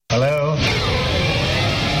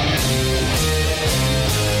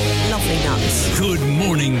Good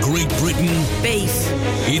morning, Great Britain. Beef.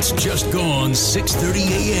 It's just gone 6:30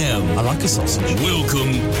 a.m. I like a sausage.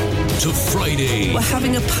 Welcome to Friday. We're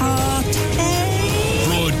having a party.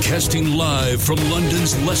 Broadcasting live from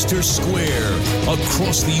London's Leicester Square,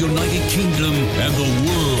 across the United Kingdom and the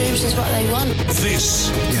world. This is what they want.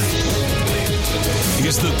 This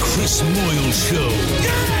is the Chris Moyles Show.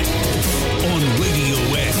 On Radio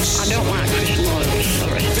X. I don't like Chris Moyles,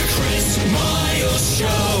 sorry. The Chris Moyles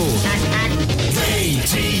Show.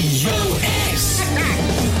 Radio X.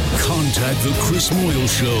 Contact the Chris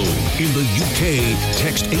Moyles Show. In the UK,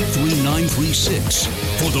 text 83936.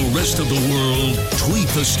 For the rest of the world, tweet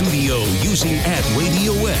the studio using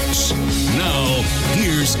 @RadioX. Now,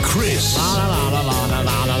 here's Chris. I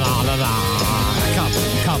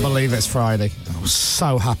can't believe it's Friday. I'm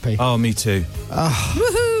so happy. Oh, me too.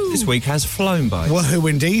 Woohoo! This week has flown by. Woohoo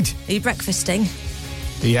indeed. Are you breakfasting?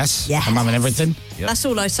 Yes. Yes. I'm having everything. Yep. That's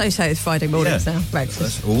all I associate with Friday mornings now.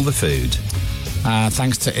 Breakfast. That's all the food.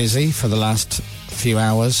 Thanks to Izzy for the last few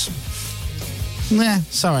hours. Yeah,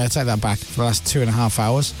 sorry, I take that back. For the last 2.5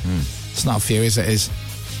 hours. It's not a few, is it? Is.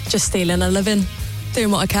 Just stealing a living.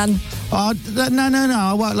 Doing what I can. Oh, no,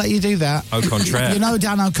 I won't let you do that. Au contraire. You know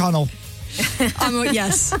Dan O'Connell.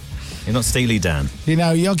 Yes. You're not Steely Dan. You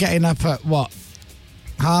know, you're getting up at, what,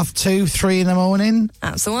 2:30, 3 in the morning?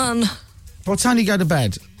 That's the one. What time do you go to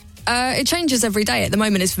bed? It changes every day. At the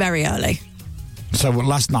moment, it's very early. So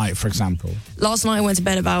last night, for example? Last night, I went to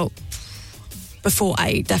bed about before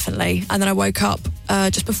 8, definitely. And then I woke up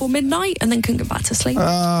just before midnight and then couldn't get back to sleep.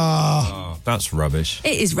 Oh, that's rubbish.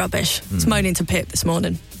 It is rubbish. It's moaning to Pip this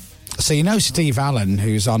morning. So you know Steve Allen,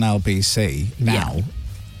 who's on LBC now,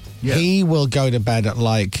 he will go to bed at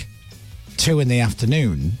like 2 in the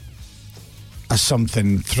afternoon or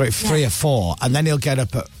something, 3 or 4, and then he'll get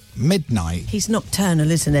up at midnight. He's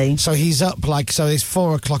nocturnal, isn't he? So he's up so his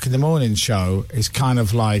 4 o'clock in the morning show is kind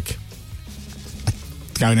of like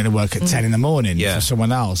going into work at 10 in the morning for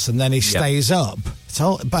someone else, and then he stays up.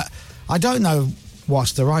 But I don't know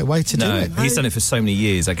what's the right way to do it. He's done it for so many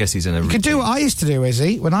years. I guess he's in a routine. You could do what I used to do,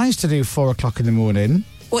 Izzy. When I used to do 4 o'clock in the morning,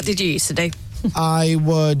 What did you used to do? I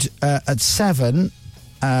would, at 7,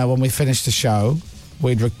 when we finished the show,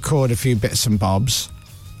 we'd record a few bits and bobs,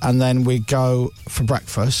 and then we'd go for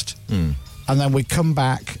breakfast, and then we'd come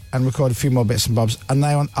back and record a few more bits and bobs, and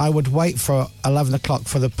then I would wait for 11 o'clock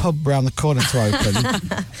for the pub round the corner to open,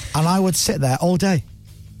 and I would sit there all day.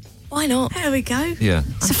 Why not? There we go. Yeah.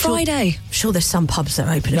 It's a Friday. I'm sure there's some pubs that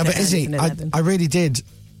are open No, at but Izzy, 11. I really did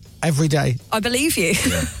every day. I believe you.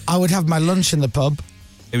 I would have my lunch in the pub,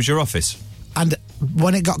 It was your office. and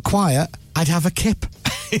when it got quiet, I'd have a kip.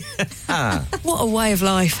 What a way of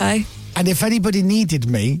life, eh? And if anybody needed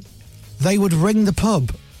me, they would ring the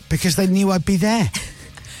pub because they knew I'd be there.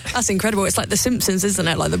 That's incredible. It's like The Simpsons, isn't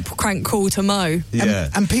it? Like the crank call to Mo. Yeah.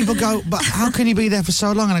 And people go, but how can you be there for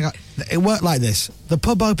so long? And I go, it worked like this. The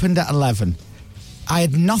pub opened at 11. I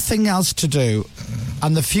had nothing else to do,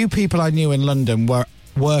 and the few people I knew in London were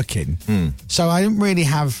working. So I didn't really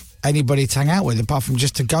have anybody to hang out with apart from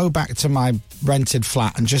just to go back to my rented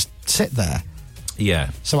flat and just sit there.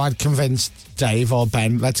 Yeah. So I'd convinced Dave or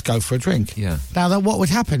Ben, let's go for a drink. Yeah. Now, then what would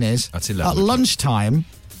happen is, That's at 11. lunchtime,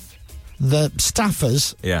 the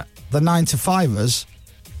staffers, Yeah. the 9-to-5ers,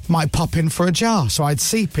 might pop in for a jar. So I'd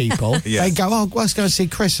see people. Yeah. They'd go, oh, let's go see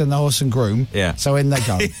Chris and the horse and groom. Yeah. So in they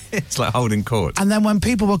go. It's like holding court. And then when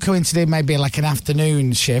people were coming to do maybe like an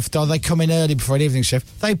afternoon shift, or they come in early before an evening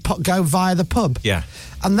shift, they go via the pub. Yeah.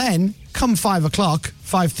 And then, come 5 o'clock,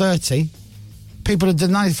 5:30, people at the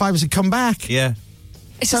 9-to-5ers would come back. Yeah.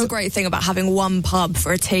 It's just a great thing about having one pub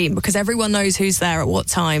for a team because everyone knows who's there at what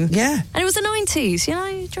time. Yeah. And it was the 90s, you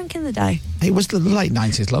know, drinking the day. It was the late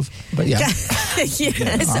 90s, love. But yeah.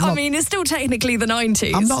 Yes. I mean, it's still technically the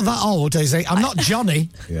 90s. I'm not that old, is it? I'm not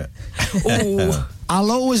Johnny. Yeah. Ooh.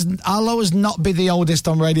 I'll always not be the oldest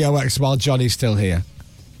on Radio X while Johnny's still here.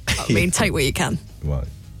 I mean, take what you can. What?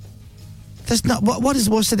 There's not.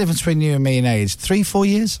 What's the difference between you and me in age? 3-4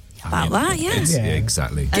 years? About that, yeah. Yeah,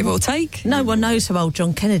 exactly. Give or take. No one knows how old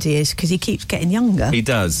John Kennedy is because he keeps getting younger. He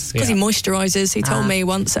does. Because he moisturises, he told me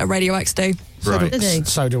once at a Radio X do. Right. Did he?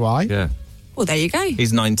 So do I. Yeah. Well, there you go.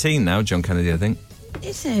 He's 19 now, John Kennedy, I think.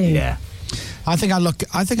 Is he? Yeah. I think I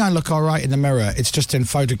look all right in the mirror. It's just in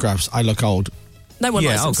photographs I look old. No one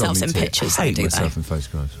likes God, themselves me in too. pictures, I though, hate do myself they? in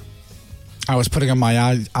photographs. I was putting on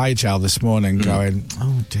my eye gel this morning going,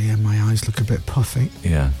 oh dear, my eyes look a bit puffy.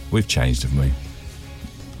 Yeah. We've changed, haven't we?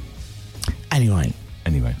 Anyway.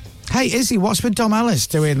 Anyway. Hey, Izzy, what's with Dom Ellis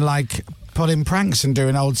doing, like, pulling pranks and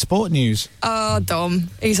doing old sport news. Oh, Dom.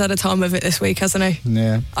 He's had a time of it this week, hasn't he?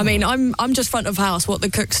 Yeah. I mean, I'm just front of house. What the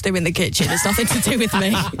cooks do in the kitchen has nothing to do with me.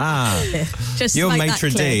 Just You're make that maitre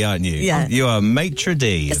d', clear. aren't you? Yeah. You are maitre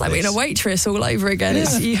d'. It's like being a waitress all over again.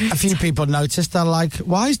 It's A few people noticed, they're like,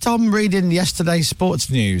 why is Tom reading yesterday's sports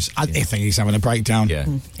news? I think he's having a breakdown. Yeah.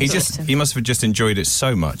 He must have just enjoyed it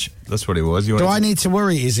so much. That's what it was. Do I need to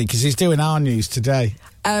worry, Izzy? Because he's doing our news today.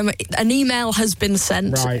 An email has been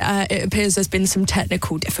sent. Right. It appears there's been some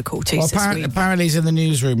technical difficulties Well, this week. apparently he's in the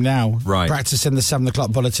newsroom now. Right. Practicing the 7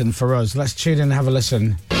 o'clock bulletin for us. Let's tune in and have a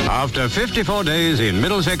listen. After 54 days in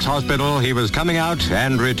Middlesex Hospital, he was coming out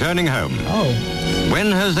and returning home. Oh,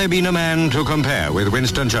 When has there been a man to compare with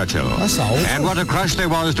Winston Churchill? That's old. And what a crush there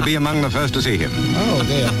was to be among the first to see him. oh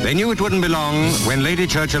dear. They knew it wouldn't be long when Lady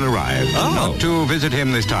Churchill arrived. Not to visit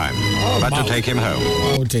him this time, but to take him home.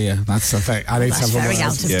 Oh dear. That's the thing. I need to That's have a very word.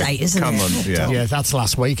 out of date, isn't Come it? on, yeah. Yeah, that's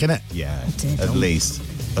last week, isn't it? Yeah, dear, at Dom. least.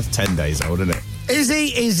 That's 10 days old, isn't it?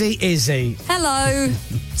 Izzy. Hello.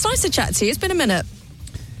 It's nice to chat to you. It's been a minute.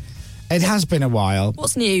 It has been a while.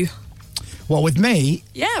 What's new? Well, with me,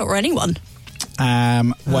 Yeah, or anyone.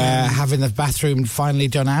 we're having the bathroom finally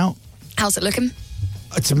done out. How's it looking?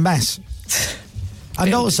 It's a mess.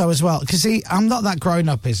 And also as well, because I'm not that grown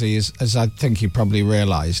up, Izzy, as I think you probably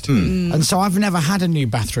realised. And so I've never had a new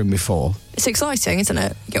bathroom before. It's exciting, isn't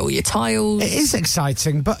it? You get all your tiles. It is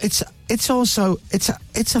exciting, but it's also a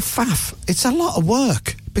faff. It's a lot of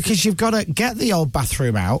work because you've got to get the old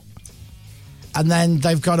bathroom out, and then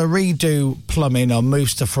they've got to redo plumbing or move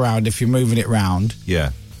stuff around if you're moving it round,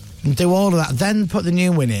 Yeah. and do all of that. Then put the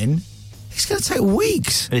new one in. It's going to take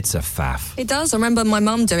weeks. It's a faff. It does. I remember my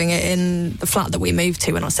mum doing it in the flat that we moved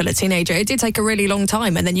to when I was still a teenager. It did take a really long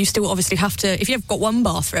time, and then you still obviously have to, if you've got one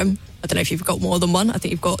bathroom, I don't know if you've got more than one, I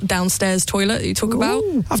think you've got downstairs toilet you talk about.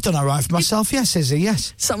 I've done all right for myself, yes, Izzy,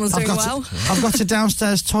 yes. Someone's I've doing got well. I've got a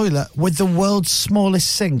downstairs toilet with the world's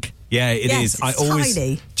smallest sink. Yeah, it Yes, is. it's I always.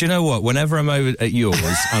 tiny. Do you know what? Whenever I'm over at yours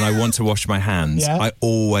and I want to wash my hands, Yeah. I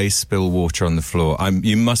always spill water on the floor.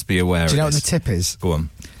 You must be aware Do you know of what the this. tip is? Go on.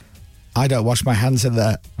 I don't wash my hands in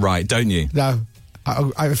there. Right, don't you? No.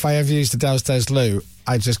 If I ever use the downstairs loo,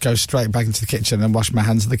 I just go straight back into the kitchen and wash my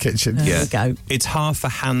hands in the kitchen. There Yeah. we go. It's half a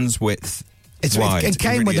hand's width It wide.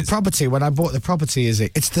 came really with the is. property when I bought the property, is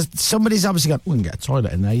it? Somebody's obviously gone, we can get a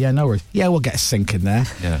toilet in there. Yeah, no worries. Yeah, we'll get a sink in there.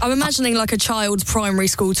 Yeah. I'm imagining like a child's primary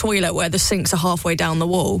school toilet where the sinks are halfway down the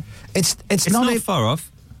wall. It's It's not far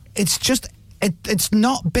off. It's just it's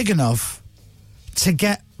not big enough to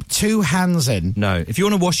get two hands in. No. If you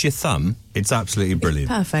want to wash your thumb, it's absolutely brilliant.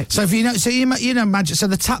 Perfect. So if you know, imagine. So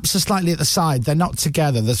the taps are slightly at the side; they're not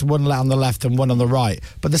together. There's one on the left and one on the right.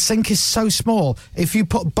 But the sink is so small. If you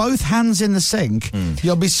put both hands in the sink,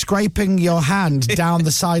 you'll be scraping your hand down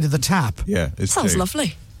the side of the tap. Yeah, it's Sounds true.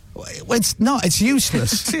 lovely. It's not. It's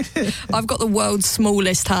useless. I've got the world's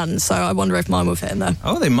smallest hands, so I wonder if mine will fit in there.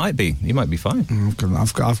 Oh, they might be. You might be fine.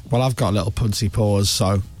 I've got little pudsey paws.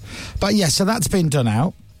 So, but yeah. So that's been done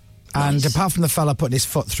out. And Nice. apart from the fella putting his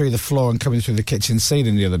foot through the floor and coming through the kitchen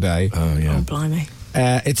ceiling the other day, Oh, yeah. Oh, blimey.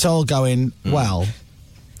 it's all going well.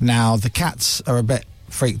 Now, the cats are a bit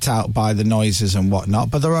freaked out by the noises and whatnot,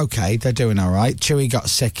 but they're okay. They're doing all right. Chewy got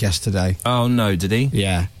sick yesterday. Oh, no, did he?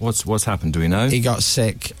 Yeah. What's happened? Do we know? He got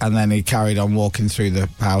sick, and then he carried on walking through the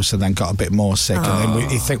house and then got a bit more sick. And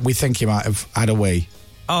then we think he might have had a wee,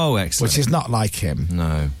 Oh, excellent. which is not like him.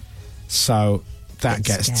 No. So that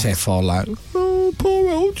gets scared. Tiff all like, oh,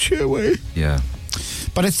 poor old Chewy. Yeah.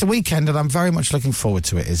 But it's the weekend, and I'm very much looking forward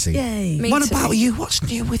to it, Izzy. Yay. Me What too. about you? What's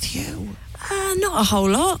new with you? Not a whole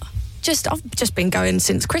lot. I've just been going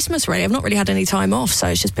since Christmas, really. I've not really had any time off, so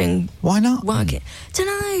it's just been Why not? working. Don't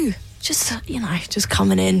know. Just, just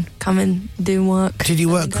coming in, doing work. Did you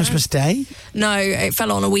work Coming Christmas Day? No, it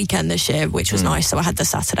fell on a weekend this year, which was nice. So I had the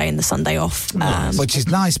Saturday and the Sunday off. Which is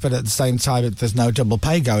nice, but at the same time, there's no double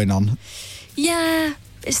pay going on. Yeah,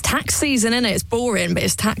 it's tax season, isn't it? It's boring, but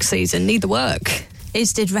it's tax season. Need the work.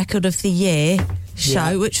 Iz did Record of the Year show,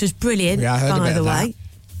 Yeah. which was brilliant, Yeah, I heard a by bit the of that. way.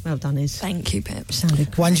 Well done, Iz. Thank you, Pip. Sounded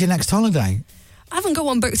great. When's your next holiday? I haven't got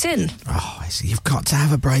one booked in. Oh, Izzy, you've got to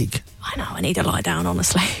have a break. I know, I need to lie down,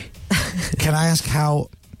 honestly. Can I ask how,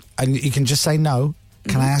 and you can just say no,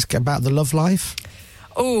 can I ask about the love life?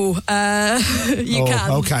 You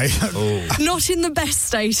can. Okay. Not in the best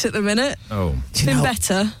state at the minute. Oh. Do you Been know-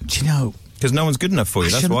 better. Do you know, Because no one's good enough for you.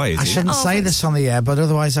 That's why. I shouldn't Oh, say thanks. this on the air, but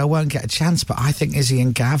otherwise I won't get a chance. But I think Izzy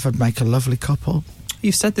and Gav would make a lovely couple.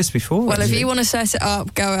 You've said this before. Well, if haven't you want to set it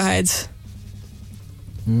up, go ahead.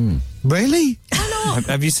 Really?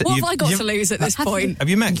 Have you? What have I got to lose at this point? Have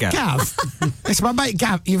you met Gav? Gav? It's my mate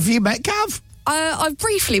Gav. Have you met Gav? I've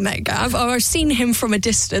briefly met Gav. I've seen him from a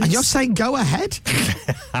distance. And you're saying go ahead?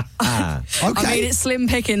 Okay. I mean, it's slim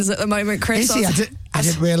pickings at the moment, Chris. Is he? I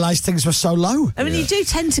didn't realise things were so low. I mean, you do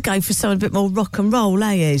tend to go for someone a bit more rock and roll,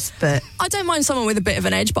 Is, but I don't mind someone with a bit of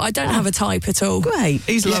an edge, but I don't have a type at all. great.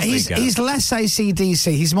 He's lovely. He's less AC/DC.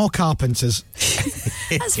 He's more Carpenters.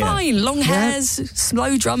 That's fine. Long hairs,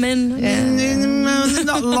 slow drumming.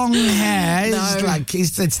 Not long hair.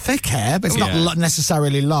 It's thick hair, but it's not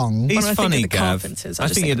necessarily long. He's When I think funny, of the Gav. Carpenters, I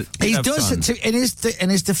think He does. In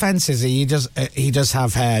his defences, he does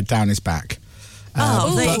have hair down his back.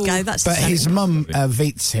 There you go. That's But his mum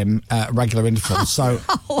veets him at regular intervals. So,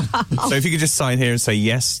 So if you could just sign here and say,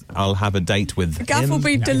 yes, I'll have a date with Gav him. will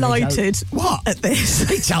be delighted. What? At this?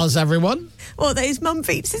 he tells everyone. What, that his mum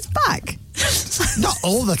beats his back? Not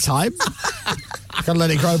all the time. Gotta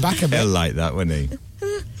let it grow back a bit. He'll like that, wouldn't he?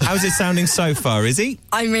 How's it sounding so far, is he?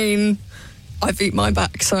 I mean, I beat my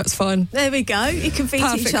back, so it's fine. There we go. You can beat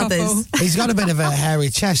Perfect each other's. couple. He's got a bit of a hairy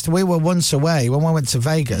chest. We were once away when we went to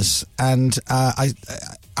Vegas, and I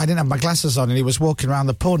didn't have my glasses on, and he was walking around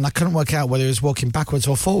the pool, and I couldn't work out whether he was walking backwards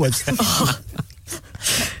or forwards.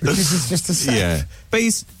 This is just a set. Yeah. But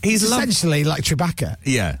he's essentially like Chewbacca.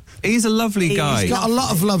 Yeah. He's a lovely guy. He's got a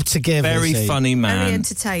lot of love to give. Very is he? funny man. Very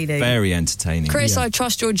entertaining. Very entertaining. Chris, I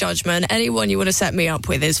trust your judgment. Anyone you want to set me up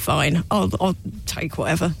with is fine. I'll take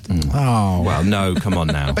whatever. Oh, Well, no, come on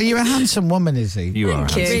now. but you're a handsome woman, is he? You are. a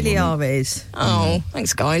Thank you. handsome Really woman. Is. Oh,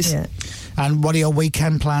 thanks, guys. Yeah. And what are your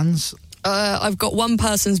weekend plans? I've got one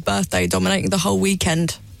person's birthday dominating the whole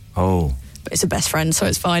weekend, Oh, but it's a best friend, so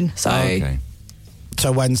it's fine. So okay.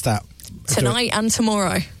 So when's that? tonight and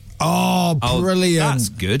tomorrow. Oh, Oh, brilliant! that's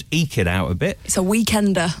good. Eke it out a bit. It's a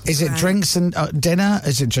weekender. Is it drinks and dinner?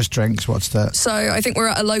 Is it just drinks? What's the? So I think we're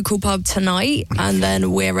at a local pub tonight, and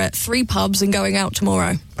then we're at 3 pubs and going out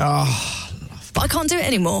tomorrow. Oh, But I can't do it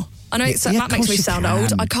anymore. I know Yeah, that of makes me course you sound can.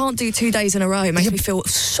 old. I can't do 2 days in a row. It makes Yeah, me feel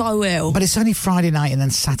so ill. but it's only Friday night and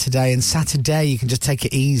then Saturday, and Saturday you can just take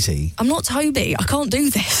it easy. I'm not Toby. I can't do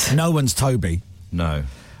this. No one's Toby. No.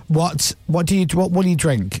 What do you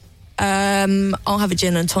drink? I'll have a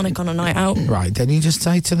gin and tonic on a night out. Right, then you just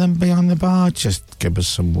say to them behind the bar, just give us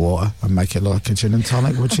some water and make it look like a gin and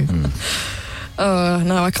tonic, would you?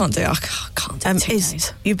 No, I can't do it. I can't do 2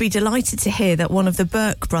 days. You'd be delighted to hear that one of the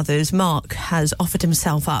Burke brothers, Mark, has offered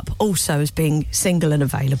himself up also as being single and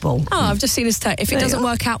available. Oh, I've just seen his text. If it There you doesn't are.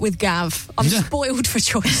 work out with Gav, I'm spoiled for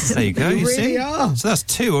choice. There you go. You really see? are. So that's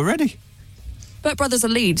 2 already. But brothers are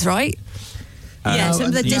Leeds, right? Yeah, some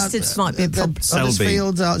of the Yeah, distance might be a problem.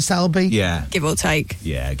 Huddersfield, Selby. Yeah. Give or take.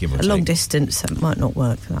 Yeah, give or A take. long distance, that might not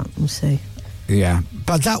work for that. We'll see. Yeah,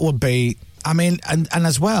 but that would be. I mean, and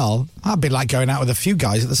as well, that'd be like going out with a few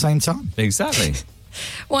guys at the same time. Exactly.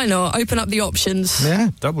 Why not? Open up the options. Yeah.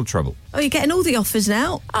 Double trouble. Oh, you're getting all the offers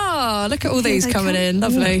now? Ah, look at all Here these they coming come. in.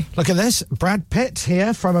 Lovely. Look at this. Brad Pitt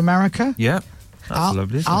here from America. Yeah. That's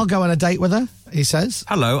lovely. Isn't I'll it? go on a date with her, he says.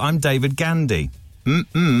 Hello, I'm David Gandy.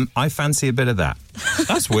 I fancy a bit of that.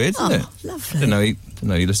 That's weird, isn't it? Lovely. Didn't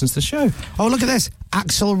know he listens to the show. Oh, look at this.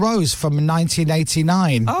 Axl Rose from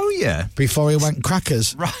 1989. Oh, yeah. Before he went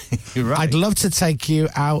crackers. Right. You're right. I'd love to take you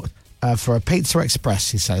out for a Pizza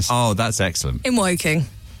Express, he says. Oh, that's excellent. In Woking.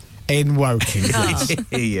 In Woking.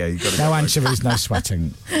 Yeah, you got to No anchovies, no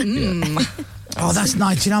sweating. Oh, that's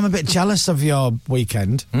nice. You know, I'm a bit jealous of your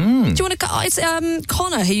weekend. Do you want to? It's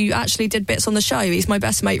Connor who actually did bits on the show. He's my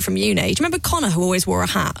best mate from uni. Do you remember Connor who always wore a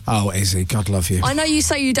hat? Oh, Izzy, God love you. I know you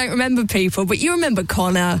say you don't remember people, but you remember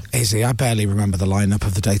Connor. Izzy, I barely remember the lineup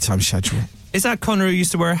of the daytime schedule. Is that Connor who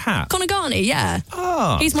used to wear a hat? Connor Garney, yeah.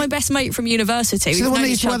 Oh. He's my best mate from university. Is he We've the one known that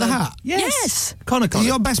used each to wear the other- hat? Yes. Connor. Is he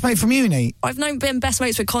your best mate from uni? I've been best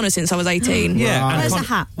mates with Connor since I was 18. Yeah. Right. and Where's Con- the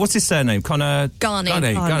hat? What's his surname? Connor... Garney.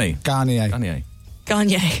 Garney. Garnier. Garnier.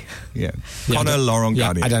 Garnier. Yeah. Yeah, Connor Laurent Yeah,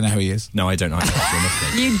 Garnier. I don't know who he is. No, I don't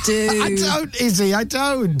either. You do. I don't, Izzy, I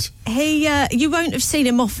don't. He, you won't have seen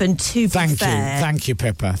him often, to be Thank fair. you. Thank you,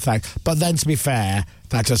 Pippa. But then, to be fair,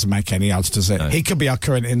 that doesn't make any odds, does it? No. He could be our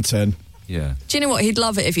current intern. Yeah. Do you know what? He'd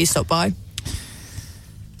love it if you stopped by.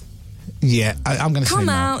 Yeah, I'm going to say Come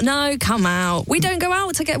no. out. No, come out. We don't go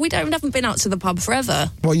out together. We haven't been out to the pub forever.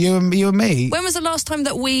 Well, you and me? When was the last time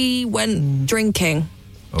that we went drinking?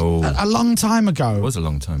 Oh, A long time ago. it was a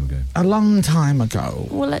long time ago. A long time ago.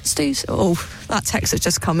 Well, let's do... Oh, that text has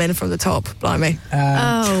just come in from the top. Blimey.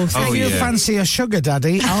 Oh, If Oh, you yeah. fancy a sugar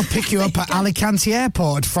daddy, I'll pick you up at Alicante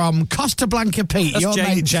Airport from Costa Blanca Pete. That's Your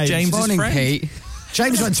mate, James. James's Morning, friend. Pete.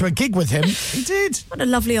 James went to a gig with him. He did. What a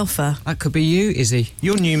lovely offer. That could be you, Izzy.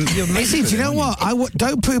 You're new. You're Izzy, do you know what?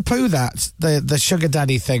 Don't poo-poo that, the sugar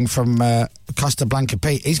daddy thing from Costa Blanca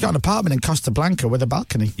Pete. He's got an apartment in Costa Blanca with a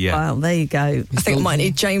balcony. Yeah. Well, there you go. I think I might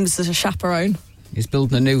need James as a chaperone. He's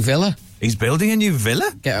building a new villa. He's building a new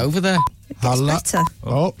villa? Get over there. Better.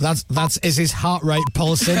 Oh, that's Izzy's heart rate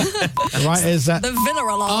pulsing. Right, is that The villa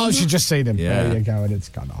alarm. Oh, she's just seen him. Yeah. There you go, and it's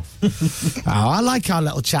gone off. I like our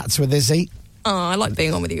little chats with Izzy. Oh, I like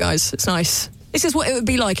being on with you guys. It's nice. This is what it would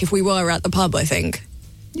be like if we were at the pub, I think.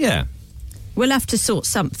 Yeah. We'll have to sort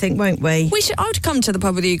something, won't we? I would come to the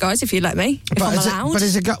pub with you guys if you let me, if I'm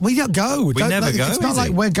allowed. We don't go. We never go, It's not Izzy.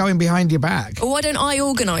 like we're going behind your back. Well, why don't I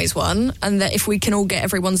organise one, and that if we can all get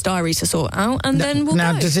everyone's diaries to sort out, and then we'll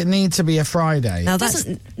Now, go. does it need to be a Friday? Now that's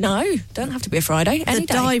No, don't have to be a Friday. Any the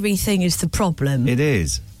day. diary thing is the problem. It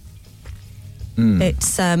is.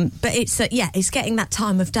 It's but it's getting that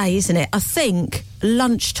time of day, isn't it? I think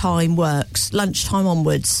lunchtime works. Lunchtime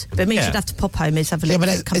onwards, but it means Yeah. you'd have to pop home and have a look.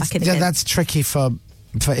 but Come back in again. that's tricky for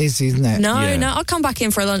Izzy, isn't it? No, Yeah. I'll come back in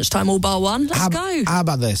for a lunchtime all bar one. Let's go. How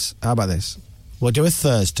about this? We'll do a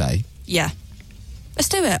Thursday, Yeah. Let's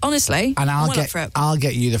do it, honestly. and I'm well up for it. I'll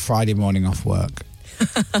get you the Friday morning off work.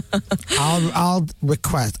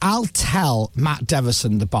 I'll tell Matt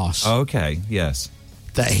Devison, the boss, Okay, yes.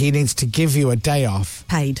 that he needs to give you a day off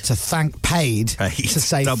Paid. to Paid. to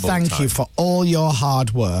say Double thank time. you for all your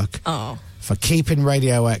hard work, Oh. for keeping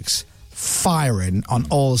Radio X firing on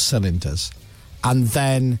all cylinders. And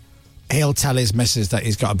then he'll tell his missus that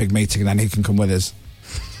he's got a big meeting and then he can come with us.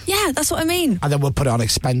 Yeah, that's what I mean. And then we'll put it on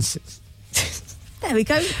expenses. There we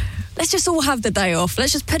go. Let's just all have the day off.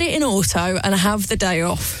 Let's just put it in auto and have the day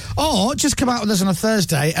off. Or just come out with us on a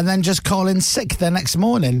Thursday and then just call in sick the next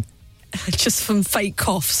morning. Just from fake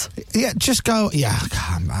coughs. Yeah, just go,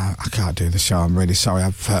 I can't do the show. I'm really sorry.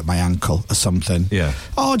 I've hurt my ankle or something. Yeah.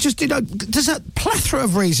 Oh, just, there's a plethora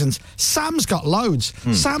of reasons. Sam's got loads.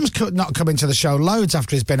 Sam's could not come into the show loads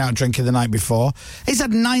after he's been out drinking the night before. He's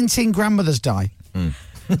had 19 grandmothers die.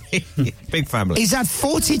 Big family. He's had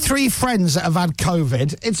 43 friends that have had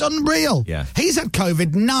COVID. It's unreal. Yeah. He's had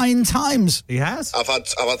COVID 9 times. He has? I think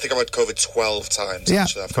I've had COVID 12 times. Yeah.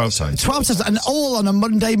 Actually, 12 times. 12 times, and all on a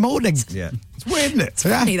Monday morning. Yeah. It's weird, isn't it?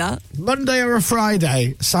 Yeah. Funny that. Monday or a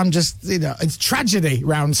Friday, Sam just, it's tragedy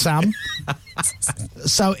round Sam.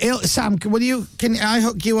 So, Sam, can I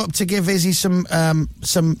hook you up to give Izzy some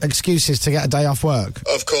excuses to get a day off work?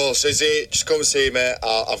 Of course, Izzy, just come and see me.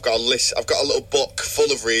 I've got a list. I've got a little book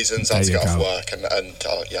full of reasons how There to you get off go. work, and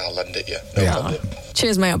I'll lend it you. No Yeah. problem.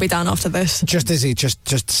 Cheers, mate. I'll be down after this. Just Izzy, just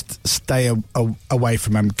stay away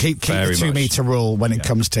from him. Keep Very the 2 much. meter rule when it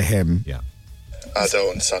comes to him. Yeah. I don't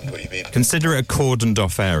understand what you mean. Consider it a cordoned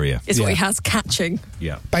off area. Is what Yeah. he has catching.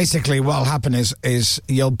 Yeah. Basically, what'll happen is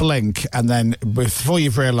you'll blink, and then before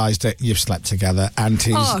you've realised it, you've slept together, and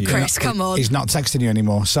he's Oh, Chris, come on. he's not texting you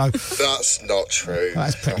anymore. So That's not true.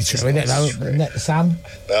 that's pretty true, not isn't it, though, true. isn't it, Sam?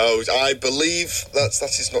 No, I believe that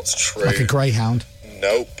is not true. Like a greyhound,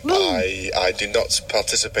 Nope. I do not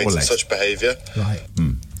participate Or in less. such behaviour. right?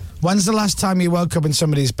 When's the last time you woke up in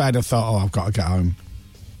somebody's bed and thought, "Oh, I've got to get home"?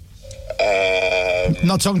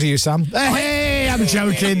 Not talking to you, Sam. Hey, I'm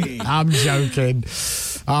joking. I'm joking.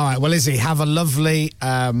 All right. Well, Izzy, have a lovely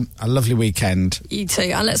weekend. You too.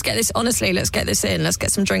 And let's get this, honestly, let's get this in. Let's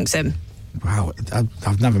get some drinks in. Wow,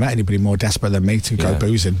 I've never met anybody more desperate than me to go Yeah.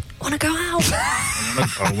 boozing. Want to go out?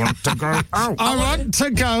 I want to go out. I want to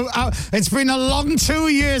go out. It's been a long 2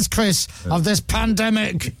 years, Chris, of this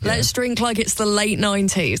pandemic. Let's drink like it's the late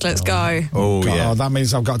 90s. Let's go. Oh, God, yeah. that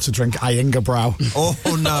means I've got to drink Ianpwilliams Brow. Oh,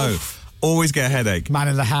 no. Always get a headache. Man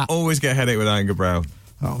in the hat. Always get a headache with anger brow.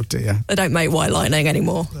 Oh, dear. They don't make white lightning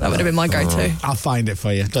anymore. That would have been my go-to. I'll find it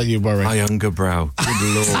for you. Don't you worry. Younger brow.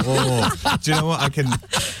 Good Lord. Oh. Do you know what?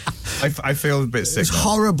 I feel a bit sick. It's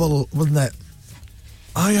horrible, wasn't it?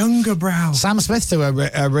 Younger brow. Sam Smith do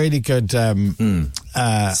a really good...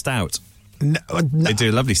 Stout. They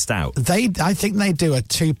do a lovely stout. I think they do a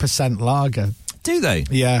 2% lager. Do they?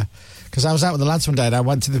 Yeah. Because I was out with the lads one day and I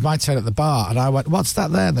went to my turn at the bar and I went, "What's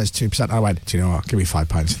that there?" And there's 2%. I went, "Do you know what? Give me 5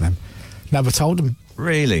 pints for them." Never told them.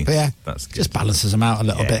 Really? But yeah, That's good. just balances them out a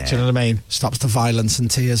little bit. Do you know what I mean? Stops the violence and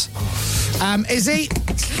tears. Izzy,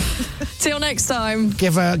 Till next time.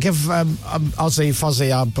 give Ozzy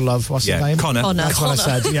Fozzy our beloved. What's his name? Connor. That's what I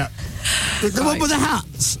Connor. said. Yeah, the one with the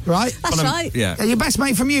hats, right? That's right. Yeah. Your best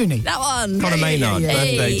mate from uni. That one. Connor Maynard.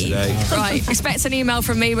 Hey. Birthday today. Right. Expect an email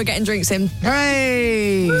from me. We're getting drinks in.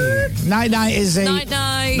 Hey, night, Izzy. Night,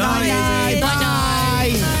 night. Night,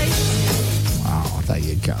 night. Oh, there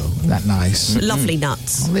you go. Isn't that nice? Lovely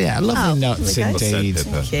nuts. Yeah, lovely Oh, nuts there we go. indeed. Well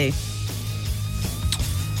said, Pippa. Thank you.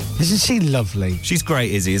 Isn't she lovely? She's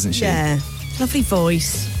great, Izzy, isn't she? Yeah. Lovely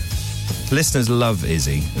voice. Listeners love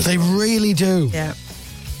Izzy. They really do. Yeah.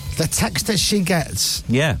 The text that she gets.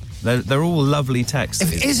 Yeah, they're all lovely texts.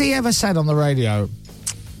 If Izzy ever said on the radio,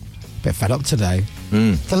 bit fed up today,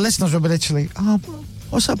 the listeners would be literally, oh,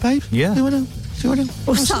 what's up, babe? Yeah.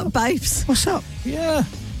 What's up, babes? What's up? Yeah.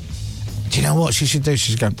 Do you know what she should do?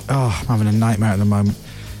 She's going, oh, I'm having a nightmare at the moment.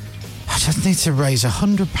 I just need to raise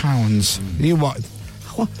 £100. You what?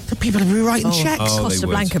 The people will be writing checks. Costa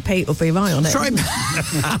Blanca Pete will be right on it. Try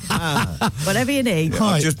Whatever you need.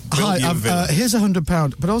 Hi, Hi, here's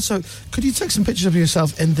 £100. But also, could you take some pictures of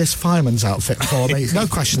yourself in this fireman's outfit for me? No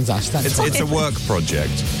questions asked. It's a work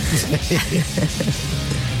project.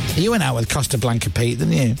 You went out with Costa Blanca Pete,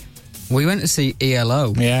 didn't you? We went to see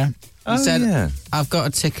ELO. Yeah. He said, I've got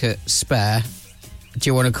a ticket spare. Do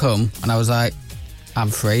you want to come? And I was like, I'm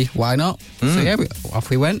free. Why not? So yeah, off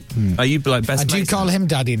we went. Are you like best And do you mates? call him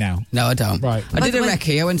Daddy now? No, I don't. Right. I did a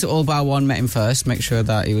recce. I went to All Bar One, met him first, make sure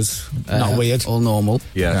that he was Not weird. all normal.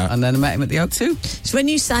 Yeah. And then I met him at the O2. So when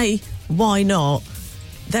you say why not,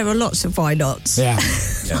 there are lots of why nots. Yeah.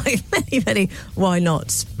 Like many why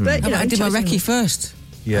nots. But, you know, I did my chosen- recce first.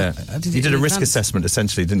 Yeah. I did it You did in a risk advance. assessment,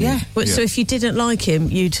 essentially, didn't Yeah. you? But so if you didn't like him,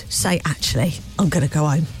 you'd say, actually, I'm going to go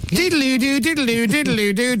home. Diddle-oo-doo, diddle-oo,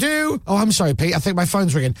 diddle-oo-doo-doo. Oh, I'm sorry, Pete. I think my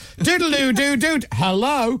phone's ringing. Diddle-oo-doo-doo.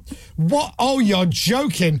 Hello? What? Oh, you're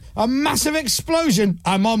joking. A massive explosion.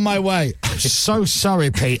 I'm on my way. I'm so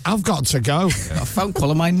sorry, Pete. I've got to go. Got a phone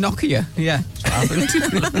call on my Nokia. Yeah.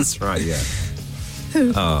 That's right, yeah.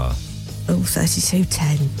 Oh,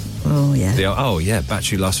 3210. Oh, yeah.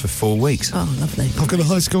 Battery lasts for 4 weeks. Oh, lovely. I've got a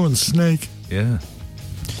high score on Snake. Yeah.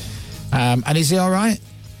 And is he all right?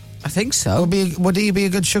 I think so. Would he be a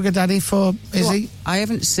good sugar daddy for Izzy? I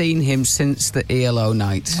haven't seen him since the ELO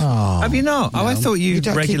night. Oh. Have you not? Oh, I thought you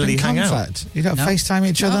don't regularly keep in hang out. contact? You don't No. FaceTime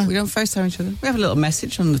each No, other? we don't FaceTime each other. We have a little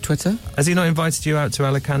message on the Twitter. Has he not invited you out to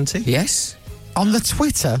Alicante? Yes. On the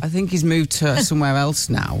Twitter? I think he's moved to somewhere else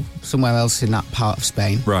now. Somewhere else in that part of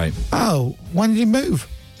Spain. Right. Oh, when did he move?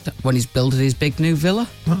 When he's building his big new villa.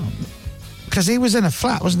 Because he was in a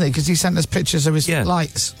flat, wasn't he? Because he sent us pictures of his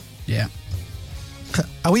lights. Yeah.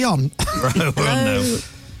 Are we on? Right, we're on now.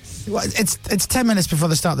 Well, it's 10 minutes before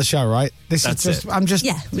the start of the show, right? This That's is just. it. I'm just.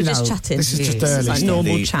 Yeah, we're just chatting. This is just It's early. like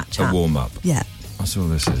normal The- chat. A warm-up. Yeah. That's all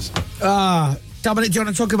this is. Dominic, do you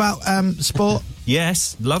want to talk about sport?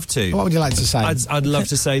 Yes, love to. What would you like to say? I'd love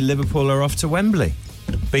to say Liverpool are off to Wembley.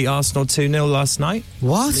 Beat Arsenal 2-0 last night.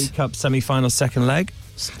 What? League Cup semi-final second leg.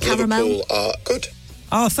 Caramel. Liverpool are good.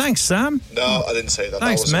 Oh, thanks, Sam. No, I didn't say that.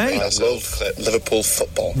 Thanks, that wasn't mate. me. I love Liverpool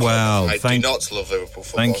football. Well, I do not love Liverpool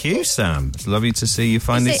football. Thank you, club. Sam. It's lovely to see you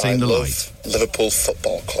finally Is it? seen the I love light. Liverpool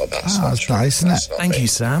Football Club. That's not that's true. nice, isn't it? That's not Thank me. you,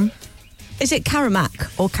 Sam. Is it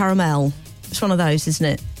Caramac or Caramel? It's one of those, isn't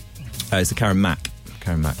it? It's the Caramac.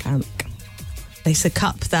 Caramac. It's a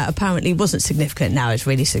cup that apparently wasn't significant. Now it's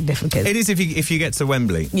really significant. It is if you get to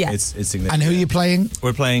Wembley. Yeah. It's significant. And who are you playing?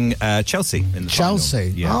 We're playing Chelsea in the Chelsea.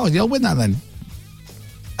 final. Yeah. Oh, you'll win that then.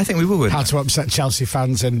 I think we will win. How that. to upset Chelsea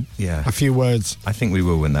fans in a few words. I think we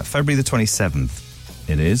will win that. February the 27th.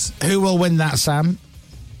 It is. Who will win that, Sam?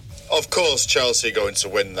 Of course, Chelsea are going to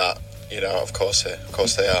win that. You know, of course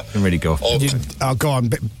they are. Can really go off. Go on,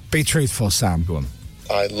 be truthful, Sam. Go on.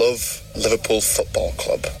 I love Liverpool Football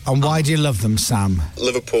Club. And why do you love them, Sam?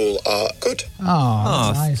 Liverpool are good.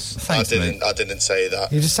 Oh, nice. Thanks, I didn't say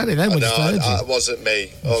that. You just said it then. We just heard you. It wasn't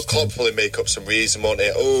me. Oh, Klopp will make up some reason, won't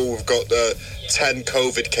it? Oh, we've got 10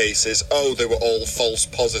 COVID cases. Oh, they were all false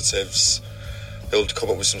positives. He'll come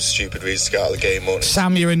up with some stupid reasons to get out of the game, won't he?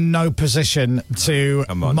 Sam, you're in no position to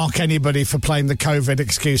mock anybody for playing the COVID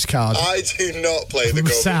excuse card. I do not play the COVID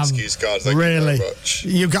Sam, excuse card. Thank really? you very much.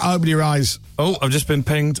 You've got to open your eyes. Oh, I've just been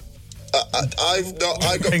pinged. I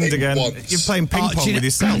got Pinged again. once. You're playing ping pong with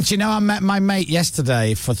yourself. Do you know I met my mate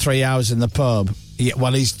yesterday for 3 hours in the pub? Yeah,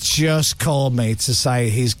 well, he's just called me to say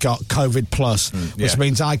he's got COVID plus, which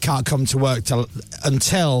means I can't come to work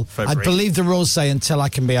until February. I believe the rules say until I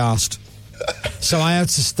can be asked. So I have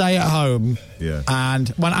to stay at home. Yeah. And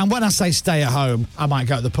when I say stay at home, I might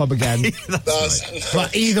go to the pub again.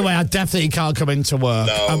 But either way, I definitely can't come into work.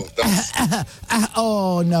 No.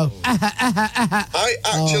 Oh no. I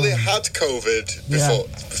actually had COVID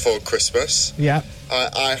before Christmas. Yeah.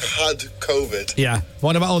 I had COVID. Yeah.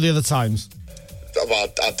 What about all the other times? Well,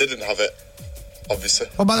 I didn't have it, obviously.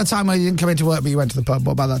 What about the time when you didn't come into work but you went to the pub?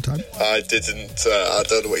 What about that time? I didn't. I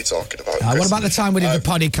don't know what you're talking about. What about the time we did the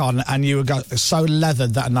Podicon and you got so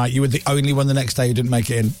leathered that night you were the only one the next day who didn't make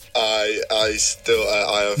it in? I still.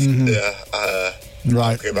 I have.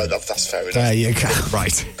 Right. Okay, that's fair enough. There you go.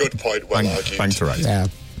 Right. Good point. Well argued. Bang to right. Yeah.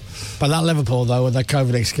 But that Liverpool, though, with their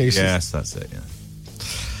COVID excuses. Yes, that's it, yeah.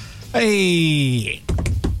 Hey,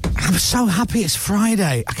 I'm so happy it's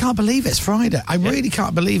Friday. I can't believe it's Friday. I really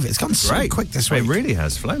can't believe it. It's gone so quick this week. It really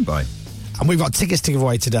has flown by. And we've got tickets to give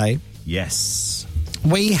away today. Yes.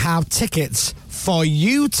 We have tickets for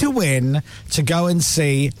you to win to go and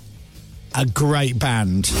see a great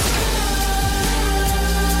band.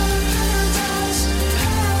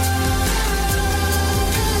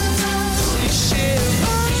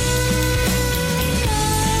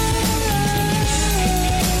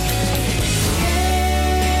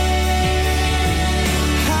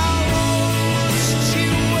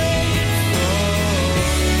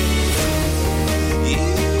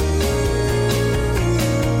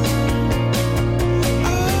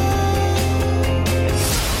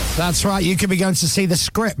 That's right, you could be going to see The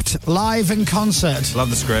Script live in concert. Love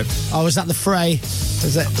The Script. Oh, is that the Fray?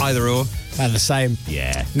 Is it? Either or. They're the same.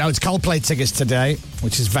 Yeah. No, it's Coldplay tickets today,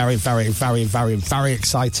 which is very, very, very, very, very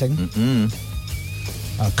exciting.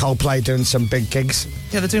 Coldplay doing some big gigs.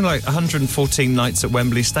 Yeah, they're doing like 114 nights at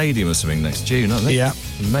Wembley Stadium or something next June, aren't they? Yeah.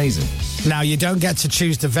 Amazing. Now, you don't get to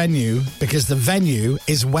choose the venue because the venue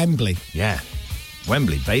is Wembley. Yeah.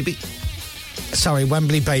 Wembley, baby. Sorry,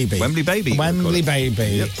 Wembley Baby. Wembley Baby. Wembley Baby.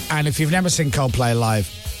 Yep. And if you've never seen Coldplay live,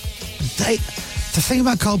 the thing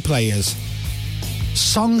about Coldplay is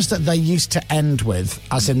songs that they used to end with,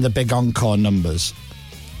 as in the big encore numbers,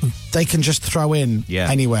 they can just throw in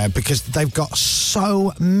anywhere because they've got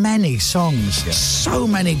so many songs, so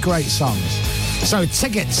many great songs. So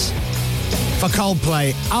tickets for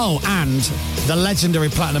Coldplay. Oh, and the legendary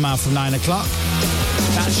Platinum Hour from 9 o'clock.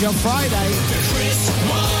 That's your Friday. The Chris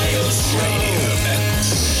Miles Radio.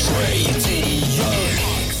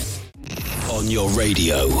 On your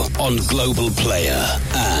radio, on Global Player,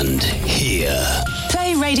 and here.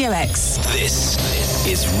 Play Radio X. This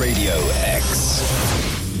is Radio X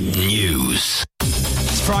News.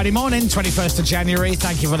 It's Friday morning, 21st of January.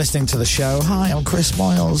 Thank you for listening to the show. Hi, I'm Chris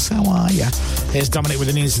Moyles. How are you? Here's Dominic with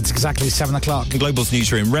the news. It's exactly 7 o'clock. In Global's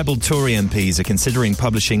newsroom, rebel Tory MPs are considering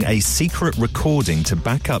publishing a secret recording to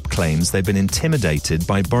back up claims they've been intimidated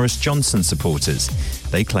by Boris Johnson supporters.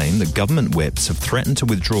 They claim that government whips have threatened to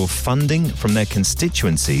withdraw funding from their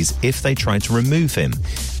constituencies if they try to remove him.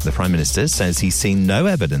 The Prime Minister says he's seen no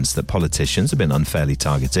evidence that politicians have been unfairly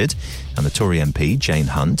targeted. And the Tory MP, Jane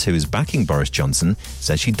Hunt, who is backing Boris Johnson,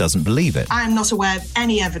 says she doesn't believe it. I am not aware of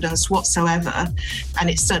any evidence whatsoever, and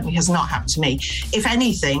it certainly has not happened to me. If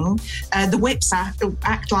anything, the whips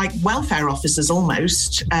act like welfare officers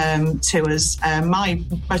almost to us. My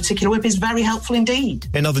particular whip is very helpful indeed.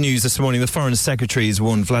 In other news this morning, the Foreign Secretary has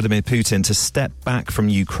warned Vladimir Putin to step back from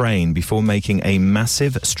Ukraine before making a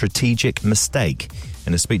massive strategic mistake.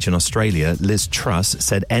 In a speech in Australia, Liz Truss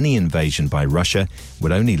said any invasion by Russia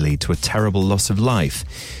would only lead to a terrible loss of life.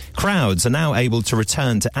 Crowds are now able to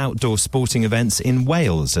return to outdoor sporting events in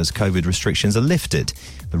Wales as COVID restrictions are lifted.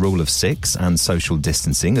 The rule of 6 and social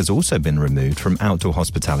distancing has also been removed from outdoor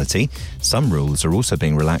hospitality. Some rules are also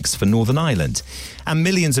being relaxed for Northern Ireland. And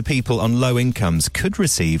millions of people on low incomes could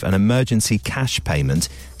receive an emergency cash payment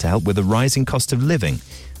to help with the rising cost of living.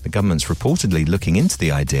 The government's reportedly looking into the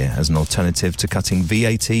idea as an alternative to cutting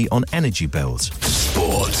VAT on energy bills.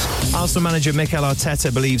 Sport. Arsenal manager Mikel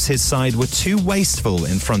Arteta believes his side were too wasteful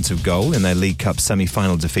in front of goal in their League Cup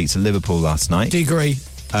semi-final defeat to Liverpool last night. Do you agree?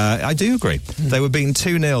 I do agree. They were beaten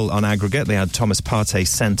 2-0 on aggregate. They had Thomas Partey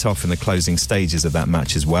sent off in the closing stages of that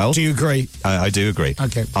match as well. Do you agree? I do agree.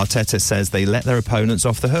 Okay. Arteta says they let their opponents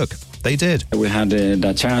off the hook. They did. We had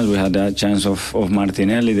that chance. We had that chance of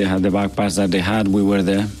Martinelli. They had the back pass that they had. We were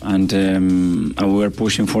there, and we were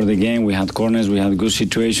pushing for the game. We had corners. We had good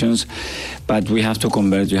situations, but we have to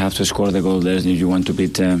convert. You have to score the goal there if you want to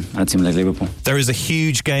beat a team like Liverpool. There is a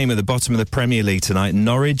huge game at the bottom of the Premier League tonight.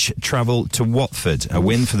 Norwich travel to Watford. A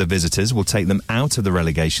win for the visitors will take them out of the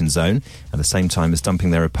relegation zone at the same time as dumping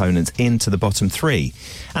their opponents into the bottom 3.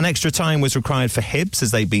 An extra time was required for Hibs as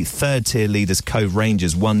they beat third-tier leaders Cove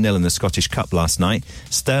Rangers 1-0 in the Scottish Cup last night.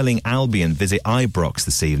 Stirling Albion visit Ibrox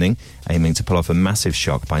this evening, aiming to pull off a massive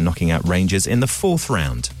shock by knocking out Rangers in the 4th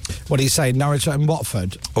round. What do you say, Norwich and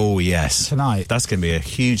Watford? Oh, yes. Tonight? That's going to be a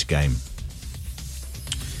huge game.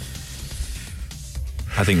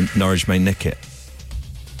 I think Norwich may nick it.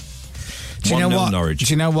 Do you know what? Norwich.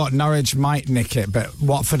 Do you know what? Norwich might nick it, but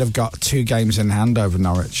Watford have got 2 games in hand over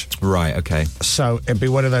Norwich. Right, okay. So it'd be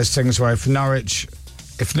one of those things where if Norwich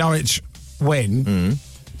win,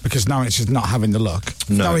 because Norwich is not having the luck. If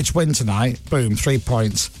Norwich win tonight, boom, 3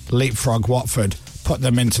 points, leapfrog Watford, put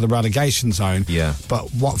them into the relegation zone. Yeah.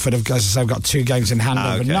 But Watford have, as I say, got 2 games in hand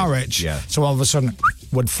over Norwich. Yeah. So all of a sudden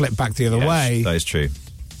would flip back the other way. That is true.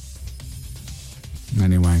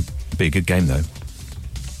 Anyway. Be a good game, though.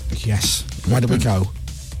 Yes. Where do we go?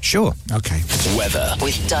 Sure. Okay. Weather.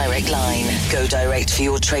 With Direct Line. Go direct for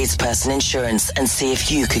your tradesperson insurance and see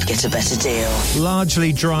if you could get a better deal.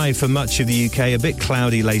 Largely dry for much of the UK, a bit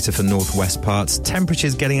cloudy later for northwest parts.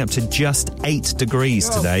 Temperatures getting up to just 8 degrees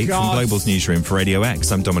today. God. From Global's newsroom for Radio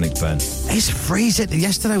X, I'm Dominic Byrne. It's freezing.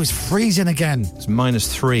 Yesterday was freezing again. It's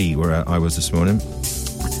 -3 where I was this morning.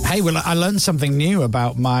 Hey, well, I learned something new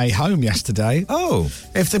about my home yesterday. Oh.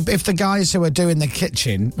 If the guys who are doing the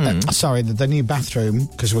kitchen, the new bathroom,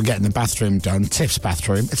 because we're getting the bathroom done, Tiff's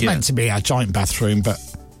bathroom. It's meant to be our joint bathroom, but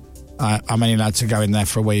I'm only allowed to go in there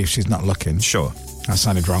for a wee if she's not looking. Sure. That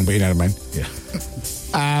sounded wrong, but you know what I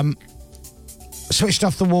mean. Yeah. Switched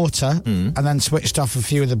off the water and then switched off a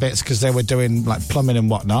few of the bits because they were doing like plumbing and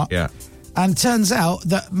whatnot. Yeah. And turns out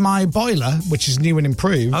that my boiler, which is new and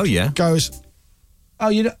improved, goes, oh,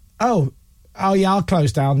 you don't, oh yeah, I'll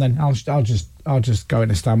close down then. I'll just go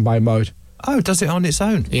into standby mode. Oh, does it on its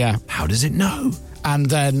own? Yeah. How does it know? And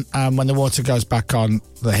then when the water goes back on,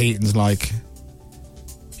 the heating's like,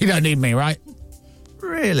 you don't need me, right?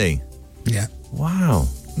 Really? Yeah. Wow.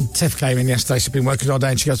 And Tiff came in yesterday. She'd been working all day,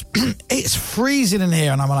 and she goes, "It's freezing in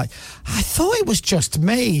here." And I'm like, "I thought it was just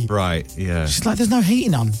me." Right. Yeah. She's like, "There's no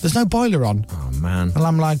heating on. There's no boiler on." Oh man. And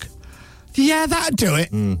I'm like, "Yeah, that'd do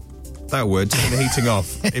it." That would. Turn the heating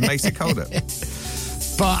off. It makes it colder.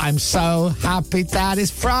 But I'm so happy that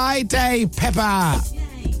it's Friday, Pepper.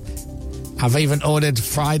 I've even ordered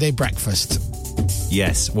Friday breakfast.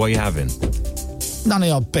 Yes. What are you having? None of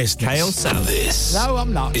your business. Kale salad. This No,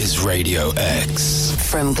 I'm not. is Radio X.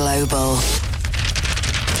 From Global.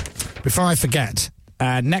 Before I forget,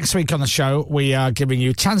 next week on the show, we are giving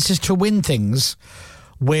you chances to win things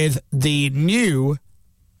with the new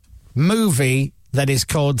movie that is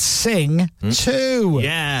called Sing 2.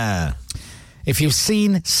 Yeah. If you've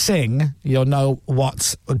seen Sing, you'll know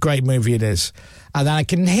what a great movie it is. And then I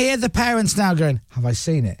can hear the parents now going, have I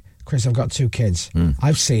seen it? Chris, I've got 2 kids.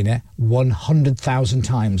 I've seen it 100,000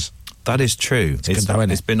 times. That is true.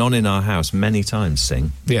 It's been on in our house many times,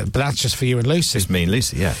 Sing. Yeah, but that's just for you and Lucy. It's me and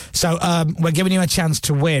Lucy, yeah. So we're giving you a chance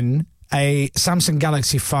to win a Samsung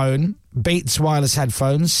Galaxy phone, Beats wireless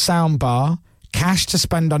headphones, soundbar, cash to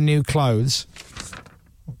spend on new clothes.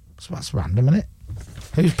 So that's random, isn't it?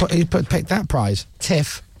 Who's picked that prize?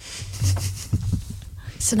 Tiff.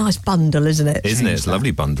 It's a nice bundle, isn't it? Isn't it? It's a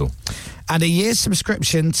lovely bundle. And a year's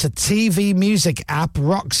subscription to TV music app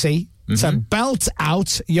Roxy to belt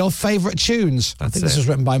out your favourite tunes. I think this was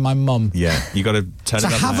written by my mum. Yeah, you got to turn it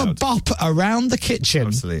up to have loud. a bop around the kitchen.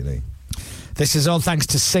 Absolutely. This is all thanks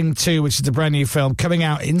to Sing 2, which is the brand new film coming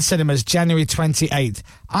out in cinemas January 28th.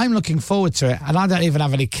 I'm looking forward to it, and I don't even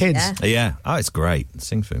have any kids. Yeah. Oh, it's great.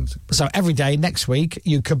 Sing films. So every day next week,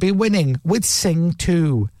 you could be winning with Sing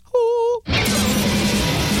 2. Ooh.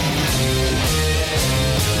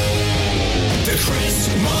 The Chris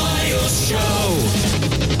Miles Show.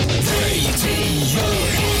 Radio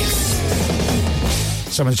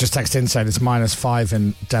X. Someone's just texted in saying it's -5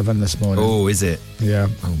 in Devon this morning. Oh, is it? Yeah.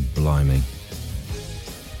 Oh, blimey.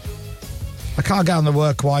 I can't get on the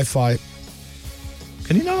work Wi-Fi.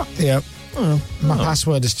 Can you not? Yeah. My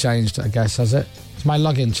password has changed, I guess, has it? Has my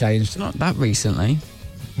login changed? Not that recently.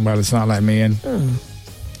 Well, it's not letting me in.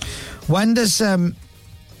 When does...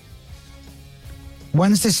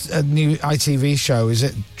 when's this new ITV show? Is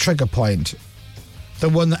it Trigger Point? The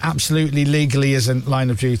one that absolutely legally isn't Line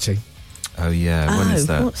of Duty? Oh, yeah. When is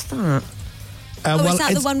that? What's that? Well, is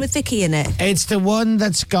that the one with Vicky in it? It's the one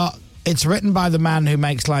that's got... It's written by the man who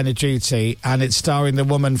makes Line of Duty, and it's starring the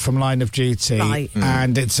woman from Line of Duty. Right.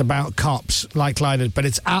 And it's about cops, like Line of... But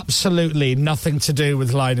it's absolutely nothing to do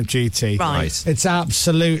with Line of Duty. Right. It's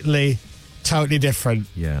absolutely totally different.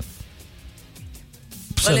 Yeah.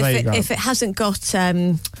 So Well, there you go. if it hasn't got,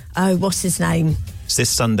 what's his name? It's this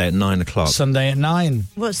Sunday at 9 o'clock. Sunday at 9.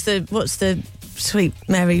 What's the sweet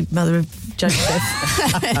Mary, mother of Joseph?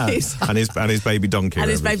 and his baby donkey. And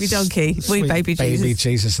his baby donkey. Sweet Baby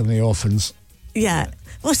Jesus and the orphans. Yeah.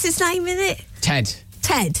 What's his name in it? Ted.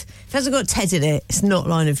 Ted. If it hasn't got Ted in it, it's not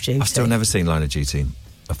Line of Duty. I've still never seen Line of Duty.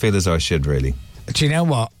 I feel as though I should, really. Do you know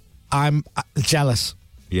what? I'm jealous.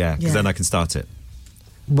 Yeah, because then I can start it.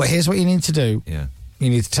 But here's what you need to do. Yeah. You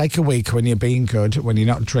need to take a week when you're being good, when you're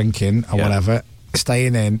not drinking or whatever,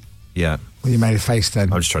 staying in. Yeah. Well, you made a face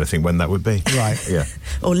then. I'm just trying to think when that would be. Right. Yeah.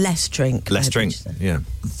 Or less drink. Less maybe. drink. Yeah.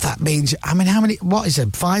 That means, I mean, how many, what is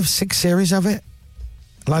it, 5, 6 series of it?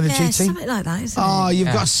 Line of Duty? Something like that, isn't Oh, it? you've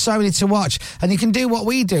got so many to watch. And you can do what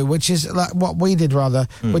we do, which is, like, what we did rather,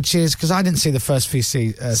 which is, because I didn't see the first few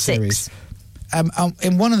series.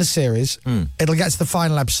 In one of the series, it'll get to the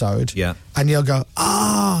final episode. Yeah. And you'll go,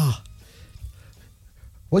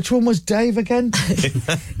 Which one was Dave again?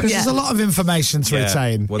 Because there's a lot of information to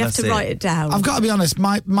retain. Well, you have to write it down. I've got to be honest,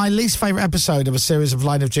 my least favourite episode of a series of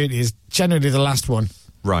Line of Duty is generally the last one.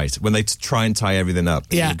 Right, when they try and tie everything up.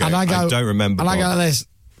 Yeah, go, and I don't remember. And Bob. I go like this.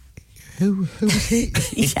 Who was he?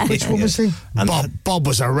 Which one was he? And Bob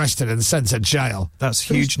was arrested and sent to jail. That's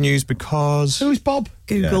huge news because... Who's Bob?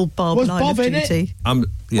 Google Bob Was Line Bob of in Duty.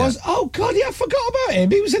 it? Oh, God, I forgot about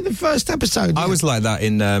him. He was in the first episode. I was like that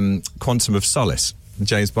in Quantum of Solace, the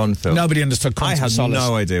James Bond film. Nobody understood Quantum of Solace. I had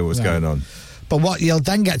no idea what was going on. But what you'll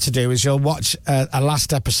then get to do is you'll watch a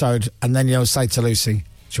last episode and then you'll say to Lucy,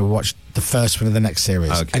 she'll watch the first one of the next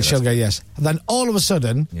series. Okay, and she'll go, yes. And then all of a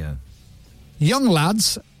sudden, young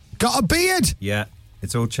lads got a beard. Yeah,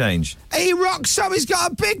 it's all changed. He rocks so he's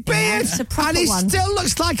got a big beard. It's a proper and he one. still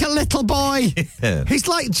looks like a little boy. Yeah. He's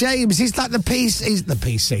like James. He's like the PC. He's the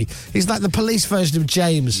PC. He's like the police version of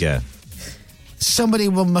James. Yeah. Somebody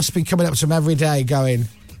must be coming up to him every day going,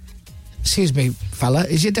 excuse me, fella,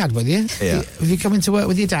 is your dad with you? Yeah. Have you come into work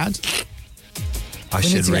with your dad? I We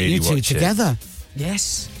should need to really get you two watch together.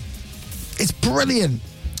 Yes. It's brilliant.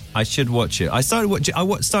 I should watch it. I started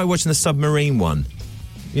watching the submarine one.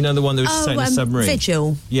 You know, the one that was set in a submarine?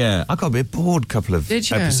 Vigil. Yeah, I got a bit bored a couple of Did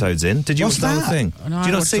you? episodes in. Did you What's watch the whole that? thing? Oh, no, Did I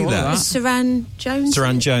you not watched see all of that? that. Saran Jones.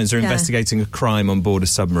 Saran Jones. They're Yeah. investigating a crime on board a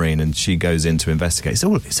submarine, and she goes in to investigate.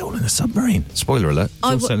 It's all in a submarine. Spoiler alert. It's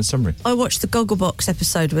all set in a submarine. I watched the Gogglebox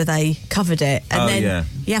episode where they covered it, and then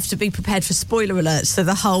you have to be prepared for spoiler alerts. So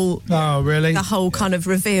the whole, really, the whole kind of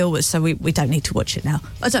reveal was. So we don't need to watch it now.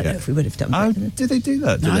 I don't know if we would have done. Oh, did they do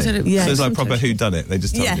that? No, I did it. Yeah, so it's like sometimes. proper who done it. They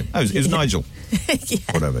just told Yeah. you. Oh, it was Nigel.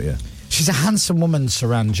 Whatever. Yeah. She's a handsome woman,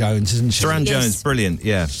 Saran Jones, isn't she? Saran Yes. Jones, brilliant.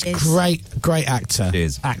 Yeah. Great actor. She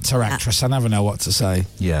is. Actress. I never know what to say.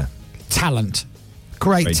 Yeah. Talent.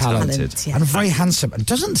 Great Very talent. talented. Yeah. And very handsome. And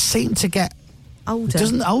doesn't seem to get Older.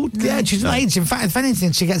 Doesn't old? No. Yeah, she doesn't age. In fact, if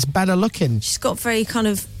anything, she gets better looking. She's got very kind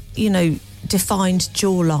of, defined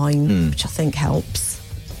jawline, which I think helps.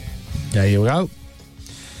 There you go.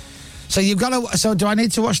 So you've got to. So do I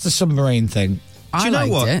need to watch the submarine thing? Do you know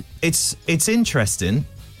liked what? it. It's interesting.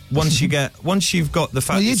 Once you've got the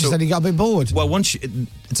fact. Well, you just said you got a bit bored. Well,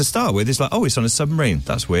 to start with, it's like, it's on a submarine.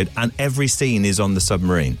 That's weird. And every scene is on the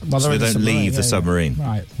submarine, Well, so they're they in the don't submarine, leave the yeah. submarine.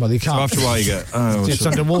 Right. Well, you can't. So after a while, you go, oh, it's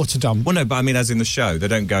underwater, Dom. Well, no, but I mean, as in the show, they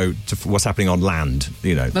don't go to what's happening on land.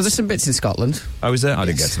 No, there's some bits in Scotland. Oh, is there? I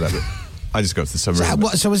didn't get to that bit. I just got to the submarine.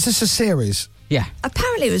 So is this a series? Yeah.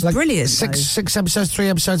 Apparently it was brilliant. Six episodes, 3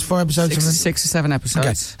 episodes, 4 episodes? Six or seven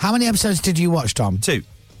episodes. Okay. How many episodes did you watch, Tom? 2.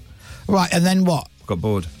 Right, and then what? Got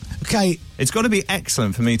bored. Okay. It's got to be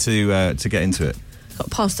excellent for me to get into it.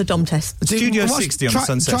 Got past the Dom test. Studio 60 on the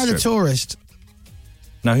Sunset Try Strip. The Tourist.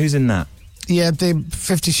 Now, who's in that? Yeah, the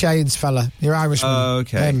 50 Shades fella. You're Irishman. Oh,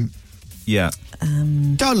 okay. Yeah.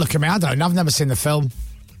 Don't look at me. I don't know. I've never seen the film.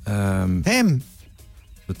 Him.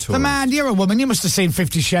 The man. You're a woman. You must have seen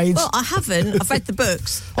 50 Shades. Well, I haven't. I've read the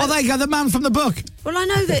books. Oh, there you go. The man from the book. Well, I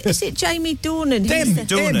know that. Is it Jamie Dornan?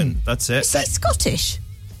 Dornan. That's it. Is he Scottish?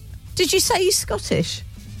 Did you say he's Scottish?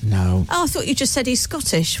 No. Oh, I thought you just said he's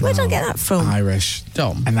Scottish. Where did I get that from? Irish.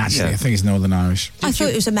 Dom. And actually, I think he's Northern Irish. I thought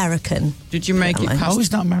it was American. Did you make it past? Oh,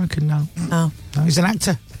 he's not American, no. Oh. No, he's an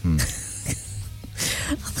actor. I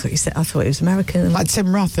thought he was American. Like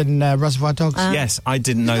Tim Roth in Reservoir Dogs. Yes, I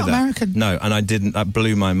didn't know not that. American. No, and I didn't. That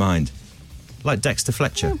blew my mind. Like Dexter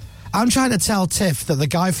Fletcher. I'm trying to tell Tiff that the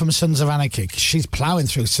guy from Sons of Anarchy, she's ploughing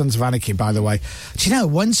through Sons of Anarchy, by the way. Do you know,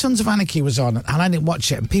 when Sons of Anarchy was on, and I didn't watch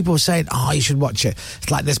it, and people were saying, oh, you should watch it. It's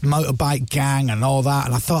like this motorbike gang and all that.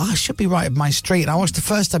 And I thought, I should be right up my street. And I watched the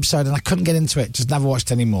first episode and I couldn't get into it. Just never watched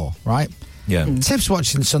any more, right? Yeah. Tiff's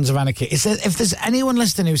watching Sons of Anarchy. If there's anyone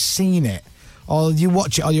listening who's seen it, or you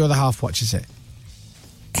watch it, or your other half watches it,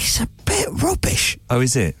 it's a bit rubbish. Oh,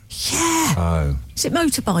 is it? Yeah. Oh. Is it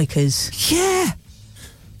motorbikers? Yeah.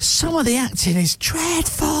 Some of the acting is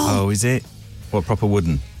dreadful. Oh, is it? What, proper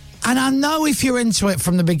wooden? And I know if you're into it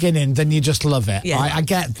from the beginning, then you just love it. Yeah. I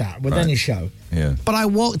get that with any show. Yeah. But I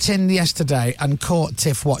walked in yesterday and caught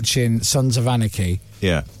Tiff watching Sons of Anarchy.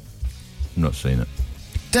 Yeah. I've not seen it.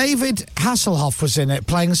 David Hasselhoff was in it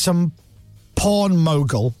playing some porn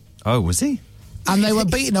mogul. Oh, was he? And they were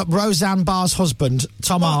beating up Roseanne Barr's husband,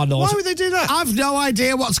 Tom Arnold. Why would they do that? I've no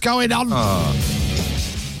idea what's going on. Oh.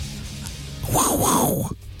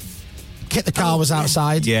 Kit the car was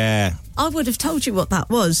outside. Yeah. I would have told you what that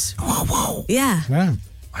was. Yeah. Yeah.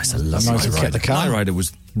 It's a lovely Nice to Knight get the car. Rider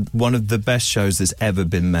was one of the best shows that's ever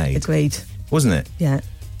been made. Agreed. Wasn't it? Yeah.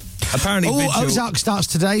 Apparently, Ozark starts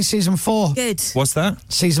today, season 4. Good. What's that?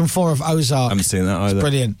 Season 4 of Ozark. I haven't seen that either. It's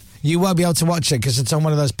brilliant. You won't be able to watch it because it's on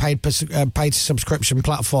one of those paid subscription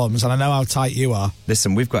platforms, and I know how tight you are.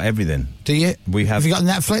 Listen, we've got everything. Do you? Have you got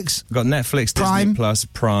Netflix? We've got Netflix, Prime? Disney Plus,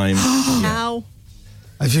 Prime. How?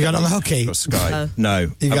 Have you got it on the hooky? Got Sky.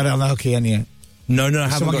 No. You got it on the hooky, haven't you? No, I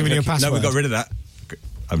haven't Someone got giving you a hooky. password? No, we got rid of that.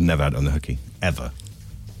 I've never had it on the hooky, ever.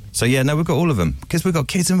 So, yeah, no, we've got all of them. Because we've got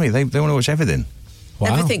kids, haven't we? They want to watch everything.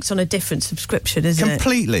 Wow. Everything's on a different subscription, isn't it?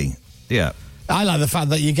 Completely. Yeah. I like the fact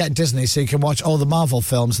that you get Disney so you can watch all the Marvel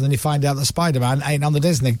films and then you find out that Spider-Man ain't on the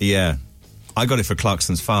Disney. Yeah. I got it for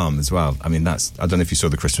Clarkson's Farm as well. I mean, I don't know if you saw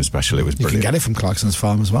the Christmas special. It was brilliant. You can get it from Clarkson's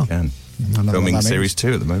Farm as well. You can. Filming Series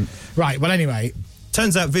 2 at the moment. Right, well, anyway.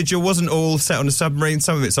 Turns out Vigil wasn't all set on a submarine.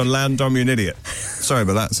 Some of it's on land. Dom, you're an idiot. Sorry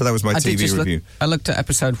about that. So that was my TV review. I looked at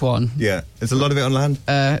episode 1. Yeah. There's a lot of it on land?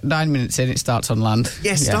 9 minutes in, it starts on land.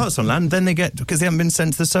 Yeah, it starts on land. Then because they haven't been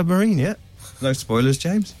sent to the submarine yet. No spoilers,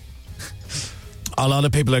 James. A lot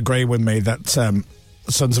of people agree with me that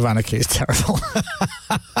Sons of Anarchy is terrible.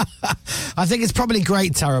 I think it's probably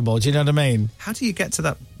great terrible. Do you know what I mean? How do you get to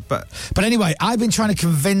that? But anyway, I've been trying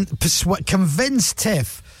to convince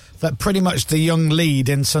Tiff that pretty much the young lead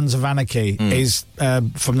in Sons of Anarchy is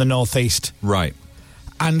from the Northeast. Right.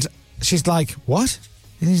 And she's like, what?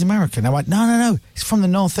 He's American. I went, no, he's from the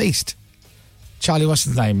Northeast. Charlie, what's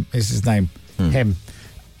his name? Is his name. Him.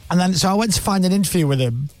 And then, so I went to find an interview with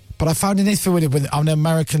him, but I found an interview with him on an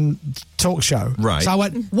American talk show. Right. So I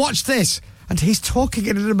went, watch this. And he's talking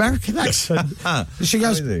in an American accent. She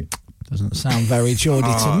goes, doesn't sound very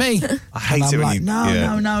Geordie to me. I hate and it I'm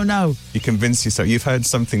when like, no. You convince yourself. You've heard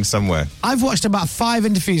something somewhere. I've watched about 5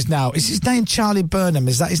 interviews now. Is his name Charlie Burnham?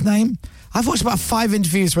 Is that his name? I've watched about 5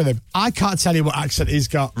 interviews with him. I can't tell you what accent he's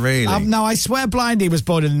got. Really? No, I swear blind he was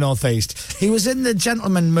born in the Northeast. He was in the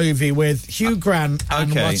Gentleman movie with Hugh Grant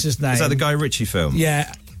and what's his name? Is that the Guy Ritchie film?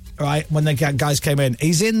 Yeah. Right, when the guys came in.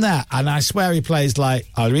 He's in there, and I swear he plays like,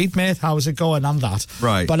 I'll read, mate, how's it going, and that.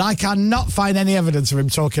 Right. But I cannot find any evidence of him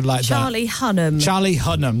talking like Charlie Hunnam. Charlie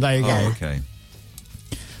Hunnam, there you go. Oh, okay.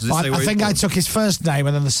 I think I took his first name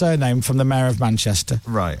and then the surname from the Mayor of Manchester.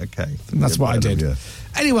 Right, okay. That's what I did. Yeah.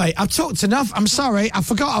 Anyway, I've talked enough. I'm sorry. I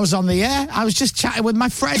forgot I was on the air. I was just chatting with my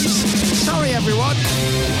friends. Sorry, everyone.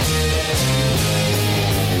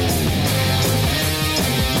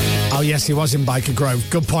 Oh, yes, he was in Biker Grove.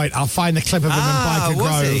 Good point. I'll find the clip of him in Biker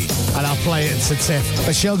Grove and I'll play it to Tiff.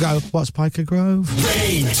 But she'll go, what's Biker Grove?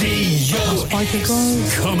 Radio What's Biker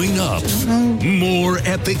Grove? Coming up, more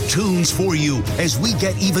epic tunes for you as we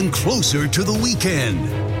get even closer to the weekend.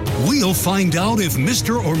 We'll find out if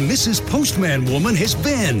Mr. or Mrs. Postman Woman has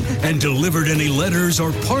been and delivered any letters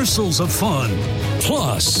or parcels of fun.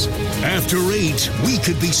 Plus, after 8, we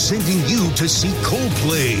could be sending you to see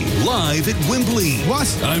Coldplay live at Wembley. What?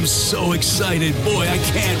 I'm so excited. Boy, I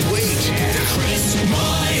can't wait. The Chris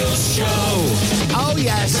Moyles Show. Oh,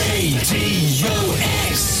 yes. Radio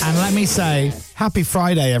X. And let me say, happy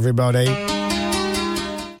Friday, everybody.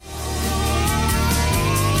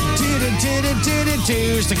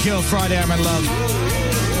 It's the Cure Friday, I'm in love.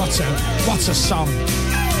 What a song.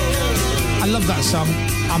 I love that song.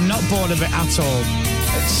 I'm not bored of it at all.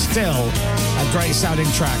 It's still a great sounding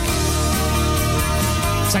track.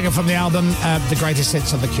 Taken from the album, The Greatest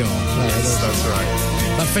Hits of the Cure. Yes, that's right.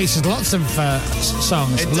 That features lots of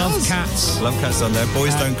songs. It Love does. Cats. Love Cats on there.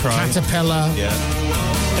 Boys Don't Cry. Caterpillar. Yeah.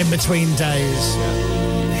 In Between Days.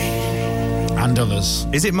 And others.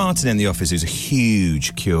 Is it Martin in the office who's a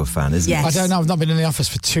huge Cure fan, isn't Yes. I don't know. I've not been in the office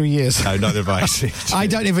for 2 years. No, neither have I. I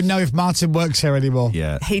don't even know if Martin works here anymore.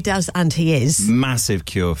 Yeah. He does, and he is. Massive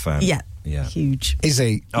Cure fan. Yeah. Yeah. Huge. Is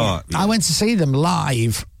he? Oh, yeah. I went to see them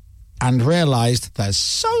live and realised there's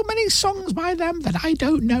so many songs by them that I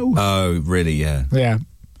don't know. Oh, really? Yeah. Yeah.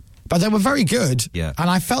 But they were very good. Yeah.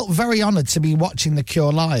 And I felt very honoured to be watching The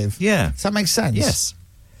Cure live. Yeah. Does that make sense? Yes.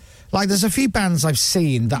 Like, there's a few bands I've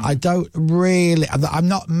seen that I don't really... I'm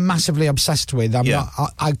not massively obsessed with.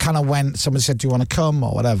 I kind of went... Someone said, do you want to come?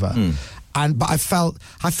 Or whatever. But I felt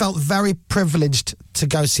very privileged to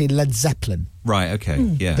go see Led Zeppelin. Right, okay.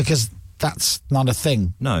 Yeah. Because that's not a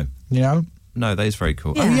thing. No. You know? No, that is very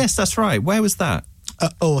cool. Yeah. Oh, yes, that's right. Where was that?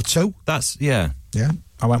 O2. That's, yeah. Yeah.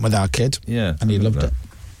 I went with our kid. Yeah. And he loved it.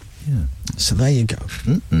 Yeah. So there you go.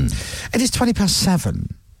 It is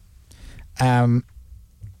 7:20.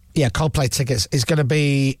 Yeah, Coldplay tickets is going to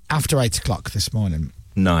be after 8 o'clock this morning.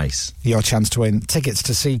 Nice. Your chance to win tickets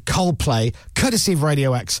to see Coldplay, courtesy of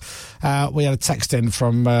Radio X. We had a text in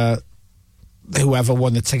from whoever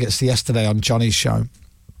won the tickets yesterday on Johnny's show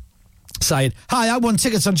saying, hi, I won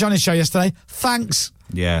tickets on Johnny's show yesterday. Thanks.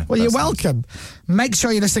 Yeah. Well, you're welcome. Make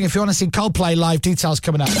sure you're listening if you want to see Coldplay live. Details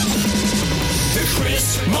coming up. The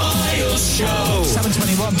Chris Miles Show.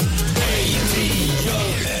 7:21.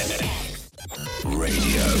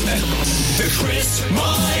 Radio X. The Chris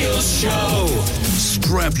Miles Show.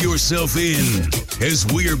 Strap yourself in as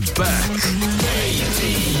we're back.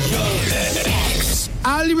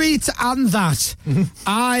 I'll read and that.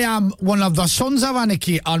 I am one of the sons of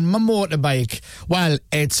anarchy on my motorbike. Well,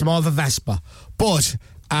 it's more of a Vespa.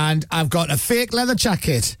 And I've got a fake leather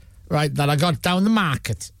jacket, right, that I got down the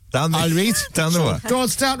market. I'll read. Down the what? Don't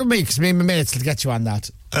start with me, because me and my mates will get you on that.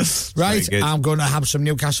 Right? Very good. I'm going to have some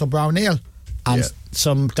Newcastle Brown Ale and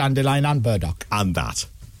some Dandelion and Burdock. And that.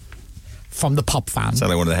 From the Pop Fan. Sound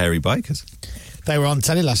like one of the hairy bikers. They were on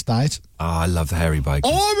telly last night. Oh, I love the hairy bikers.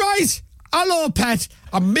 All right. Hello, Pet.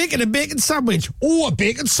 I'm making a bacon sandwich. Oh, a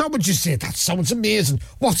bacon sandwich, you say? That sounds amazing.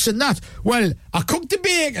 What's in that? Well, I cooked the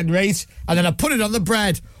bacon, right? And then I put it on the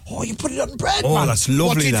bread. Oh, you put it on the bread, man. Oh, that's lovely,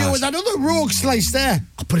 What do you that. do with that other rogue slice there?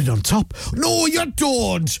 I put it on top. No, you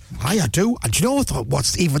don't. I do. And do you know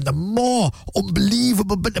what's even the more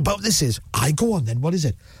unbelievable bit about this is? I go on then, what is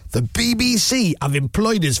it? The BBC have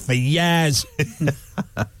employed us for years.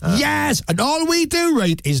 Years. And all we do,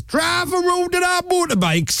 right, is drive around in our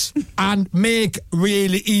motorbikes and make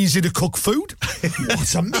really easy to cook food.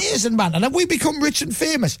 That's amazing, man. And have we become rich and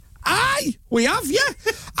famous? Aye, we have, yeah.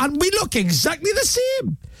 And we look exactly the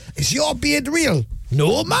same. Is your beard real?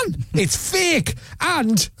 No, man. It's fake.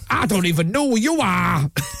 And I don't even know who you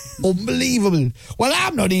are. Unbelievable. Well, I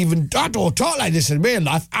don't talk like this in real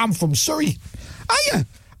life. I'm from Surrey. Are you?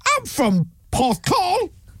 I'm from Porthcawl.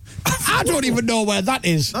 I don't even know where that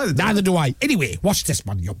is. Neither do I. Anyway, watch this,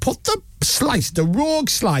 man. You put the rogue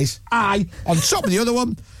slice, on top of the other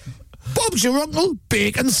one. Bob's your uncle,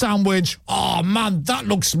 bacon sandwich. Oh, man, that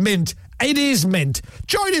looks mint. It is mint.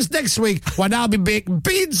 Join us next week when I'll be baking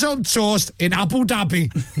beans on toast in Abu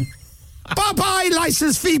Dhabi. Bye-bye,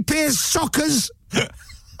 licence fee pays suckers.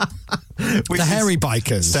 The hairy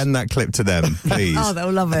bikers. Send that clip to them, please. Oh,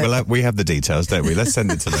 they'll love it. Well, we have the details, don't we? Let's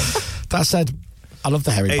send it to them. That said, I love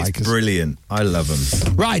the hairy bikers. It's brilliant. I love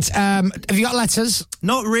them. Right, have you got letters?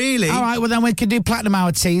 Not really. All right, well then we can do platinum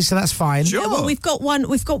hour tea, so that's fine. Sure. Yeah, well, we've got one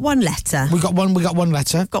letter. We got one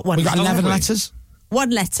letter. Got one. We got 11 have we? letters. One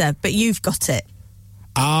letter, but you've got it.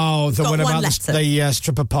 Oh, the Got one one about letter. the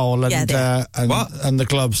stripper pole and What? and the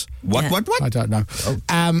gloves. What? Yeah. What? I don't know. Oh.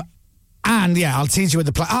 And yeah, I'll tease you with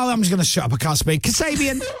the I'm just going to shut up. I can't speak.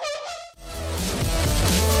 Kasabian.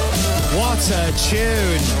 What a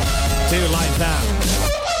tune. Do like that.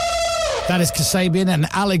 That is Kasabian and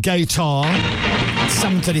Alligator.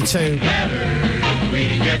 7:32.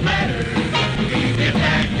 We get letters. We get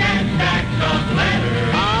back of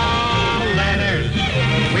letters. All letters.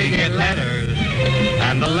 We get letters.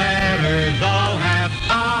 And the letters all have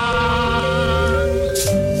R's.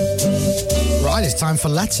 Right, it's time for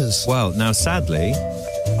letters. Well, now, sadly,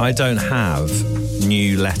 I don't have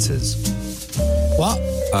new letters. What?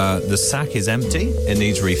 The sack is empty. It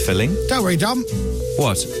needs refilling. Don't worry, Dom.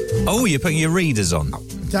 What? Oh, you're putting your readers on.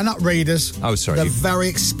 They're not readers. Oh, sorry. They're very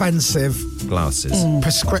expensive Glasses.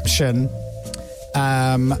 prescription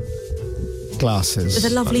glasses. With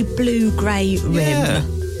a lovely blue-grey rim. Yeah.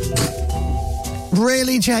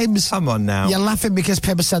 Really, James? Come on now. You're laughing because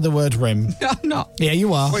Pippa said the word rim. No, I'm not. Yeah,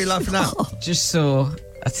 you are. What are you laughing at? Just saw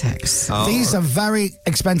a text. Oh. These are very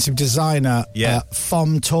expensive designer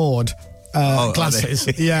foam toed glasses.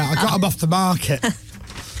 Yeah, I got them off the market.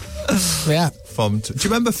 Yeah. Do you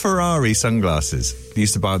remember Ferrari sunglasses? You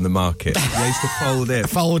used to buy on the market. They used to fold in.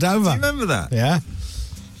 Fold over. Do you remember that? Yeah.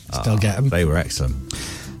 Still get them. They were excellent.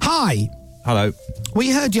 Hi. Hello.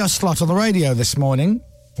 We heard your slot on the radio this morning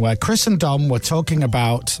where Chris and Dom were talking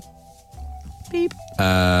about... Beep.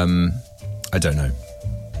 I don't know.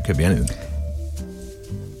 Could be anything.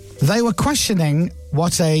 They were questioning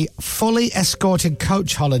what a fully escorted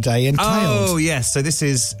coach holiday entailed. Oh, yes. So this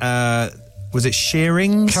is... was it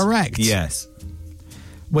Shearings? Correct. Yes.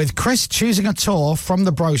 With Chris choosing a tour from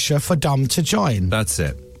the brochure for Dom to join. That's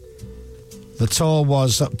it. The tour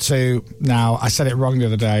was up to, now, I said it wrong the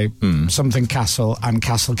other day, something Castle and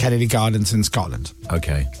Castle Kennedy Gardens in Scotland.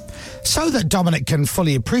 Okay. So that Dominic can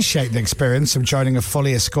fully appreciate the experience of joining a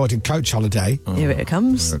fully escorted coach holiday. Here it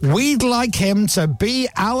comes. We'd like him to be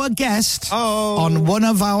our guest on one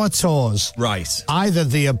of our tours. Right. Either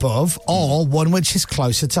the above or one which is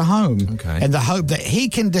closer to home. Okay. In the hope that he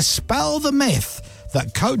can dispel the myth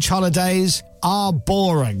that coach holidays are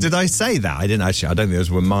boring. Did I say that? I didn't actually. I don't think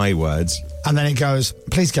those were my words. And then it goes,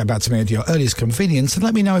 please get back to me at your earliest convenience and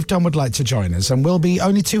let me know if Dom would like to join us. And we'll be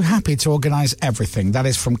only too happy to organise everything. That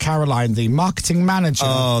is from Caroline, the marketing manager.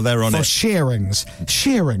 Oh, they're on for it. Shearings.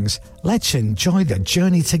 Shearings, let's enjoy the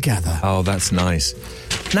journey together. Oh, that's nice.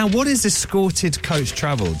 Now, what is escorted coach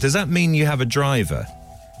travel? Does that mean you have a driver?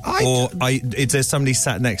 Is there somebody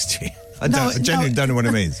sat next to you? I genuinely don't know what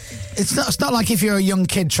it means. It's not like if you're a young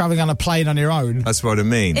kid travelling on a plane on your own. That's what I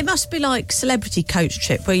mean. It must be like celebrity coach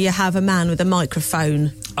trip where you have a man with a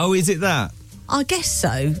microphone. Oh, is it that? I guess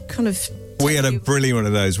so. Kind of. We had a brilliant one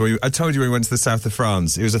of those. I told you we went to the south of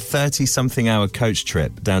France. It was a 30-something hour coach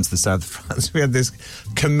trip down to the south of France. We had this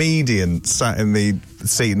comedian sat in the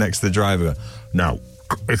seat next to the driver. Now,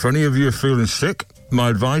 if any of you are feeling sick, my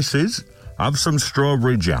advice is have some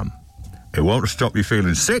strawberry jam. It won't stop you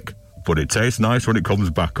feeling sick, but it tastes nice when it comes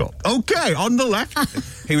back up. Okay, on the left.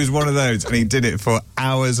 He was one of those, and he did it for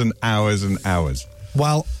hours and hours and hours.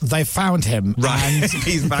 Well, they found him, right? And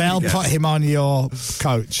He's back they'll again. put him on your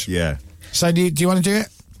coach. Yeah. So do you want to do it?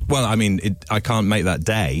 Well, I mean, I can't make that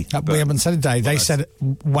day. We haven't said a day. They said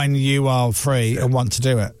when you are free and want to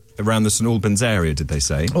do it. Around the St Albans area, did they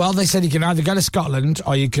say? Well, they said you can either go to Scotland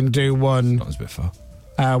or you can do one... That was a bit far.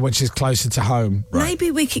 Which is closer to home. Right.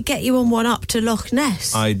 Maybe we could get you on one up to Loch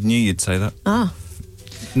Ness. I knew you'd say that. Ah.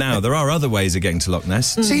 Now, there are other ways of getting to Loch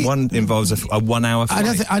Ness. See, one involves a 1 hour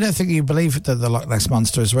flight. I don't think you believe that the Loch Ness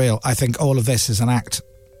Monster is real. I think all of this is an act.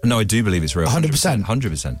 No, I do believe it's real. 100%.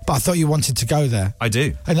 100%. But I thought you wanted to go there. I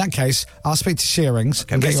do. In that case, I'll speak to Shearings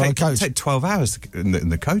and get you on a coach. It take 12 hours in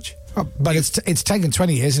the coach. Oh, but it's taken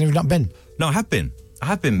 20 years and you've not been. No, I have been.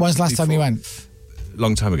 When's the last time you went?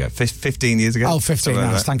 Long time ago. 15 years ago. Oh, 15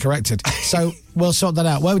 now. Stand corrected. So we'll sort that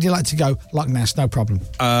out. Where would you like to go? Loch Ness, no problem.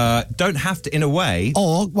 Don't have to, in a way.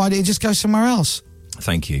 Or why don't you just go somewhere else?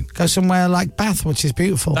 Thank you. Go somewhere like Bath, which is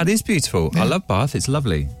beautiful. That is beautiful. Yeah. I love Bath. It's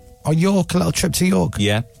lovely. Or York, a little trip to York.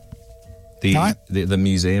 Yeah. Right. The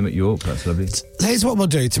museum at York, that's lovely. Here's what we'll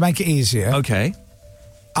do to make it easier. Okay.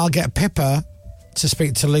 I'll get Pippa to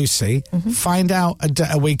speak to Lucy, find out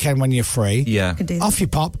a weekend when you're free. Yeah. Off you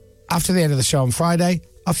pop. After the end of the show on Friday,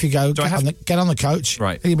 off you go. Get on the coach.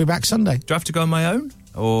 Right. And you'll be back Sunday. Do I have to go on my own?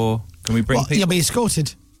 Or can we bring people? You'll be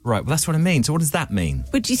escorted. Right, well, that's what I mean. So what does that mean?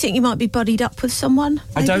 But do you think you might be buddied up with someone?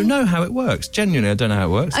 Maybe? I don't know how it works. Genuinely, I don't know how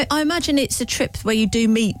it works. I imagine it's a trip where you do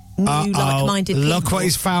meet new like-minded people. Look what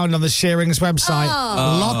he's found on the Shearings website.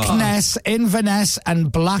 Loch Ness, Inverness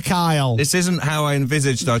and Black Isle. This isn't how I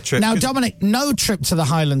envisaged our trip. Now, Dominic, no trip to the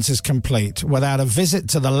Highlands is complete without a visit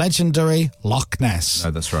to the legendary Loch Ness.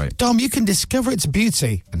 Oh, that's right. Dom, you can discover its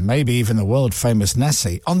beauty and maybe even the world-famous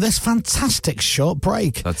Nessie on this fantastic short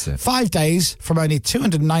break. That's it. 5 days from only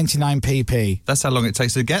 299 pp. That's how long it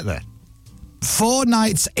takes to get there. 4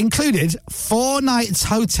 nights included, 4 nights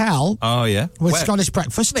hotel. Oh, yeah. With Scottish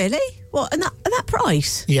breakfast. Really? What, and that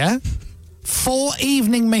price? Yeah. 4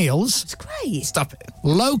 evening meals. It's great. Stop it.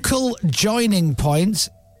 Local joining points.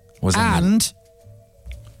 And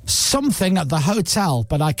something at the hotel,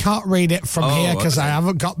 but I can't read it from here because I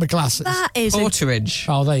haven't got my glasses. That is Porterage.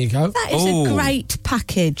 Oh, there you go. That is a great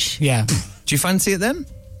package. Yeah. Do you fancy it then?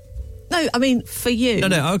 No, I mean, for you.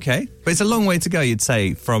 No, okay. But it's a long way to go, you'd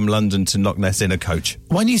say, from London to Loch Ness in a coach.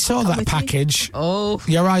 When you saw that package,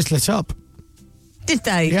 your eyes lit up. Did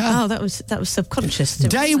they? Yeah. Oh, that was subconscious.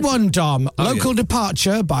 Day 1, Dom. Local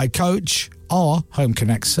departure by coach or Home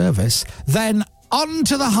Connect service. Then on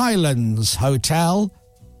to the Highlands Hotel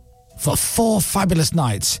for 4 fabulous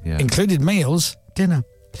nights, included meals, dinner.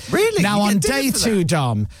 Really? Now, on day 2,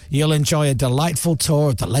 Dom, you'll enjoy a delightful tour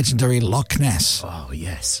of the legendary Loch Ness. Oh,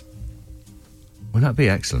 yes. Wouldn't that be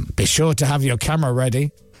excellent? Be sure to have your camera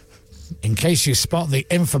ready in case you spot the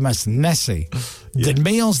infamous Nessie. The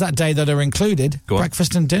meals that day that are included,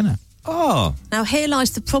 breakfast and dinner. Oh. Now, here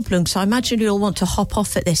lies the problem. So I imagine you'll want to hop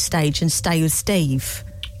off at this stage and stay with Steve.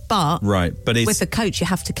 But it's, with the coach, you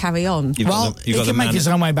have to carry on. He can make his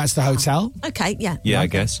own way back to the hotel. Okay, yeah. Yeah, I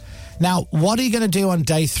guess. Now, what are you going to do on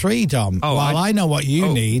day 3, Dom? Oh, well, I know what you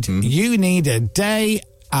need. You need a day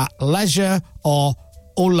at leisure or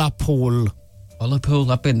Ullapool.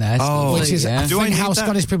 Ullapool, I've been there. Which is, I think how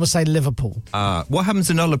Scottish people say Liverpool. What happens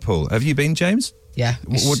in Ullapool? Have you been, James? Yeah.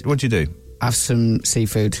 What do you do? Have some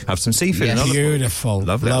seafood. Have some seafood in Ullapool. Beautiful.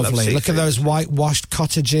 Lovely. Look at those whitewashed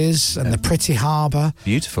cottages and the pretty harbour.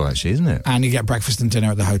 Beautiful, actually, isn't it? And you get breakfast and dinner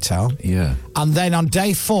at the hotel. Yeah. And then on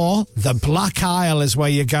day 4, the Black Isle is where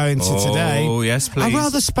you're going to today. Oh, yes, please. A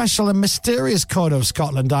rather special and mysterious corner of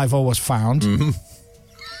Scotland I've always found. Mm-hmm.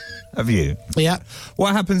 Have you? Yeah.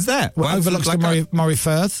 What happens there? Well, overlooks the Moray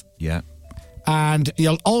Firth. Yeah. And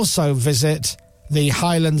you'll also visit the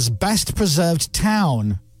Highlands' best preserved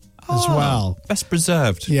town as well. Best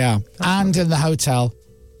preserved. Yeah. And in the hotel,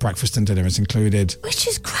 breakfast and dinner is included. Which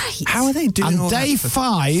is great. How are they doing all And day that for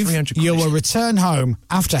 5, 300 you quid? will return home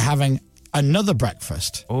after having another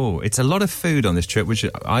breakfast. Oh, it's a lot of food on this trip, which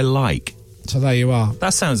I like. So there you are.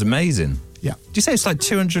 That sounds amazing. Yeah. Do you say it's like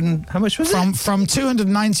 200 and... How much was it? From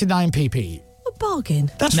 299 pp. A bargain.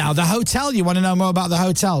 Now, the hotel, you want to know more about the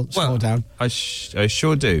hotel? Scroll down. I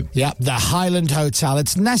sure do. Yeah, the Highland Hotel.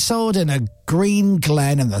 It's nestled in a green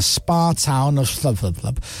glen in the spa town of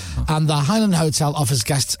and the Highland Hotel offers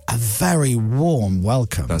guests a very warm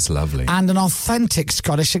welcome. That's lovely. And an authentic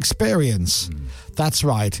Scottish experience. That's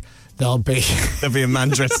right. There'll be a man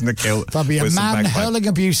dressed in a kilt. There'll be a with some man bagpipe. hurling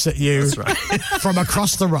abuse at you That's right. from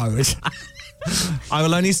across the road. I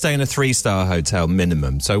will only stay in a 3-star hotel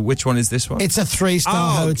minimum. So which one is this one? It's a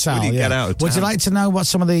 3-star hotel. Will you get out of Would you town? like to know what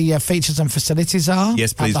some of the features and facilities are?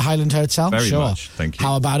 Yes, please. At the Highland Hotel? Very sure. much, thank you.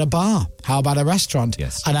 How about a bar? How about a restaurant?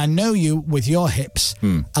 Yes. And I know you, with your hips,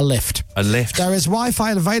 a lift. A lift. There is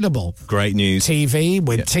Wi-Fi available. Great news. TV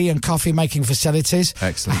with tea and coffee making facilities.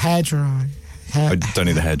 Excellent. A hairdryer. I don't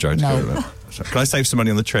need a hairdryer. No. Can I save some money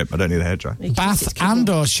on the trip? I don't need a hairdryer. Bath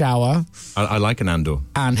and/or shower. I like an Andor.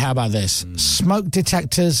 And how about this? Smoke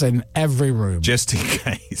detectors in every room. Just in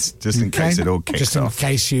case. Just in case it all kicks Just in off.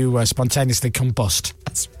 case you spontaneously combust.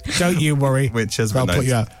 Don't you worry. Which has They'll been put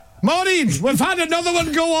you out. Morning! We've had another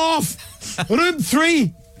one go off. Room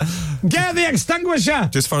 3. Get the extinguisher.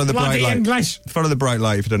 Just follow the Bloody bright light. English. Follow the bright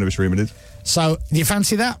light if you don't know which room it is. So, do you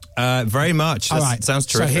fancy that? Very much. All That right. sounds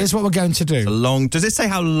So terrific. here's what we're going to do. Does it say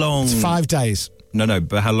how long? It's 5 days. No,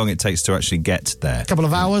 but how long it takes to actually get there? Couple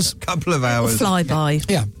of hours. Couple of hours. Fly by.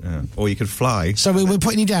 Yeah. Or you could fly. So we're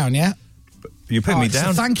putting you down, yeah? You put me So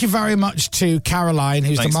down. thank you very much to Caroline,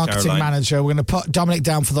 who's Thanks, the marketing Caroline. manager. We're going to put Dominic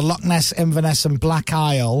down for the Loch Ness, Inverness and Black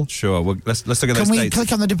Isle. Sure. Well, let's look at Can those we dates.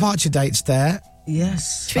 click on the departure dates there?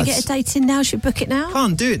 Yes. Should we get a date in now? Should we book it now?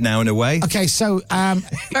 Can't do it now in a way. Okay, so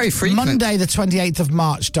Very frequent. Monday the 28th of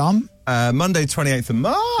March, Dom. Monday, 28th of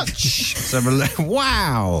March. Let's have a look.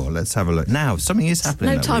 Wow. Let's have a look. Now, something is happening.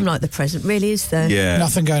 No that time week. like the present, really, is there? Yeah.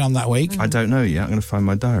 Nothing going on that week. I don't know yet. I'm going to find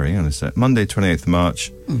my diary. Hang on a sec. Monday, 28th of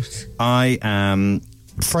March. I am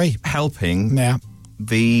Free. helping Yeah.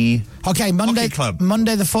 the Okay, Monday, Hockey club.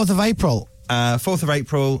 Monday the 4th of April. 4th of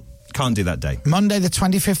April. Can't do that day. Monday the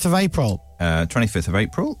 25th of April. 25th of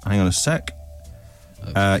April. Hang on a sec.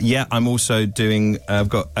 Yeah, I'm also doing... I've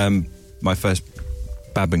got my first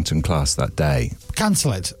badminton class that day.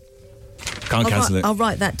 Cancel it. Can't cancel it. I'll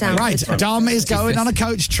write that down. Right, Dom is going on a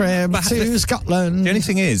coach trip to Scotland. The only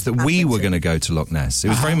thing is that we were going to go to Loch Ness. It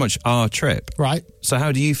was very much our trip. Right. So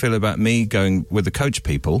how do you feel about me going with the coach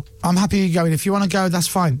people? I'm happy you're going. If you want to go, that's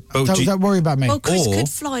fine. Oh, Don't worry about me. Well, Chris Or- could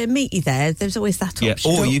fly and meet you there. There's always that Yeah,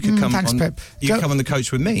 option. or you could come thanks, on. Pip. You Go- could come on the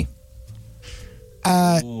coach with me.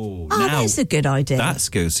 Oh, that's a good idea. That's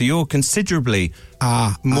good. So you're considerably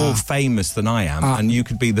more famous than I am, and you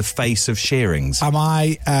could be the face of Shearings. Am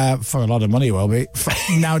I, for a lot of money, will be.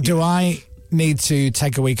 Now, do I need to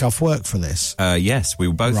take a week off work for this? Yes,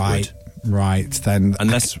 we both Right. would. Right, then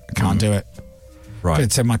Unless I can't do it. Right.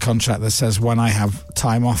 It's in my contract that says when I have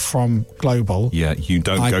time off from Global, Yeah, you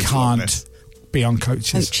don't I go to Loch can't Ness. be on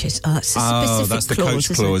coaches. Coaches. Oh, that's a Oh, specific that's the clause,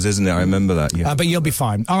 coach isn't clause, isn't it? I remember that. Yeah. But you'll be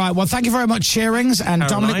fine. All right, well, thank you very much, Shearings. And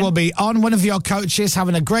Caroline? Dominic will be on one of your coaches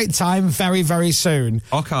having a great time very, very soon.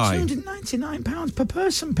 Okay. £299 per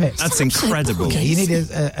person, Pip. That's incredible. Okay, you need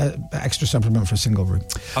an extra supplement for a single room.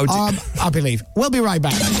 Oh, I believe. We'll be right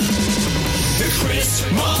back. The Chris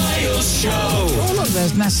Moyles Show. Oh, look,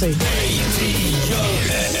 there's Nessie.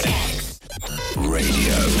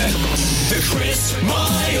 Radio X. The Chris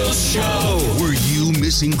Moyles Show. Were you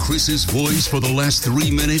missing Chris's voice for the last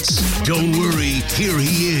 3 minutes? Don't worry, here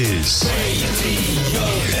he is.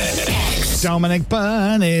 Dominic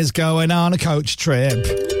Byrne is going on a coach trip.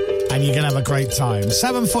 And you're going to have a great time.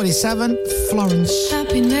 7:47, Florence.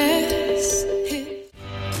 Happiness.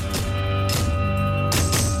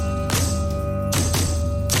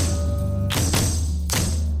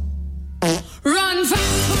 Run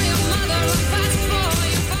fast for your mother, run fast for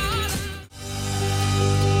your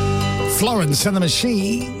father. Florence and the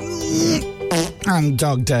Machine. And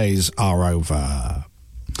dog days are over.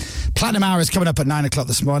 Platinum Hour is coming up at 9 o'clock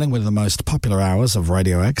this morning, one of the most popular hours of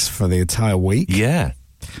Radio X for the entire week. Yeah.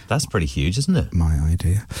 That's pretty huge, isn't it? My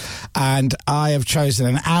idea. And I have chosen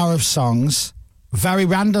an hour of songs. Very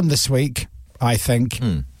random this week, I think.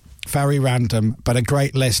 Very random, but a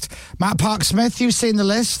great list. Matt Park-Smith, you've seen the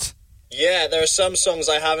list? Yeah, there are some songs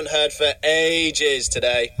I haven't heard for ages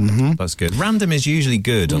today. That's good. Random is usually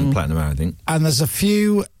good on Platinum Hour, I think. And there's a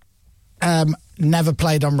few never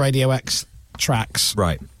played on Radio X tracks.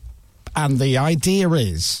 Right. And the idea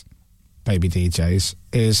is, baby DJs,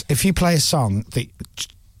 is if you play a song that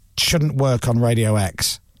shouldn't work on Radio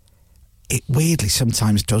X, it weirdly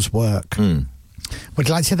sometimes does work. Would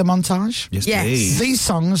you like to hear the montage? Yes, please. These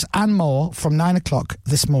songs and more from 9 o'clock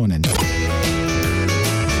this morning.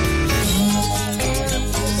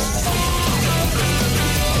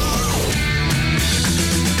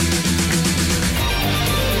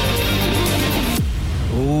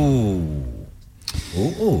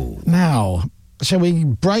 Ooh. Now, shall we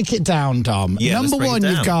break it down, Dom? Yeah, Number let's break one, it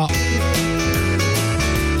you've down. got...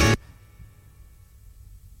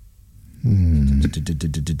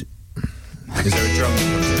 Is there a drum?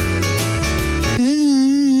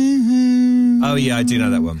 Oh, yeah, I do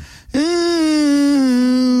know that one.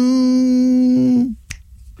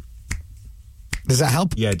 Does that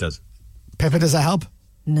help? Yeah, it does. Pippa, does that help?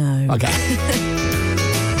 No. Okay.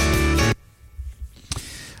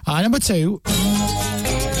 Number two.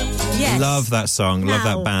 Yes. Love that song. Love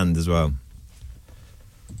Now. that band as well.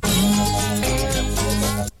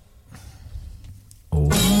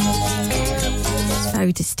 It's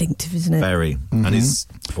very distinctive, isn't it? Very. And his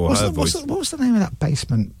or her voice. What was the name of that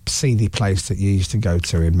basement CD place that you used to go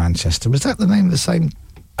to in Manchester? Was that the name of the same?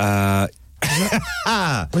 Was that?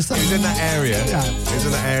 He was in that area. Yeah. He was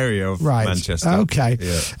in that area of Right. Manchester. Okay.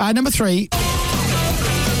 Yeah. Number three.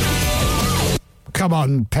 Come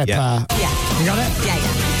on, Pippa. Yeah. You got it? Yeah.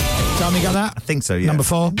 Tom, you got that? I think so, yeah. Number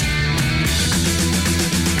four.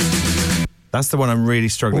 That's the one I'm really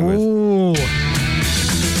struggling with. Ooh.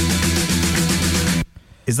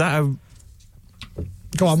 Is that a...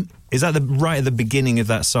 Go on. Is that right at the beginning of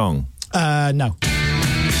that song? No.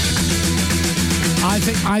 I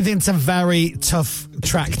think it's a very tough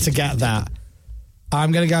track to get that.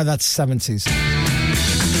 I'm going to go that's 70s.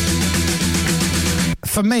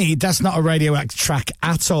 For me, that's not a Radio X track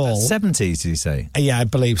at all. 70s, did you say? Yeah, I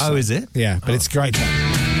believe so. Oh, is it? Yeah, but it's a great track.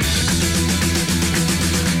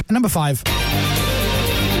 Number five.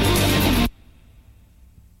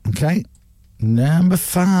 Okay. Number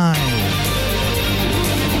five.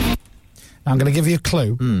 Now I'm going to give you a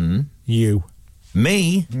clue. You.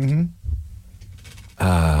 Me? Mm-hmm.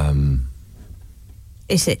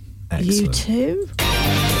 Is it Excellent. you two?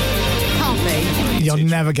 Can't be. You'll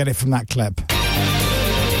never get it from that clip.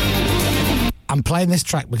 I'm playing this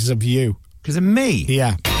track because of you. Because of me?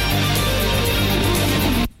 Yeah.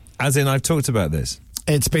 As in, I've talked about this.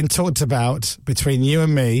 It's been talked about between you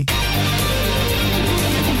and me.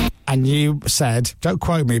 And you said, don't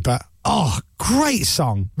quote me, but, oh, great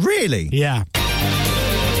song. Really? Yeah.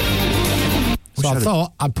 So I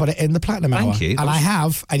thought I'd put it in the Platinum Hour. Thank you. And I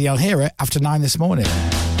have, and you'll hear it after 9 this morning.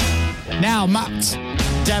 Now, Matt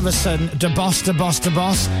Devison, da boss,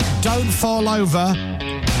 don't fall over,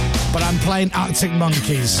 but I'm playing Arctic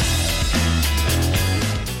Monkeys.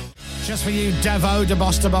 Just for you, Devo, da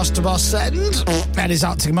boss, send. That is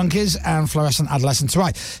Arctic Monkeys and Fluorescent Adolescents.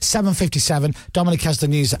 Right, 7:57. Dominic has the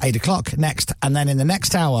news at 8 o'clock next. And then in the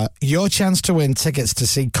next hour, your chance to win tickets to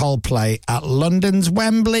see Coldplay at London's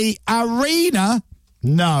Wembley Arena.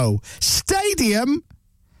 No, Stadium.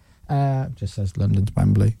 Just says London's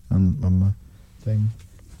Wembley on my thing.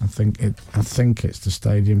 I think it's the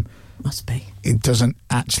stadium. Must be. It doesn't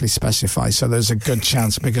actually specify, so there's a good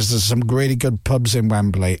chance because there's some really good pubs in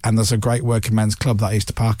Wembley and there's a great working men's club that I used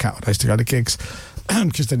to park at when I used to go to gigs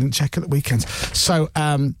because they didn't check at the weekends. So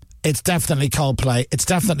it's definitely Coldplay, it's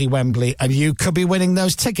definitely Wembley, and you could be winning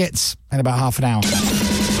those tickets in about half an hour.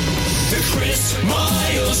 The Chris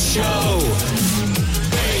Miles Show.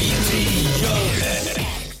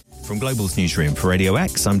 From Global's newsroom for Radio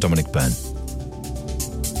X, I'm Dominic Byrne.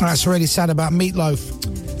 That's really sad about Meatloaf.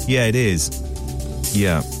 Yeah, it is.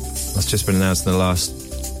 Yeah. That's just been announced in the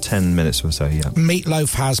last 10 minutes or so, yeah.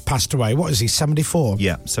 Meatloaf has passed away. What is he, 74?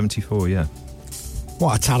 Yeah, 74, yeah.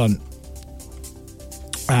 What a talent.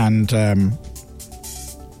 And, do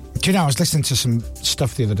you know, I was listening to some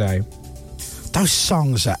stuff the other day. Those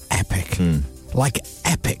songs are epic. Like,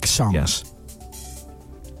 epic songs. Yeah.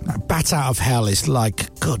 Bat Out of Hell is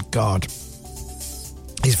like, good God.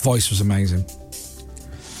 His voice was amazing.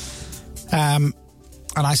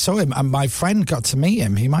 And I saw him, and my friend got to meet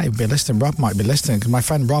him. He might even be listening. Rob might be listening, because my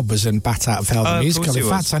friend Rob was in Bat Out of Hell, the musical. In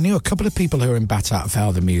fact, I knew a couple of people who were in Bat Out of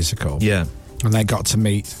Hell, the musical. Yeah. And they got to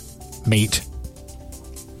meet.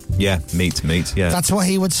 Yeah, meet, yeah. That's what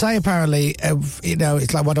he would say, apparently. You know,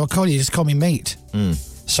 it's like, what do I call you? Just call me Meat.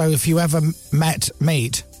 So if you ever met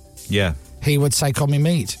Meat, yeah, he would say, call me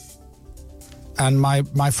Meat. And my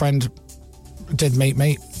friend did meet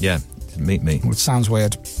Meat. Yeah, meet me. Which sounds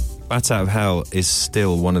weird. Bat Out of Hell is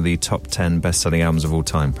still one of the top 10 best-selling albums of all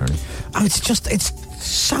time, apparently. Oh, it's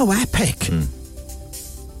so epic.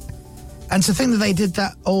 And to think that they did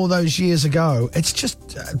that all those years ago, it's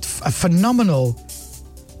just a phenomenal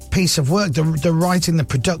piece of work. The writing, the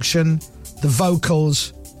production, the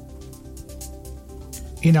vocals,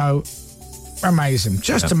 you know, amazing.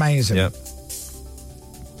 Just amazing. Yep.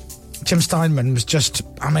 Jim Steinman was just,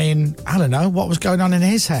 I mean, I don't know what was going on in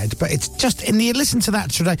his head, but it's just, and you listen to that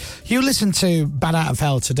today, you listen to Bad Out of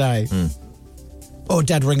Hell today, or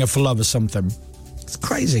Dead Ringer for Love or something, it's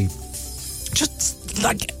crazy. Just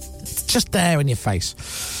like, just there in your face.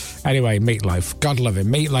 Anyway, Meatloaf, God love him.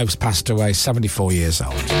 Meatloaf's passed away, 74 years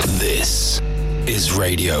old. This is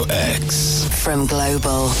Radio X. From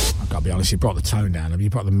Global. I've got to be honest, you brought the tone down. Have you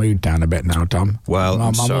brought the mood down a bit now, Dom? Well,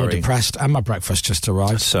 I'm sorry. more depressed, and my breakfast just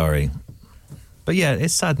arrived. Sorry. But yeah,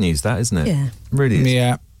 it's sad news, that, isn't it? Yeah. Really is.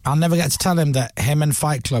 Yeah. I'll never get to tell him that him and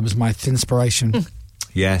Fight Club was my inspiration.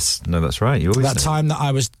 Yes. No, that's right. You always That say. time that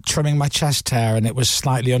I was trimming my chest hair and it was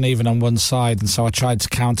slightly uneven on one side, and so I tried to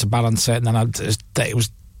counterbalance it, and then it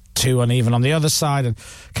was too uneven on the other side, and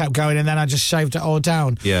kept going, and then I just shaved it all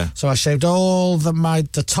down. Yeah. So I shaved all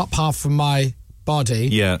the top half of my body,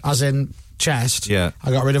 Yeah. as in chest. Yeah.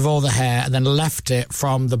 I got rid of all the hair and then left it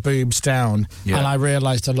from the boobs down, Yeah. and I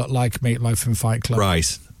realised I looked like Meatloaf in Fight Club.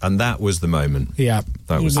 Right. And that was the moment. Yeah.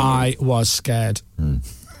 That was. I was scared.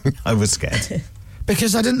 I was scared.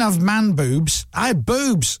 Because I didn't have man boobs. I had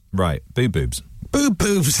boobs. Right. Boob boobs. Boob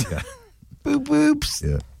boobs. Yeah. Boob boobs.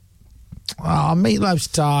 Yeah. Oh, Meatloaf's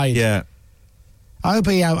died. Yeah. I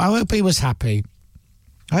hope he was happy.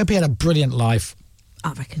 I hope he had a brilliant life.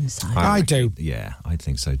 I reckon so. I do. Yeah, I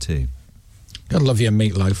think so too. God love you,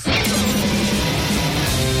 Meatloaf.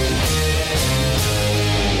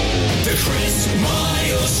 The Chris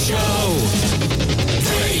Miles Show.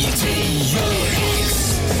 Radio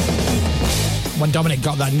X. When Dominic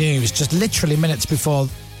got that news, just literally minutes before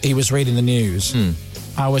he was reading the news,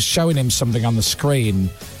 I was showing him something on the screen,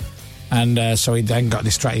 and so he then got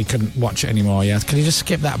distracted. He couldn't watch it anymore. Yeah, can you just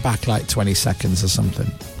skip that back like 20 seconds or something?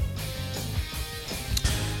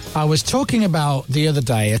 I was talking about the other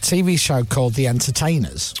day a TV show called The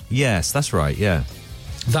Entertainers Yes, that's right. Yeah.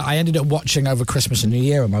 that I ended up watching over Christmas and New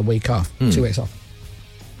Year on my week off, 2 weeks off.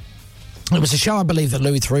 It was a show, I believe, that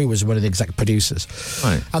Louis Theroux was one of the exec producers.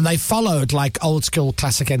 Right. And they followed, like, old-school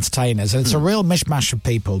classic entertainers. And it's a real mishmash of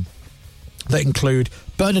people that include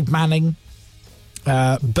Bernard Manning,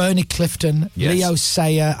 Bernie Clifton, Yes. Leo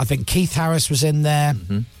Sayer. I think Keith Harris was in there.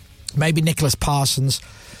 Maybe Nicholas Parsons.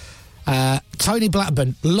 Tony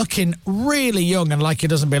Blackburn, looking really young and like he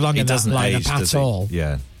doesn't belong in that doesn't lineup age, at does he? all.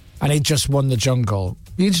 Yeah. And he just won the jungle.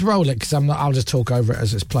 You just roll it, because I'll just talk over it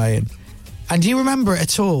as it's playing. And do you remember it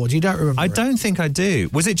at all? You don't remember I it? don't think I do.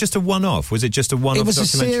 Was it just a one-off? Was it just a one-off It was a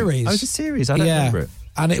documentary? series. Oh, it was a series. I don't Yeah. remember it.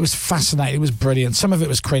 And it was fascinating. It was brilliant. Some of it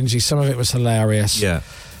was cringy. Some of it was hilarious. Yeah.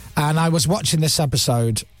 And I was watching this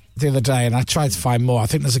episode the other day, and I tried to find more. I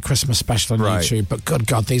think there's a Christmas special on Right. YouTube. But good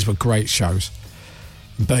God, these were great shows.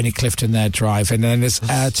 Bernie Clifton there driving. And then there's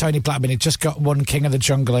Tony Blackburn. He just got won King of the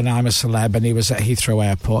Jungle and I'm a Celeb, and he was at Heathrow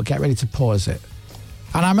Airport. Get ready to pause it.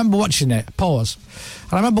 And I remember watching it. Pause.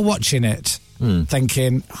 And I remember watching it,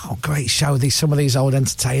 thinking, oh, great show. Some of these old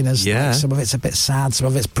entertainers. Yeah. Like, some of it's a bit sad, some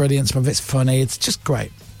of it's brilliant, some of it's funny. It's just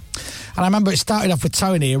great. And I remember it started off with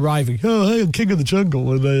Tony arriving, oh, hey, I'm King of the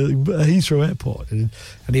Jungle at Heathrow Airport. And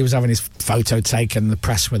he was having his photo taken, the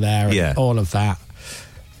press were there, and all of that.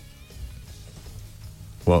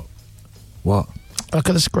 What? Look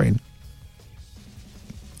at the screen.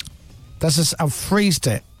 I've freezed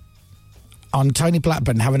it on Tony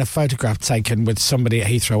Blackburn having a photograph taken with somebody at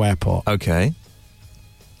Heathrow Airport. Okay.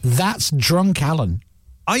 That's Drunk Alan.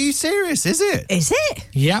 Are you serious? Is it? Is it?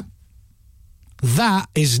 Yep. That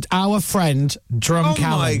is our friend Drunk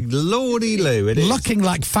Alan. Oh my lordy Lou, it is. Looking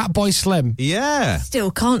like Fatboy Slim. Yeah.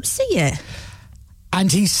 Still can't see it.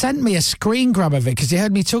 And he sent me a screen grab of it because he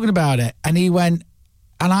heard me talking about it, and he went,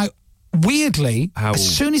 and I, weirdly,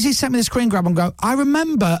 as soon as he sent me the screen grab and go, I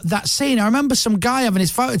remember that scene. I remember some guy having his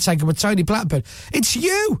photo taken with Tony Blackburn. It's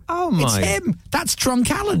you. Oh my. It's him. That's Drunk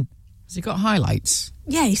Alan. Has he got highlights?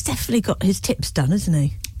 Yeah, he's definitely got his tips done, hasn't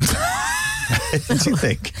he? What do you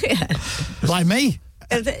think? Yeah. Like me.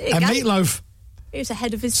 And Meatloaf. He was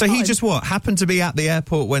ahead of his So time. he just happened to be at the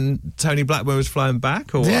airport when Tony Blackburn was flying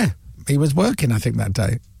back, or Yeah. what? He was working, I think, that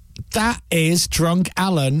day. That is Drunk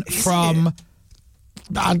Alan from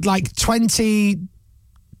like 20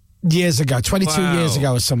 years ago, 22 Wow. years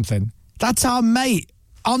ago or something. That's our mate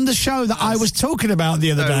on the show that I was talking about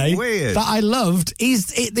the other so day. weird. That I loved.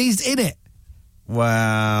 He's in it.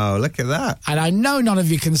 Wow, look at that. And I know none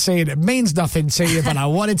of you can see it. It means nothing to you, but I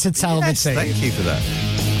wanted to tell Yes, the team. thank you for that.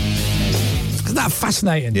 Isn't that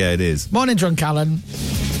fascinating? Yeah, it is. Morning, Drunk Alan.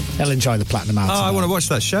 He'll enjoy the Platinum Hour. Oh, I want to watch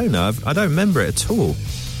that show now. I don't remember it at all.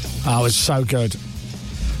 Oh, it's so good.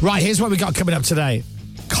 Right, here's what we got coming up today.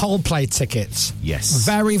 Coldplay tickets. Yes.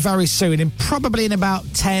 Very, very soon. Probably in about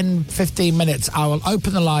 10, 15 minutes, I will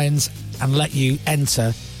open the lines and let you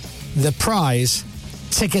enter the prize,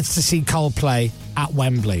 tickets to see Coldplay at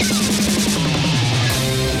Wembley.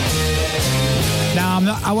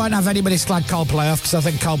 Now, I won't have anybody slag Coldplay off because I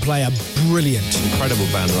think Coldplay are brilliant. Incredible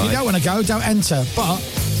band, right? You don't want to go, don't enter, but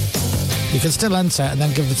you can still enter and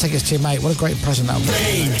then give the tickets to your mate. What a great present that would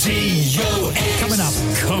be. Radio X. Coming up.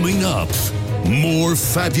 Coming up. More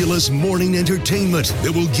fabulous morning entertainment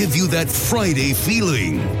that will give you that Friday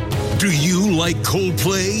feeling. Do you like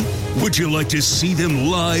Coldplay? Would you like to see them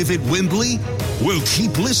live at Wembley? Well,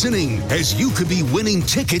 keep listening as you could be winning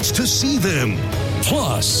tickets to see them.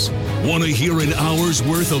 Plus, want to hear an hour's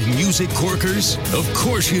worth of music corkers? Of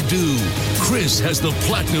course you do. Chris has the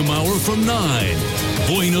Platinum Hour from 9.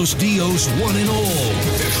 Buenos Dios, one and all.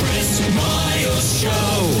 The Chris Moyles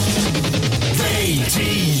Show.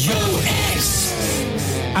 Radio X.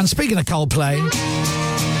 And speaking of Coldplay,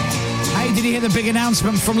 hey, did you hear the big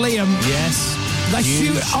announcement from Liam? Yes.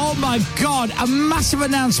 Oh my God, a massive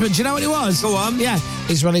announcement. Do you know what it was? Go on. Yeah,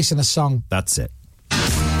 he's releasing a song. That's it.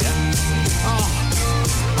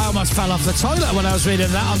 I almost fell off the toilet when I was reading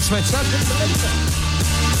that on Twitter.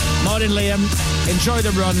 Morning, Liam. Enjoy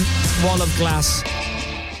the run. Wall of Glass.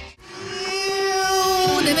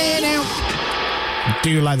 Do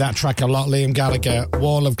you like that track a lot, Liam Gallagher?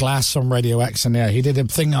 Wall of Glass on Radio X. And yeah, he did a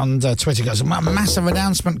thing on Twitter. He goes, a massive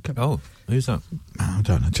announcement. Oh, who's that? I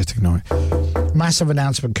don't know, just ignore it. Massive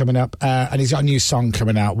announcement coming up. And he's got a new song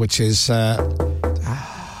coming out, which is...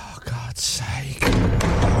 oh, God's sake.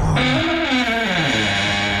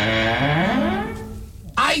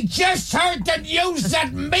 I just heard the news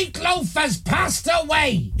that Meatloaf has passed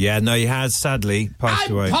away. Yeah, no, he has sadly passed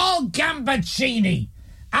away. I'm Paul Gambaccini.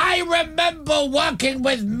 I remember working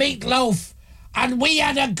with Meatloaf, and we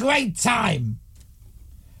had a great time.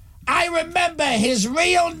 I remember his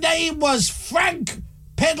real name was Frank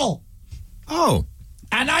Piddle. Oh.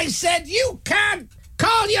 And I said, you can't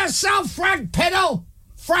call yourself Frank Piddle,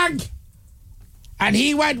 Frank. And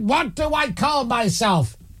he went, what do I call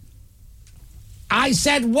myself? I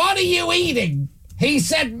said, what are you eating? He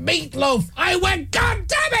said, meatloaf. I went, God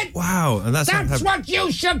damn it! Wow. And that's what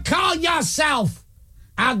you should call yourself.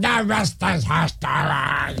 And the rest is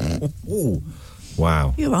history. Ooh.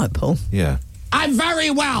 Wow. You're right, Paul. Yeah. I'm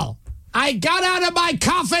very well. I got out of my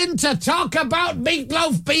coffin to talk about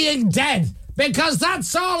Meatloaf being dead, because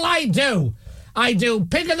that's all I do. I do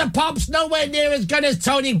Pig of the Pops nowhere near as good as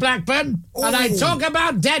Tony Blackburn, and I talk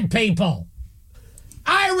about dead people.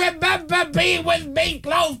 I remember being with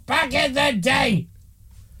Meatloaf back in the day.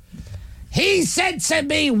 He said to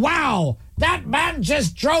me, wow, that man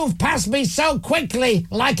just drove past me so quickly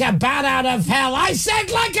like a bat out of hell. I said,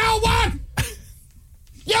 like a what?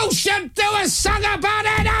 You should do a song about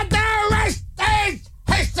it, and the rest is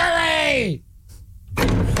history.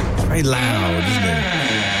 It's very loud, isn't it?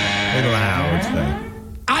 Very loud today.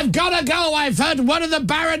 I've got to go. I've heard one of the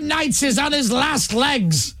Baron Knights is on his last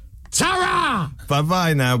legs. Ta-ra!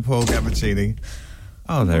 Bye-bye now, Paul Gambaccini.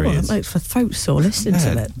 Oh, there he is. It makes for throat sore listening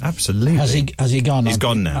to it. Absolutely. Has he gone? He's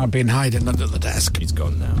gone now. I've been hiding under the desk. He's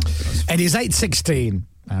gone now. It is 8:16.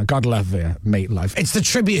 God love you, Meatloaf. It's the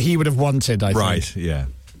tribute he would have wanted, I think. Right, yeah.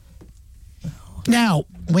 Now,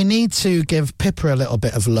 we need to give Pippa a little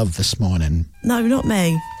bit of love this morning. No, not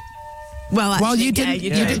me. Well, actually, you didn't.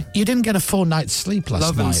 did. You didn't get a full night's sleep last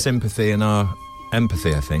Love night. and sympathy and our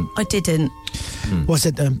empathy, I think. I didn't. Was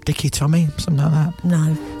it Dickie Tommy, something like that?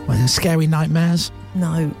 No. Was it scary nightmares?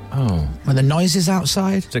 No. Oh. When the noises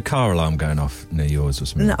outside? Is a car alarm going off near yours or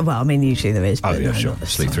something? No, well, I mean, usually there is. Oh, But yeah, no, sure. not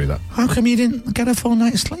this Sleep time. through that. How come you didn't get a full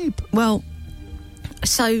night's sleep? Well,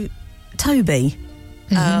 so Toby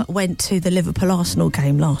went to the Liverpool Arsenal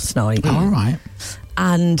game last night. All right.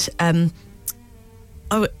 And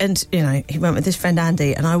you know, he went with his friend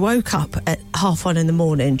Andy, and I woke up at 1:30 in the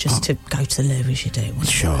morning just to go to the loo as you do.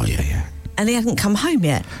 Sure, yeah. And he hadn't come home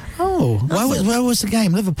yet. Oh, where was the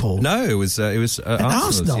game? Liverpool? No, it was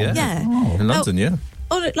Arsenal. Yeah. Yeah. Oh. In London, yeah.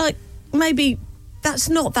 Oh, like, maybe that's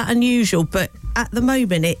not that unusual, but at the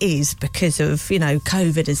moment it is because of, you know,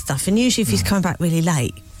 COVID and stuff. And usually if he's coming back really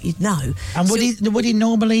late, you'd know. And would he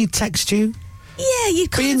normally text you? Yeah, you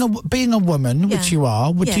being a woman, which you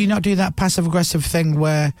are, would you not do that passive aggressive thing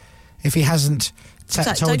where if he hasn't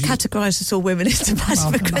told don't you? categorise us all women into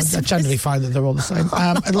passive aggressive. I generally find that they're all the same.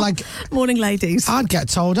 Like morning, ladies. I'd get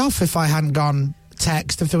told off if I hadn't gone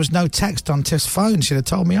text. If there was no text on Tiff's phone, she'd have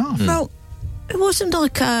told me off. Well, it wasn't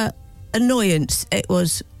like annoyance. It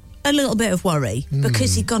was a little bit of worry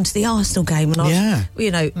because he'd gone to the Arsenal game, and I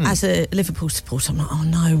was, as a Liverpool supporter, I'm like, oh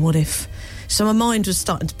no, what if? So my mind was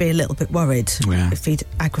starting to be a little bit worried if he'd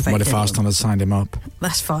aggravated. What if Arsenal had signed him up?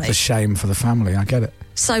 That's fine. It's a shame for the family. I get it.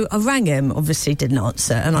 So I rang him, obviously didn't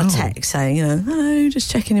answer, and I text saying, hello,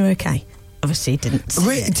 just checking you're okay. Obviously didn't.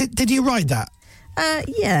 Did you write that?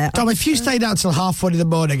 Yeah. Tom, if you stayed out till 1:30 in the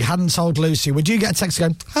morning, hadn't told Lucy, would you get a text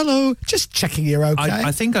going, hello, just checking you're okay?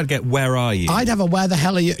 I think I'd get, where are you? I'd have a, where the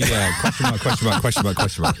hell are you? Yeah, question mark, question mark, question mark,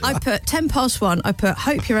 question mark. I put 1:10, I put,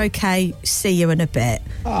 hope you're okay, see you in a bit.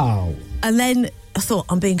 Oh. And then I thought,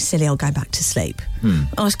 I'm being silly, I'll go back to sleep.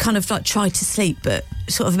 I was kind of like, tried to sleep, but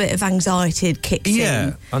sort of a bit of anxiety had kicked in.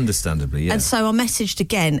 Yeah, understandably, yeah. And so I messaged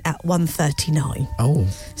again at 1:39. Oh.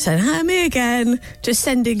 Saying, hi, me again. Just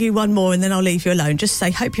sending you one more and then I'll leave you alone. Just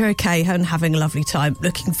say, hope you're okay and having a lovely time.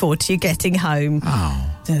 Looking forward to you getting home. Oh.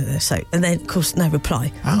 So, and then, of course, no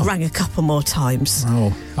reply. Oh. Rang a couple more times.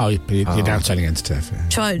 You're now turning into Tiff.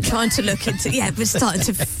 Trying to look into... Yeah, but starting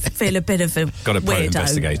to feel a bit of a Got a private weirdo.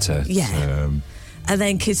 investigator. Yeah. And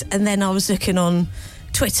then I was looking on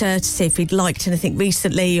Twitter to see if he'd liked anything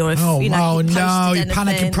recently or if, he'd posted you're anything.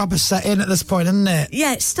 panicking proper set in at this point, isn't it?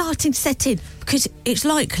 Yeah, it's starting to set in because it's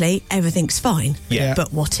likely everything's fine. Yeah.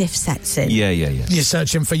 But what if sets in? Yeah. You're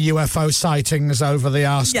searching for UFO sightings over the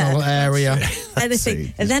Arsenal area.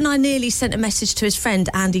 Anything. And then I nearly sent a message to his friend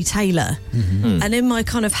Andy Taylor. And in my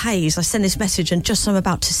kind of haze, I send this message, and just as I'm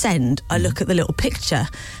about to send, I look at the little picture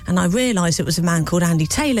and I realise it was a man called Andy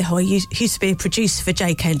Taylor, who used to be a producer for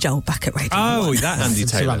JK and Joel back at Radio 1. That Andy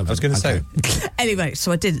Taylor. I was going to say. Anyway,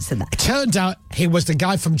 so I didn't send that. It turned out he was the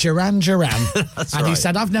guy from Duran Duran. That's and right. he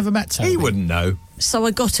said, I've never met Tony. He wouldn't know. So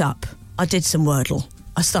I got up, I did some Wordle,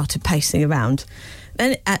 I started pacing around.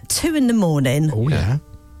 Then at 2 a.m, Oh, yeah.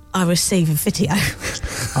 I receive a video.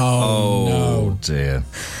 Oh, no. Dear.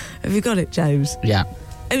 Have you got it, James? Yeah.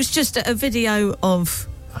 It was just a video of...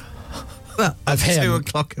 Well, of him. 2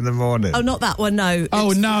 o'clock in the morning. Oh, not that one, no.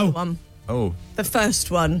 Oh, It's no. the other one. Oh. The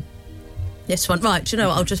first one. This one. Right, do you know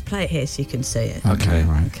what? I'll just play it here so you can see it. Okay,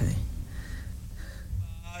 right. Okay.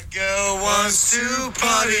 Girl wants to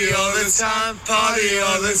party all the time, party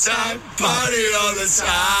all the time, party all the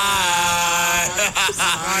time.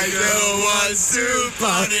 My girl wants to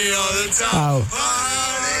party all the time,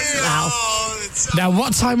 party all the time. Now,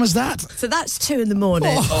 what time was that? So that's 2 a.m.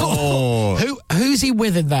 Who's he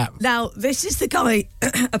with in that? Now, this is the guy...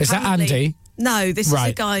 Is that Andy? No, this is the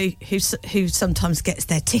Right. guy who sometimes gets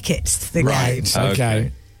their tickets to the game. Right,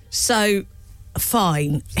 okay. So,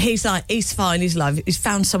 fine. He's fine, he's live. He's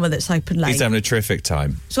found someone that's open late. He's having a terrific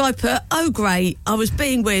time. So I put, oh great, I was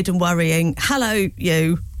being weird and worrying. Hello,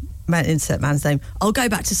 you. Insert man's name. I'll go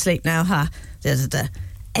back to sleep now, huh? Da, da, da.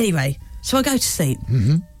 Anyway, so I go to sleep.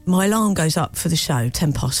 My alarm goes up for the show,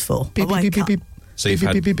 4:10. Beep, I wake beep, beep, up. beep. So you've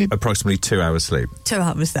had approximately 2 hours sleep. 2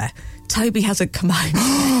 hours there. Toby hasn't come home.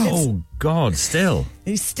 Oh, God, still.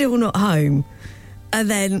 He's still not home. And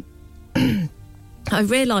then I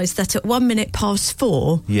realised that at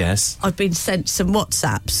 4:01, Yes. I've been sent some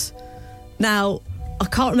WhatsApps. Now, I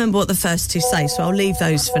can't remember what the first two say, so I'll leave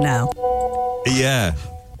those for now. Yeah.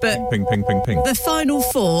 But Ping, ping, ping, ping. the final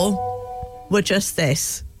 4 were just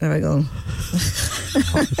this. Hang on.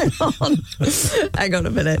 Hang on a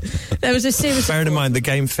minute. There was a series Bearing in mind, the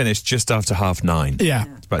game finished just after 9:30. Yeah.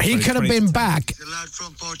 About He 20, could have 20 been back. The lad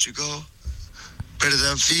from Portugal, better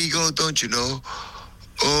than Figo, don't you know?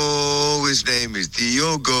 Oh, his name is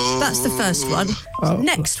Diogo. That's the first one.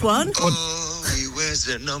 Next one. Oh, he wears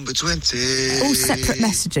the number 20. All separate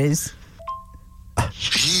messages.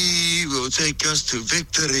 He will take us to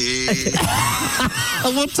victory.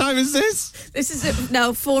 And what time is this? This is it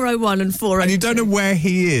now, 4:01 and 4:02. And you don't know where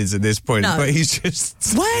he is at this point, No. but he's just...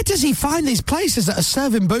 Where does he find these places that are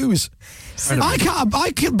serving booze? I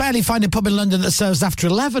can barely find a pub in London that serves after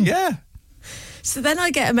 11. Yeah. So then I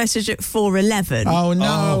get a message at 4:11. Oh, no.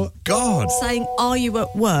 Oh, God. Saying, are you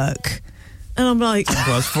at work? And I'm like...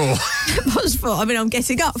 4:10. 4:04. I mean, I'm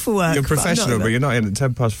getting up for work. You're but I'm not professional, but there. you're not in at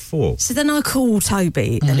 4:10. So then I call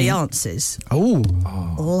Toby and he answers. Oh.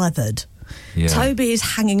 Leathered. Yeah. Toby is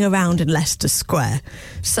hanging around in Leicester Square.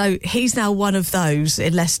 So he's now one of those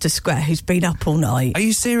in Leicester Square who's been up all night. Are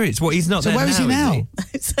you serious? What, he's not So there where is he now?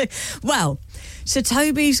 So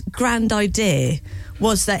Toby's grand idea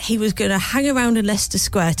was that he was going to hang around in Leicester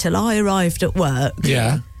Square till I arrived at work.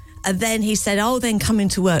 Yeah. And then he said, I'll then come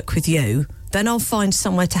into work with you. Then I'll find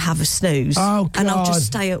somewhere to have a snooze. Oh, And I'll God. just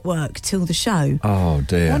stay at work till the show. Oh,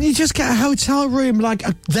 dear. Why don't you just get a hotel room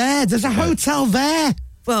there? There's a hotel there.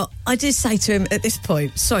 Well, I did say to him at this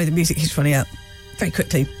point, sorry, the music keeps running out very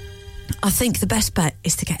quickly. I think the best bet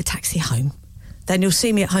is to get a taxi home. Then you'll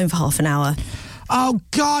see me at home for half an hour. Oh,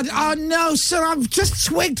 God. Oh, no, sir. I've just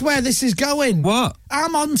twigged where this is going. What?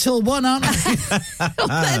 I'm on till 1, aren't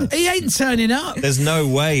I? He ain't turning up. There's no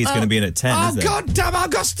way he's going to be in at 10, Oh, is there? God damn, I've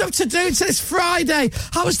got stuff to do till it's Friday.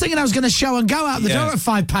 I was thinking I was going to show and go out the door at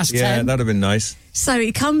 10:05. Yeah, that'd have been nice. So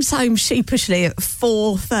he comes home sheepishly at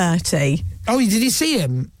 4:30. Oh, did you see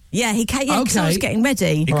him? Yeah, he came. Yeah, because I was getting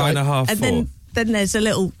ready. He got in at half and 4. then there's a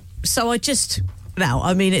little. So I just now.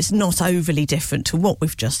 I mean, it's not overly different to what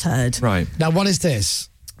we've just heard. Right. Now, what is this?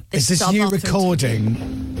 Is this our you bathroom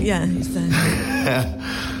recording? Yeah, he's there.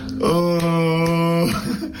 Oh,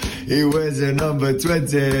 he wears a number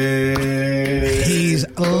 20. He's.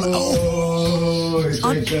 It's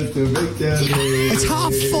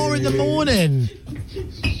 4:30 in the morning.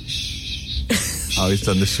 Oh, he's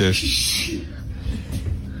done the shift. He's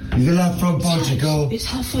a lad from Portugal. It's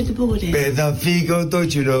halfway the morning. Benfica,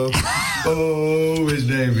 don't you know? Oh, his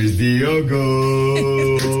name is Diogo.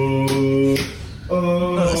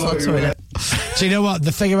 That's not toilet. Do you know what?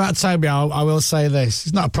 The thing about Toby, I will say this.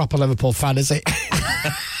 He's not a proper Liverpool fan, is he?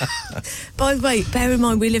 By the way, bear in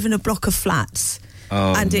mind we live in a block of flats.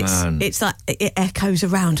 Oh, and man. it's like it echoes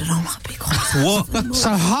around, and I might be quite. What? So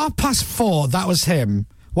 4:30, that was him.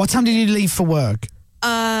 What time did you leave for work?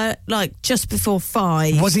 Like just before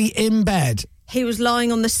 5. Was he in bed? He was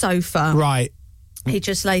lying on the sofa. Right. He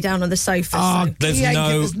just lay down on the sofa. Oh, so There's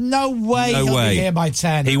there's no way he'll be here by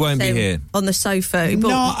 10. He won't be here. on the sofa. He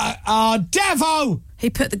Devo! He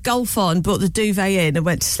put the golf on, brought the duvet in, and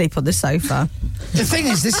went to sleep on the sofa. The thing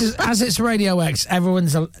is, this is as it's Radio X.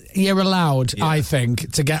 You're allowed, I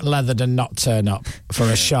think, to get leathered and not turn up for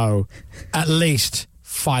a show at least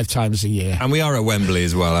 5 times a year. And we are at Wembley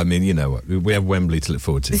as well. I mean, you know what? We have Wembley to look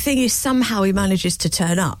forward to. The thing is, somehow he manages to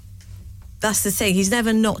turn up. That's the thing. He's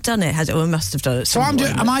never not done it, has it? Or must have done it. So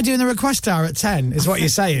am I doing the request hour at 10, is what you're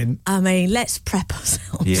saying? I mean, let's prep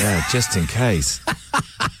ourselves. Yeah, just in case.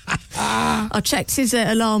 I checked his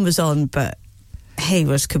alarm was on, but he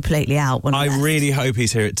was completely out when I really hope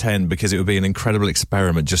he's here at 10 because it would be an incredible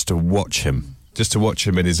experiment just to watch him. Just to watch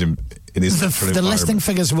him in his The listening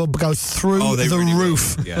figures will go through the really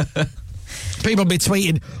roof. will. Yeah. People be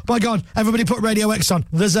tweeting, my God, everybody put Radio X on.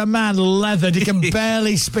 There's a man leathered. He can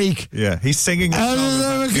barely speak. Yeah, he's singing a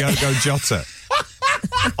song about Diogo Jota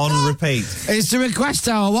on repeat. It's the request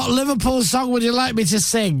hour. What Liverpool song would you like me to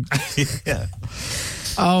sing? Yeah.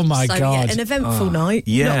 Oh, my So, God. yeah, an eventful night.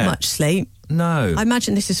 yeah. Not much sleep. No. I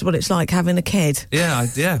imagine this is what it's like having a kid.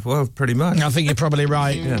 Yeah, well, pretty much. I think you're probably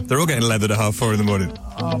right. Yeah, they're all getting leathered at 4:30 in the morning.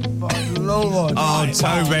 Oh, my Lord. Oh,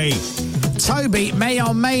 Toby. Toby may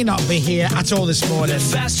or may not be here at all this morning.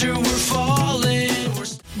 Faster we're falling.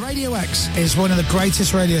 Radio X is one of the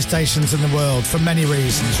greatest radio stations in the world for many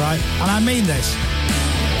reasons, right? And I mean this.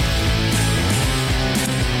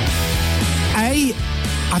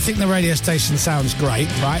 I think the radio station sounds great,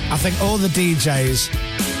 right? I think all the DJs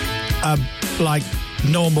are like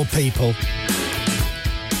normal people,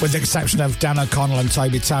 with the exception of Dan O'Connell and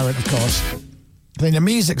Toby Tarrant, of course. I think the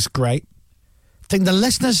music's great. I think the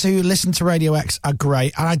listeners who listen to Radio X are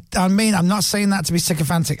great. And I mean, I'm not saying that to be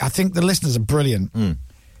sycophantic. I think the listeners are brilliant.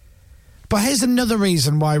 But here's another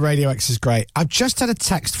reason why Radio X is great. I've just had a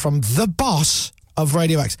text from the boss of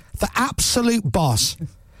Radio X, the absolute boss,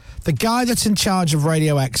 the guy that's in charge of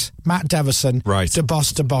Radio X, Matt Deverson. Right. To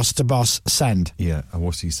boss, send. Yeah, and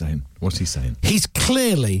what's he saying? He's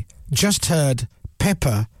clearly just heard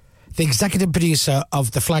Pippa, the executive producer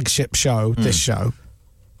of the flagship show, this show,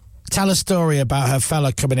 tell a story about her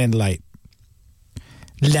fella coming in late.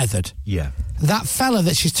 Leathered. Yeah. That fella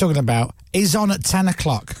that she's talking about is on at 10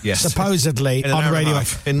 o'clock, Yes. supposedly, In an on hour and a Radio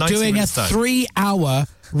half. X, In 90 doing a minutes' time. 3-hour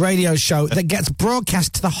radio show that gets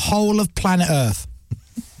broadcast to the whole of planet Earth.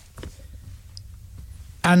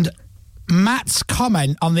 And Matt's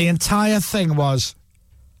comment on the entire thing was,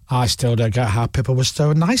 I still don't get how Pippa was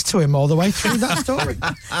so nice to him all the way through that story.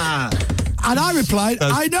 And I replied,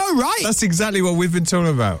 I know, right? That's exactly what we've been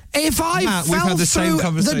talking about. If I Matt, we've fell had the same through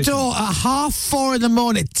conversation. the door at 4:30 in the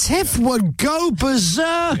morning, Tiff would go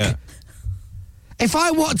berserk. Yeah. If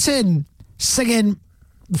I walked in singing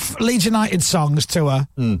Leeds United songs to her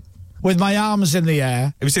with my arms in the air,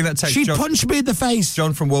 Have you seen that text? she'd John, punch me in the face.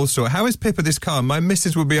 John from Walsall. How is Pippa this calm? My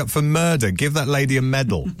missus would be up for murder. Give that lady a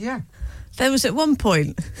medal. Yeah. There was at one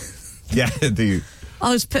point, Yeah, do you? I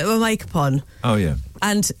was putting my makeup on, Oh, yeah.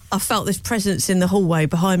 and I felt this presence in the hallway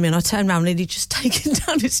behind me, and I turned around and he'd just taken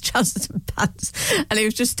down his trousers and pants, and he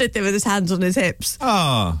was just stood there with his hands on his hips,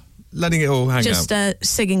 Letting it all hang just out.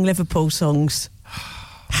 singing Liverpool songs.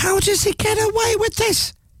 How does he get away with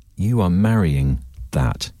this? You are marrying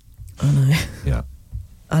that. I know. Yeah.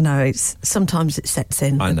 I know, sometimes it sets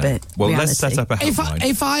in a bit. Well, reality. let's set up a helpline.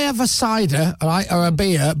 If I have a cider, right, or a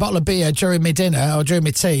bottle of beer during my dinner or during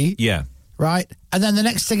my tea, Yeah. right, and then the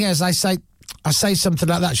next thing is I say something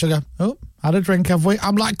like that, she'll go, oh, had a drink, have we?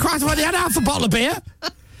 I'm like, Christ, I've only had half a bottle of beer.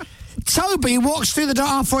 Toby walks through the door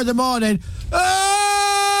 4:30 in the morning,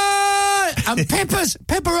 and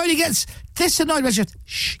Pippa only gets this annoyed when she goes,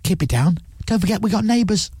 shh, keep it down. Don't forget, we got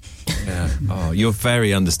neighbours. Yeah. Oh, you're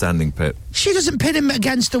very understanding, Pip. She doesn't pin him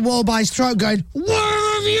against the wall by his throat going,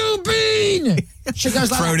 where have you been? She goes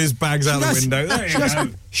like Throwing that. his bags out the window. There She you goes, go.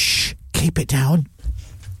 shh, keep it down.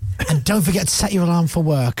 And don't forget to set your alarm for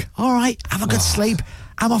work. All right, have a good sleep.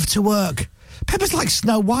 I'm off to work. Pepper's like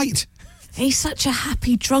Snow White. He's such a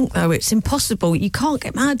happy drunk, though. It's impossible. You can't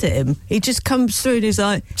get mad at him. He just comes through and he's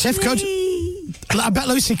like... Tiff could. I bet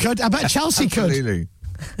Lucy could. I bet Chelsea could. Absolutely.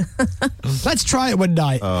 Let's try it one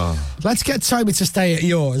night. Oh. Let's get Toby to stay at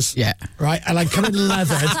yours. Yeah. Right, and I come in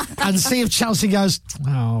leathered and see if Chelsea goes,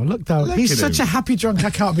 oh, look though, he's at such him. a happy drunk,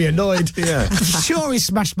 I can't be annoyed. Yeah. I'm sure he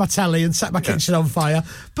smashed my telly and set my kitchen on fire,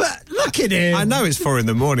 but look at him. I know it's 4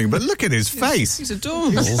 a.m, but look at his face. He's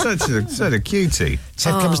adorable. He's such a cutie.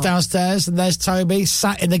 Tiff comes downstairs and there's Toby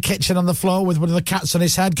sat in the kitchen on the floor with one of the cats on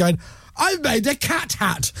his head going, I've made a cat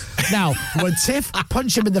hat. Now, when Tiff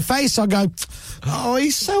punch him in the face, I'll go, oh,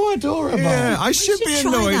 he's so adorable. Yeah, I should be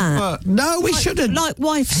annoyed, but... No, we shouldn't. Like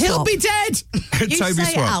wife He'll swap. be dead. You Toby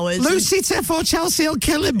say swap. ours. Lucy, Tiff or Chelsea will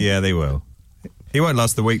kill him. Yeah, they will. He won't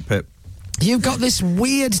last the week, Pip. You've got this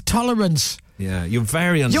weird tolerance. Yeah, you're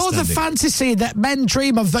very You're understanding. the fantasy that men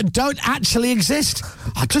dream of that don't actually exist.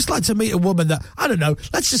 I'd just like to meet a woman that, I don't know,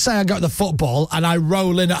 let's just say I go to the football and I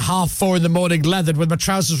roll in at 4:30 in the morning leathered with my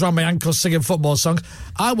trousers around my ankles singing football songs.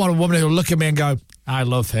 I want a woman who'll look at me and go, I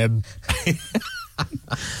love him.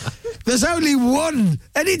 There's only one,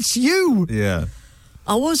 and it's you. Yeah.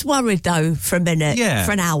 I was worried, though, for a minute. Yeah.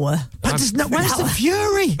 For an hour. But where's the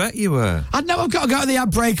fury? Bet you were. I know I've got to go to the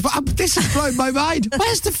ad break, but this has blown my mind.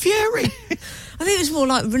 Where's the fury? I think it was more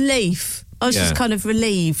like relief. I was just kind of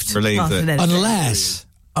relieved. Relieved rather that- than anything.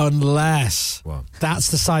 Unless, What? that's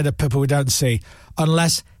the side of Pippa we don't see.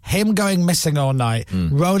 Unless him going missing all night,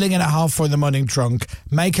 rolling in at 4:30 in the morning drunk,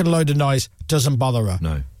 making a load of noise, doesn't bother her.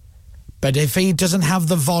 No. But if he doesn't have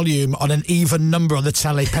the volume on an even number on the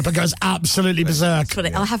telly, Pepper goes absolutely berserk.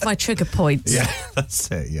 But I'll have my trigger points. Yeah, that's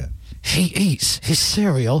it, yeah. He eats his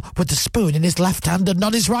cereal with the spoon in his left hand and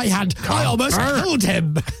not his right hand. I almost killed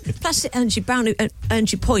him. Plus, it earns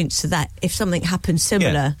you points so that if something happens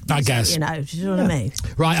similar, I guess. you know, do you know what I mean?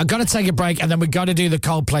 Right, I've got to take a break and then we've got to do the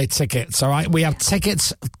Coldplay tickets, all right? We have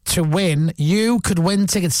tickets to win. You could win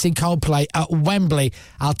tickets to see Coldplay at Wembley.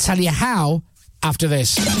 I'll tell you how after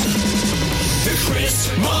this. The Chris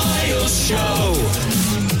Miles Show.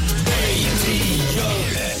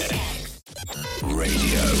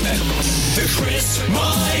 Radio X. The Chris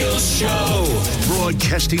Miles Show.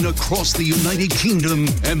 Broadcasting across the United Kingdom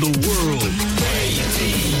and the world.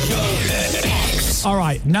 Radio X. All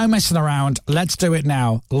right, no messing around. Let's do it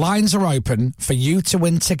now. Lines are open for you to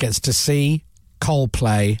win tickets to see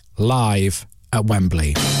Coldplay live at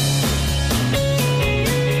Wembley.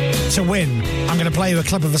 To win, I'm going to play you a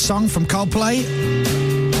clip of a song from Coldplay.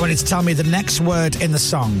 I want you to tell me the next word in the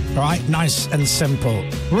song, all right? Nice and simple.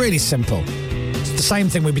 Really simple. It's the same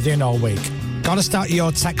thing we've been doing all week. Got to start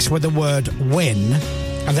your text with the word win,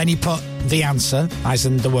 and then you put the answer, as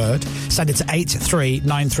in the word. Send it to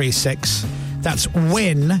 83936. That's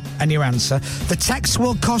win and your answer. The text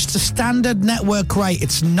will cost a standard network rate.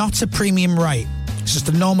 It's not a premium rate. It's just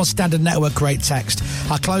a normal standard network rate text.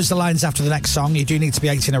 I'll close the lines after the next song. You do need to be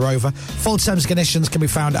 18 or over. Full terms and conditions can be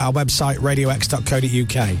found at our website,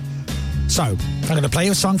 radiox.co.uk. So, I'm going to play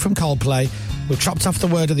you a song from Coldplay. We've chopped off the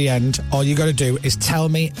word at the end. All you got to do is tell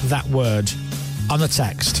me that word on the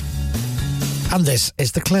text. And this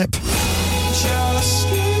is the clip.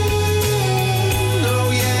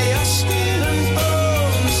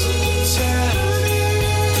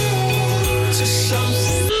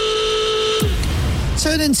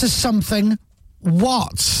 Turn into something.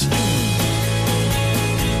 What?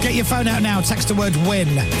 Get your phone out now. Text the word win,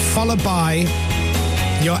 followed by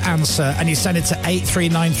your answer, and you send it to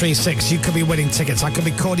 83936. You could be winning tickets. I could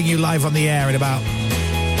be calling you live on the air in about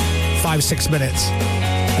 5-6 minutes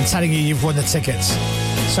and telling you you've won the tickets.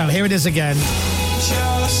 So here it is again.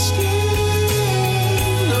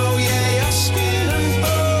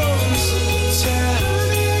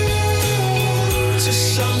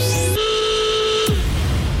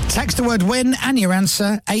 Text the word win and your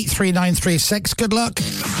answer, 83936. Good luck.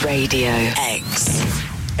 Radio X.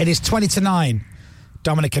 It is 20 to 9.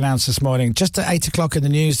 Dominic announced this morning, just at 8 o'clock in the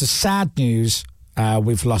news, the sad news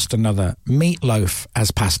we've lost another. Meatloaf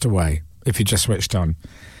has passed away, if you just switched on.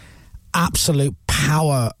 Absolute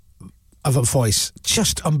power of a voice.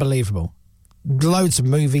 Just unbelievable. Loads of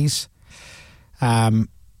movies. Bad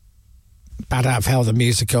Out of Hell, the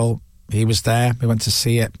musical. He was there. We went to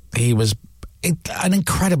see it. He was an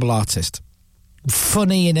incredible artist.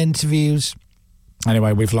 Funny in interviews.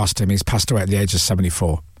 Anyway, we've lost him. He's passed away at the age of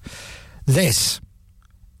 74. This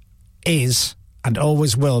is, and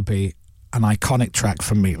always will be, an iconic track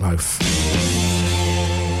from Meatloaf.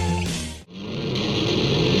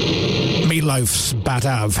 Meatloaf's Bad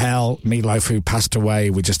Out of Hell. Meatloaf, who passed away,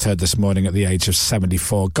 we just heard this morning at the age of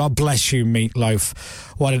 74. God bless you, Meatloaf.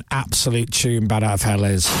 What an absolute tune Bad Out of Hell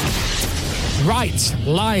is. Right,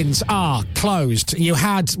 lines are closed. You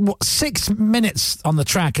had 6 minutes on the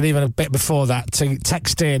track and even a bit before that to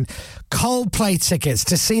text in Coldplay tickets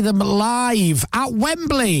to see them live at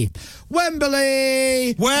Wembley.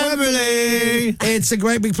 Wembley! Wembley! It's a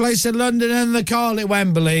great big place in London and they call it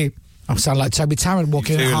Wembley. I sound like Toby Tarrant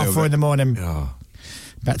walking in at 4:30 in the morning. Oh.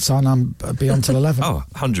 Bets on, I'll be on till 11. Oh,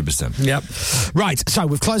 100%. Yep. Right, so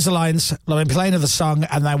we've closed the lines. Let me play another song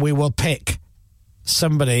and then we will pick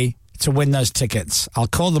somebody to win those tickets. I'll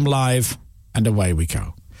call them live and away we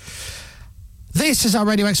go. This is our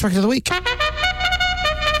Radio X Record of the Week.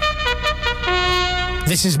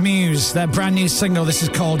 This is Muse, their brand new single. This is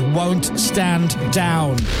called Won't Stand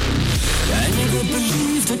Down. I never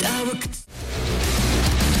believed that I would...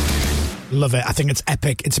 Love it. I think it's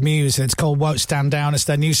epic. It's Muse and it's called Won't Stand Down. It's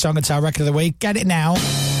their new song. It's our Record of the Week. Get it now.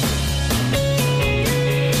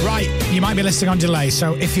 Right, you might be listening on delay,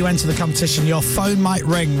 so if you enter the competition, your phone might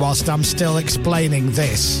ring whilst I'm still explaining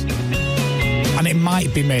this. And it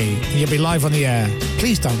might be me. You'll be live on the air.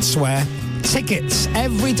 Please don't swear. Tickets.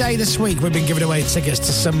 Every day this week, we've been giving away tickets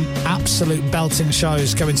to some absolute belting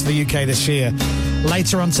shows coming to the UK this year.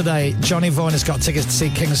 Later on today, Johnny Vaughan has got tickets to see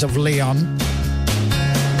Kings of Leon.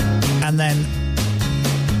 And then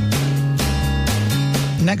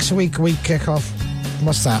next week, we kick off...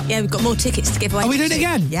 What's that? Yeah, we've got more tickets to give away. Are we doing it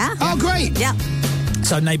again? Yeah. Oh, great. Yeah.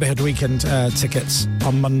 So Neighbourhood Weekend tickets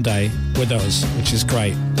on Monday with us, which is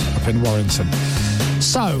great, up in Warrington.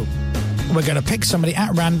 So we're going to pick somebody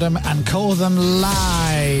at random and call them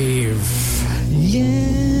live. Yes.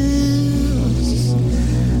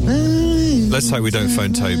 Let's hope we don't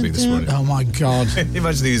phone Toby this morning. Oh, my God.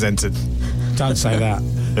 Imagine he's entered. Don't say that.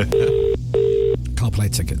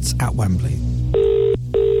 Coldplay tickets at Wembley.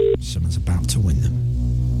 Someone's about to win them.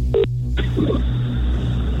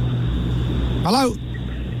 Hello.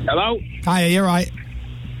 Hello. Hiya, you're right.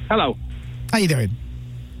 Hello. How you doing?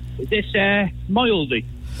 Is this Moylesy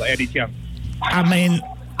by any chance? I mean,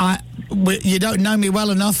 you don't know me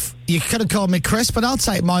well enough. You could have called me Chris, but I'll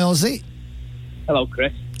take Moylesy. Hello,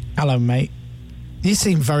 Chris. Hello, mate. You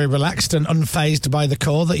seem very relaxed and unfazed by the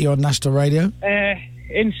call that you're on national radio.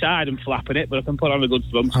 Inside I'm flapping it, but I can put on a good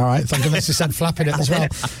thump. All right, thank goodness you said flapping it as well.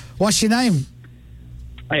 What's your name?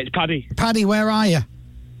 It's Paddy. Paddy, where are you?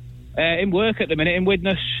 In work at the minute, in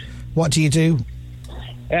Widnes. What do you do?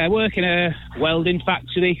 I work in a welding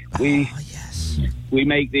factory. We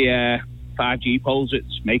make the 5G poles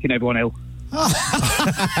that's making everyone ill.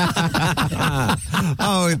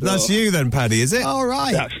 Oh, that's you then, Paddy, is it? All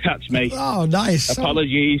right. That's me. Oh, nice.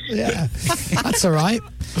 Apologies. Yeah, that's all right.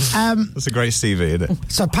 That's a great CV, isn't it?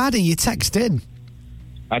 So, Paddy, you text in.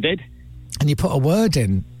 I did. And you put a word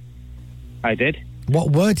in. I did.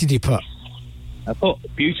 What word did you put? I put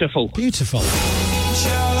beautiful. Beautiful.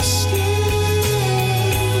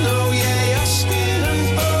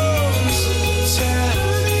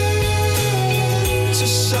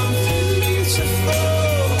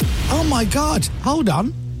 Oh my God, hold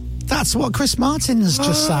on. That's what Chris Martin's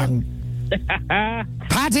just sang.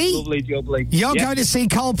 Paddy, Lovely jubbly. You're going to see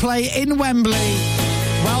Coldplay in Wembley.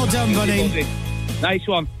 Well done, buddy. Nice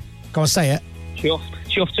one. Go on, say it.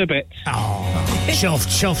 Chuffed a bit. Oh,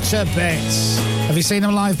 chuffed to bits. Have you seen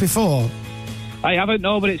them live before? I haven't,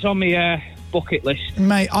 no, but it's on my bucket list.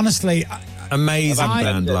 Mate, honestly... Amazing band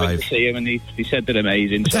I went live. to see him and he said they're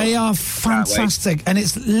amazing. So They are fantastic, and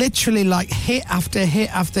it's literally like hit after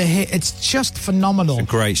hit after hit. It's just phenomenal. It's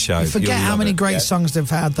a great show. You forget You'll how love many it. great songs they've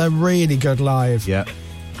had. They're really good live. Yeah.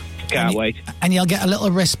 Can't wait. And you'll get a little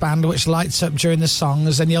wristband which lights up during the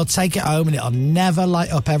songs, and you'll take it home and it'll never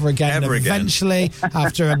light up ever again. Ever and again. eventually,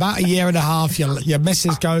 after about a year and a half, your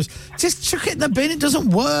missus goes, just chuck it in the bin, it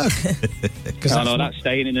doesn't work. Oh, no, that's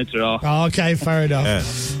staying in the drawer. Okay, fair enough.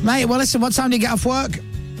 Yeah. Mate, well, listen, what time do you get off work?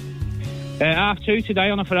 2:30 today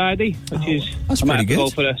on a Friday, which is... that's I might pretty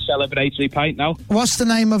have to good. go for a celebratory pint now. What's the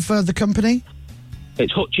name of the company?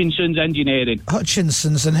 It's Hutchinson's Engineering.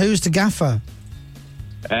 Hutchinson's, and who's the gaffer?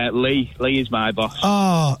 Lee is my boss.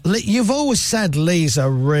 Oh, you've always said Lee's a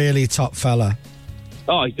really top fella.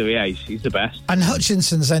 Oh, he's the best. And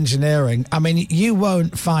Hutchinson's Engineering, I mean, you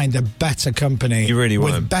won't find a better company. You really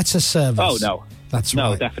with won't. better service. Oh, no. That's No,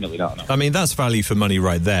 right. definitely not. No. I mean, that's value for money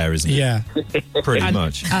right there, isn't it? Yeah. Pretty and,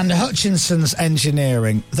 much. And Hutchinson's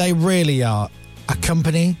Engineering, they really are a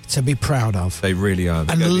company to be proud of. They really are.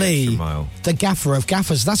 They And go the Lee, extra mile. the gaffer of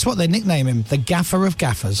gaffers. That's what they nickname him, the gaffer of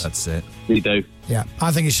gaffers. That's it. They do. Yeah,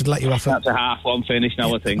 I think he should let you off it. That's a half one finish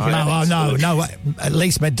now, I think. No, at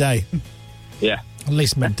least midday. Yeah. At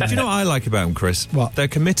least midday. Do you know what I like about them, Chris? What? They're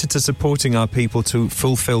committed to supporting our people to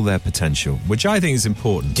fulfil their potential, which I think is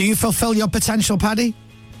important. Do you fulfil your potential, Paddy?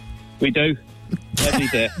 We do. Every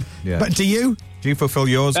day. Yeah. But do you? Do you fulfil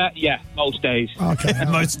yours? Yeah, most days. Okay.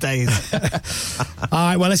 Most days. All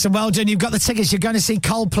right, well, listen, well done. You've got the tickets. You're going to see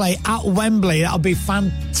Coldplay at Wembley. That'll be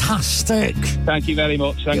fantastic. Thank you very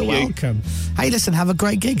much. Thank You're you. welcome. Hey, listen, have a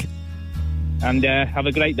great gig. And have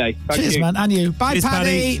a great day. Thank Cheers, you. man. And you. Bye, Cheers,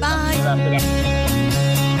 Paddy. Bye.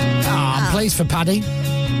 I'm pleased for Paddy. The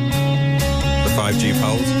 5G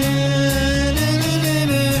poles.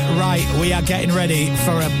 Right, we are getting ready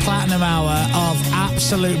for a platinum hour of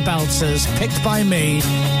absolute belters picked by me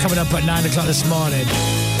coming up at 9 o'clock this morning.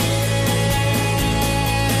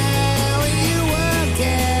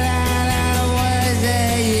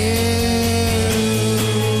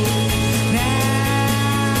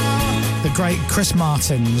 The great Chris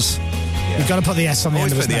Martins. You've got to put the S on the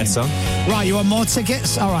Always end of put his the name. S on. Right, you want more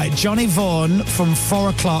tickets? All right, Johnny Vaughan from 4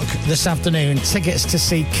 o'clock this afternoon. Tickets to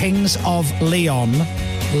see Kings of Leon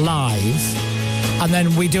live. And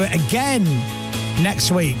then we do it again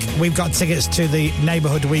next week. We've got tickets to the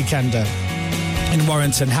Neighbourhood Weekender in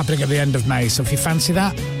Warrington happening at the end of May. So if you fancy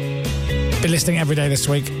that, be listening every day this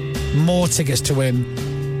week. More tickets to win.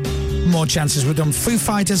 More chances. We've done Foo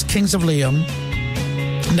Fighters, Kings of Leon,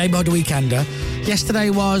 Neighbourhood Weekender. Yesterday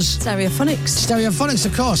was Stereophonics,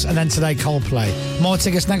 of course, and then today Coldplay. More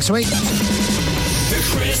tickets next week. The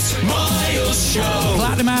Chris Moyles Show.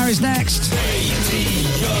 Platinum Hour is next.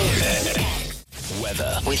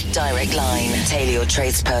 Weather. With Direct Line. Tailor your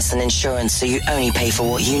tradesperson insurance so you only pay for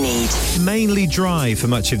what you need. Mainly dry for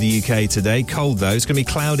much of the UK today. Cold, though. It's going to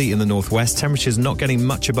be cloudy in the northwest. Temperatures not getting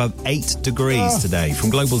much above 8 degrees today. From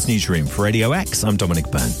Global's newsroom for Radio X, I'm Dominic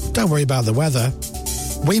Byrne. Don't worry about the weather.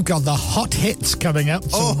 We've got the hot hits coming up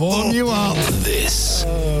to warm you up. This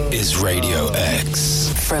is Radio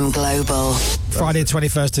X. From Global. Friday,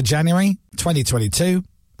 21st of January, 2022.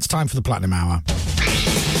 It's time for the Platinum Hour.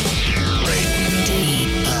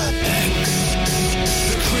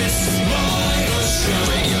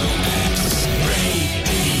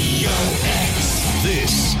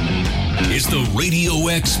 This is the Radio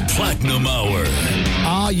X Platinum Hour.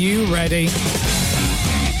 Are you ready?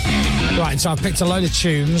 Right, so I've picked a load of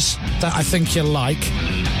tunes that I think you'll like.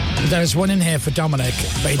 There's one in here for Dominic,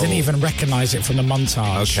 but he didn't even recognise it from the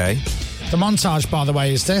montage. Okay. The montage, by the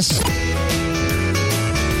way, is this.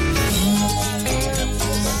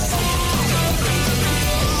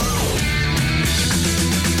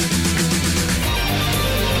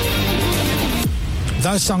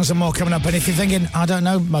 Those songs are more coming up, and if you're thinking, I don't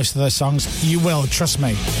know most of those songs, you will, trust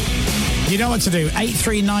me. You know what to do.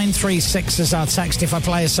 83936 is our text. If I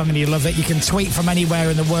play a song and you love it, you can tweet from anywhere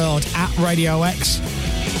in the world at Radio X.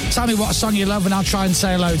 Tell me what song you love and I'll try and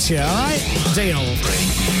say hello to you, all right? Deal.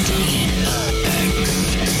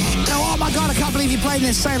 Oh my God, I can't believe you're playing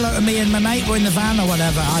this. Say hello to me and my mate. We're in the van or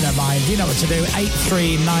whatever. I don't mind. You know what to do.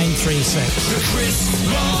 83936. The Chris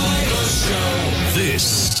Moyles Show.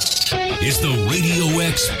 This is the Radio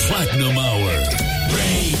X Platinum Hour.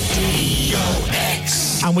 Radio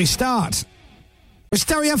X. And we start with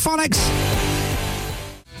Stereophonics.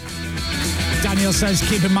 Daniel says,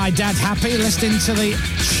 keeping my dad happy, listening to the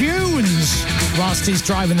tunes whilst he's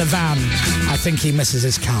driving the van. I think he misses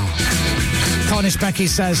his car. Cornish Becky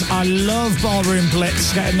says, I love Ballroom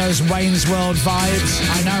Blitz, getting those Wayne's World vibes.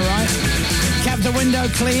 I know, right? Kept the window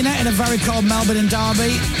cleaner in a very cold Melbourne and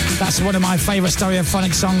Derby. That's one of my favourite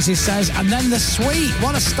Stereophonic songs, he says. And then The Sweet,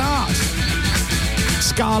 what a start.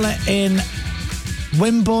 Scarlett in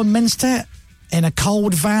Wimborne Minster in a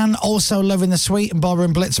cold van, also loving The Sweet and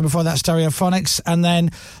Ballroom Blitz, and before that Stereophonics. And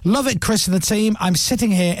then Love It, Chris and the team. I'm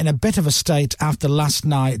sitting here in a bit of a state after last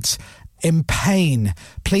night, in pain.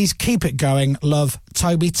 Please keep it going. Love,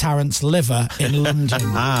 Toby Tarrant's Liver in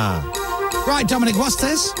London. Right, Dominic, what's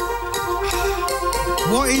this?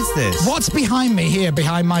 What is this? What's behind me here,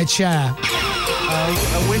 behind my chair?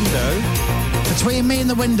 A window. Between me and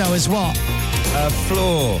the window is what? A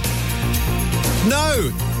floor.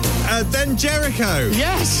 No! Then Jericho.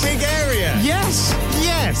 Yes. Big area. Yes.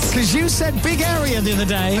 Yes. Because you said Big Area the other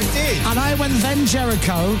day. I did. And I went Then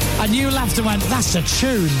Jericho, and you laughed and went, that's a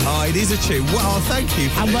tune. Oh, it is a tune. Well, thank you.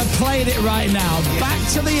 And we're playing it right now. Back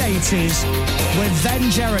to the 80s with Then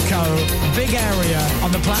Jericho, Big Area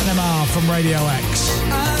on the Platinum Hour from Radio X.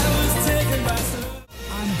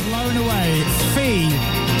 I'm blown away. Fee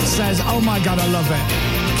says, oh my God, I love it.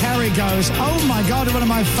 Kerry goes, oh my God, one of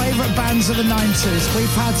my favourite bands of the 90s. We've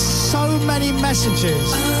had so many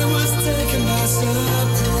messages. I was taken by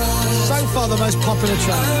surprise. So far, the most popular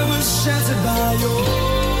track. I was shattered by your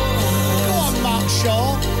Go on, Mark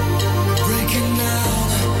Shaw. breaking down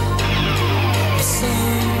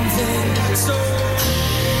something so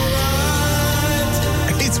right.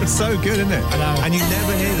 It's so good, isn't it? I know. And you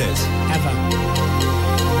never hear this. Ever.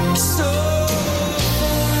 So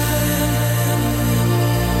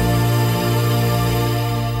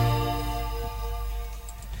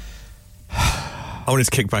I wanted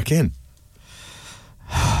to kick back in.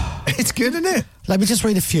 It's good, isn't it? Let me just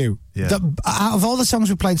read a few. Yeah. Out of all the songs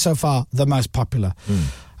we played so far, the most popular.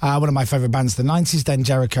 One of my favourite bands of the 90s, Then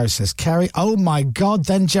Jericho, says Kerry. Oh my God,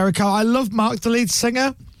 Then Jericho. I love Mark, the lead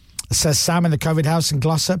singer, says Sam in the COVID house in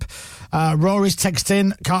Glossop. Rory's text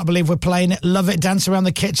in, can't believe we're playing it. Love it, dance around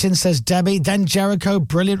the kitchen, says Debbie. Then Jericho,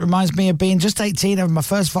 brilliant, reminds me of being just 18, having my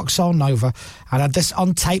first Vauxhall Nova, and had this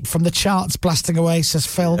on tape from the charts blasting away, says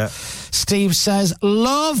Phil. Yeah. Steve says,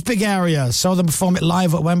 love Big Area. Saw them perform it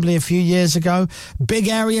live at Wembley a few years ago. Big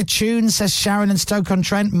Area tune, says Sharon in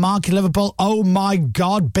Stoke-on-Trent. Mark in Liverpool, oh my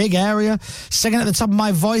God, Big Area. Singing at the top of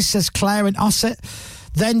my voice, says Claire in Ossett.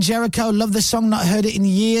 Then Jericho, love the song, not heard it in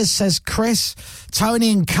years, says Chris.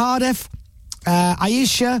 Tony in Cardiff.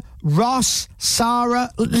 Aisha, Ross, Sarah,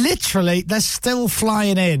 literally, they're still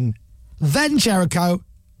flying in. Then Jericho,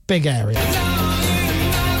 Big Area.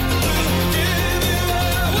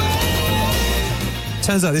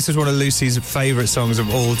 Turns out this is one of Lucy's favourite songs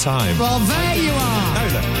of all time. Well, there you are. No,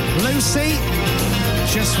 no. Lucy,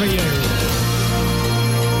 just for you.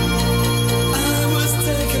 I was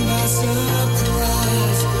taken by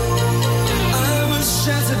surprise. I was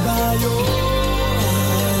shattered by your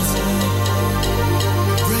eyes,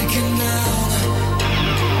 breaking down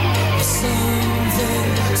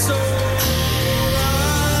something so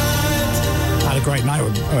right. Had a great night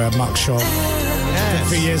with Mark Shaw. A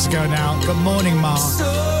few years ago now. Good morning, Mark.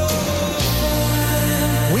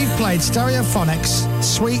 We've played Stereophonics,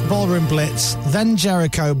 Sweet Ballroom Blitz, Then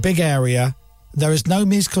Jericho, Big Area. There is no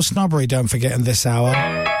musical snobbery, don't forget, in this hour.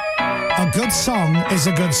 A good song is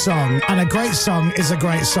a good song, and a great song is a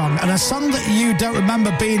great song. And a song that you don't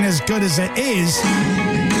remember being as good as it is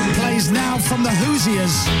plays now from the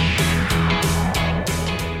Hoosiers.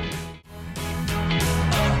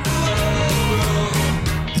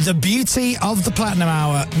 The beauty of the Platinum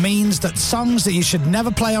Hour means that songs that you should never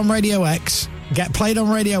play on Radio X get played on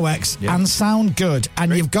Radio X and sound good.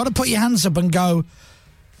 And you've got to put your hands up and go,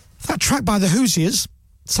 that track by the Hoosiers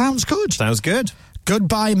sounds good. Sounds good.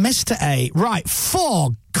 Goodbye, Mr. A. Right, 4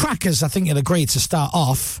 crackers, I think you'll agree, to start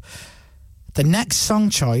off. The next song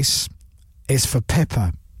choice is for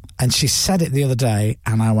Pippa. And she said it the other day,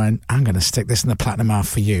 and I went, I'm going to stick this in the Platinum Hour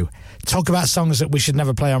for you. Talk about songs that we should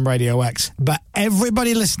never play on Radio X. But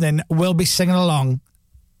everybody listening will be singing along,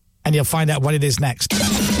 and you'll find out what it is next. The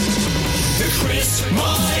Chris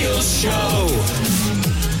Moyles Show.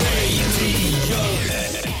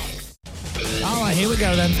 All right, here we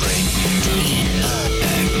go then.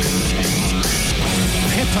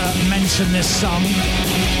 Pippa mentioned this song.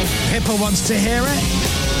 Pippa wants to hear it.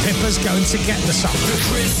 Pippa's going to get the song. The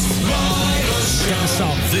Chris Moyles Show. Get the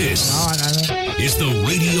song. This All right, is the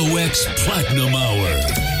Radio X Platinum Hour.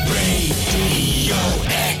 Radio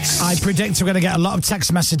X. I predict we're going to get a lot of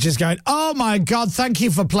text messages going, oh my God, thank you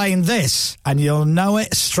for playing this. And you'll know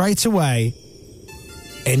it straight away.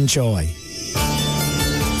 Enjoy.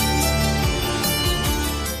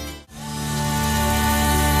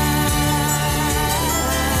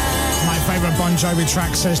 Favourite Bon Jovi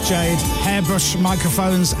track, says Jade. Hairbrush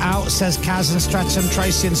microphones out, says Kaz in Streatham.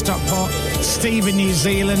 Tracy in Stockport. Steve in New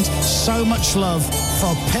Zealand. So much love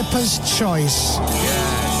for Pippa's choice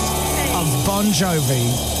of Bon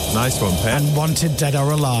Jovi. Nice one, Pip. And Wanted Dead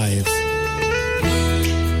or Alive.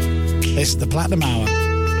 It's the Platinum Hour.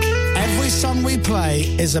 Every song we play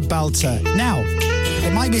is a belter. Now,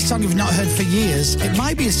 it might be a song you've not heard for years. It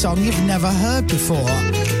might be a song you've never heard before.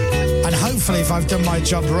 And hopefully, if I've done my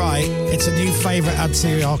job right, it's a new favourite add to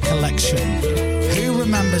your collection. Who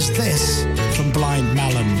remembers this from Blind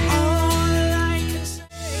Melon?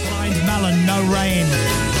 Blind Melon, No Rain.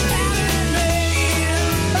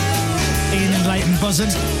 Ian in Leighton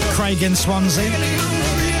Buzzard, Craig in Swansea.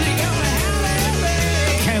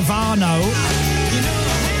 Ivano.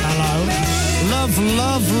 Hello. Love,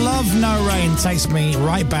 love, love No Rain takes me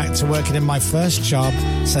right back to working in my first job,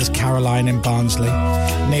 says Caroline in Barnsley.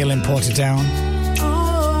 Neil in Portadown.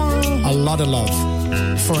 A lot of love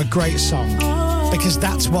for a great song, because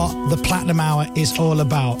that's what the Platinum Hour is all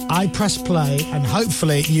about. I press play and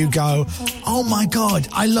hopefully you go, oh my God,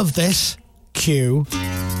 I love this. Cue.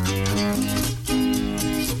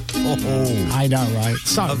 I know, right?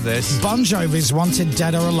 So, love this. Bon Jovi's Wanted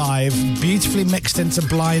Dead or Alive, beautifully mixed into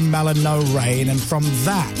Blind Melon No Rain, and from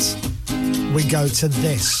that, we go to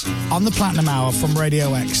this. On the Platinum Hour from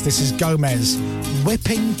Radio X, this is Gomez,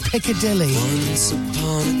 Whipping Piccadilly. Once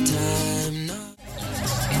upon a time.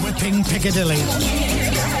 Whipping Piccadilly.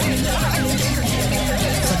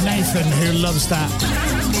 For Nathan, who loves that,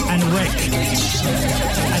 and Rick,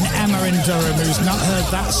 and Emma in Durham, who's not heard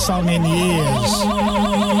that song in years.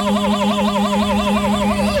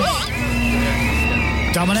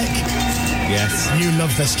 Dominic? Yes. You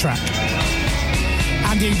love this track.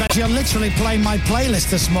 Andy, but you're literally playing my playlist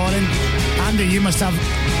this morning. Andy, you must have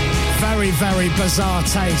very, very bizarre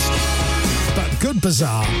taste. But good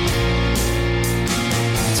bizarre.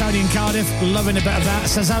 Tony in Cardiff, loving a bit of that.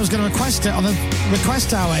 Says I was going to request it on the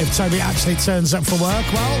request hour if Toby actually turns up for work.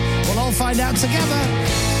 Well, we'll all find out together.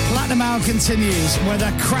 Platinum Hour continues with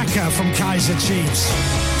a cracker from Kaiser Chiefs.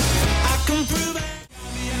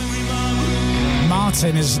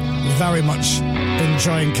 Martin is very much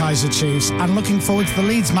enjoying Kaiser Chiefs and looking forward to the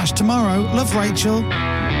Leeds match tomorrow. Love Rachel,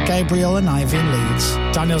 Gabriel and Ivy in Leeds.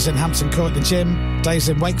 Daniel's in Hampton Court, the gym. Dave's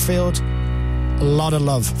in Wakefield. A lot of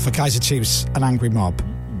love for Kaiser Chiefs and Angry Mob.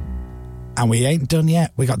 And we ain't done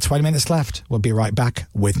yet. We got 20 minutes left. We'll be right back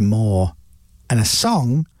with more. And a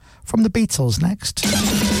song from the Beatles next.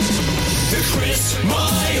 The Chris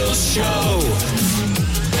Moyles Show.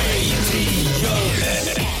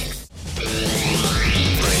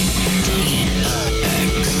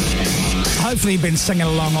 Hopefully you've been singing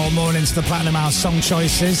along all morning to the Platinum Hour song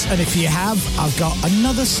choices. And if you have, I've got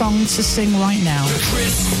another song to sing right now. The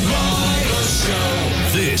Chris Moyles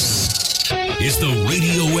Show. This is the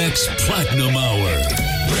Radio X Platinum Hour.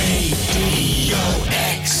 Radio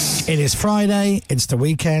X. It is Friday. It's the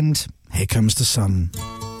weekend. Here comes the sun.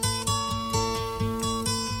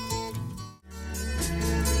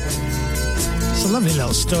 It's a lovely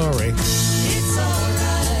little story.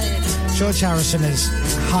 George Harrison is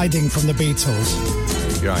hiding from the Beatles.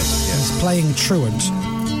 Right, yeah. He's playing truant.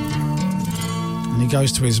 And he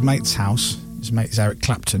goes to his mate's house. His mate is Eric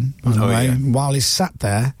Clapton, by the way. Yeah. While he's sat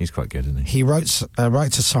there... He's quite good, isn't he? He writes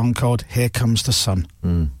a song called Here Comes the Sun.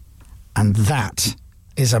 Mm. And that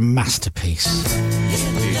is a masterpiece.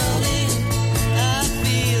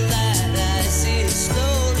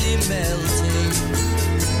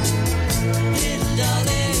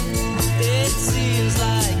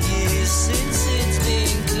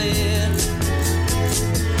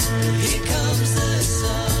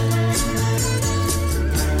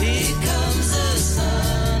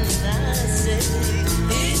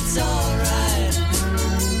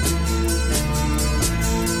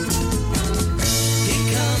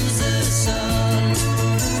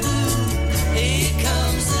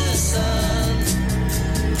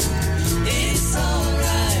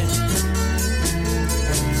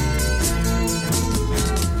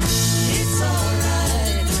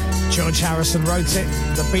 George Harrison wrote it,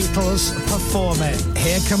 the Beatles perform it.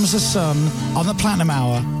 Here Comes the Sun on the Platinum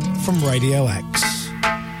Hour from Radio X.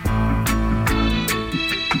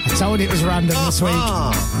 I told you it was random this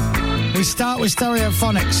week. We start with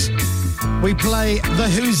Stereophonics. We play The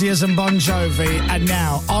Hoosiers and Bon Jovi, and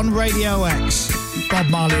now on Radio X, Bob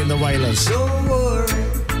Marley and the Wailers. Don't worry.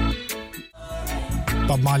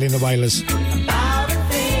 Bob Marley and the Wailers.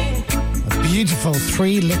 A beautiful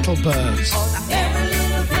Three Little Birds.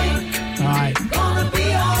 All right.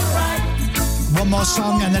 One more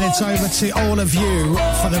song and then it's over to all of you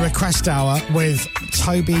for the request hour with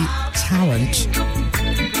Toby Tarrant.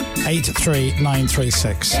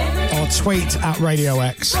 83936 or tweet at Radio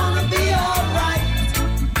X.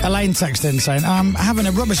 Elaine texted in saying, I'm having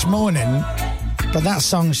a rubbish morning, but that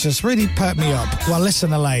song's just really perked me up. Well,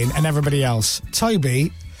 listen, Elaine and everybody else.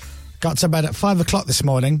 Toby got to bed at 5 o'clock this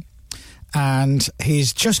morning and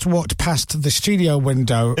he's just walked past the studio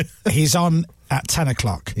window. He's on at 10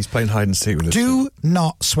 o'clock. He's playing hide and seek with us. Do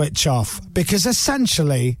not switch off, because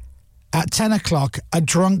essentially at 10 o'clock, a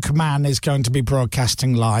drunk man is going to be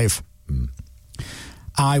broadcasting live.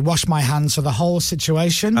 I wash my hands of the whole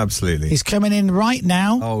situation. Absolutely. He's coming in right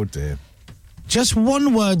now. Oh, dear. Just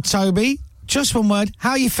one word, Toby. Just one word.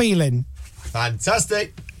 How are you feeling?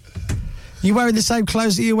 Fantastic. You wearing the same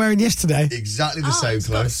clothes that you were wearing yesterday? Exactly the same It's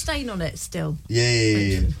got a clothes. stain on it still.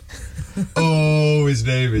 Yeah. Oh, his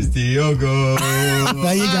name is Diogo.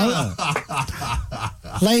 There you go.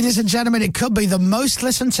 Ladies and gentlemen, it could be the most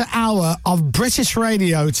listened to hour of British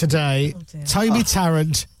radio today. Toby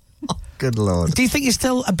Tarrant. Good Lord. Do you think you're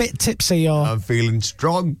still a bit tipsy or? I'm feeling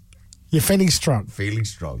strong. You're feeling strong? Feeling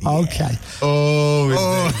strong. Okay. Oh, his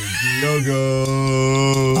name is Diogo.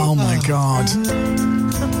 Oh, my God.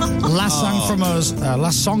 Last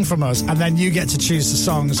song from us, and then you get to choose the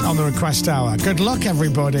songs on the request hour. Good luck,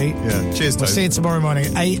 everybody. Yeah, cheers, We'll Toby. see you tomorrow morning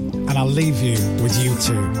at 8, and I'll leave you with you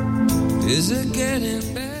two. Is it getting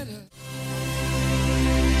better?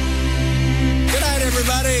 Good night,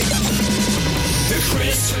 everybody. The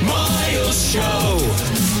Chris Miles Show.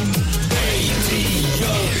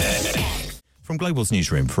 From Global's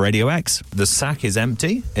newsroom for Radio X, the sack is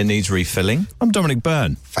empty. It needs refilling. I'm Dominic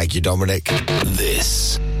Byrne. Thank you, Dominic.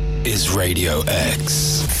 This is Radio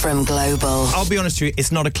X. From Global. I'll be honest with you,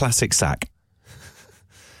 it's not a classic sack.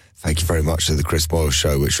 Thank you very much to the Chris Moyles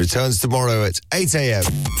Show, which returns tomorrow at 8 a.m.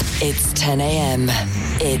 It's 10 a.m.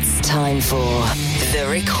 It's time for The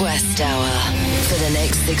Request Hour. For the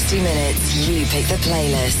next 60 minutes, you pick the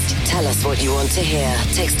playlist. Tell us what you want to hear.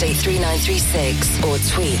 Text 83936 or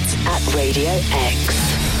tweet at Radio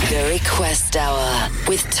X. The Request Hour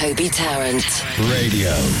with Toby Tarrant.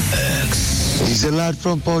 Radio X. He's a lad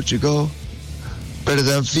from Portugal. Better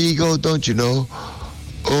than Figo, don't you know?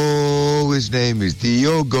 Oh, his name is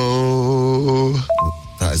Diogo.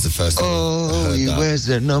 That is the first time I heard he wears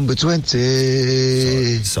the number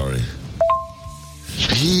 20. Sorry.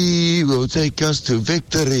 He will take us to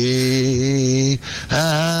victory.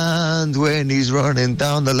 And when he's running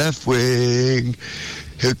down the left wing,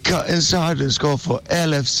 he'll cut inside and score for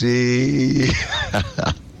LFC.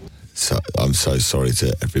 So I'm so sorry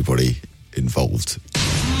to everybody involved.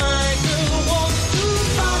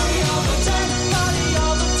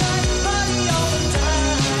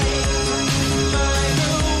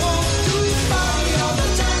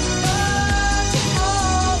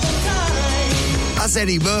 That's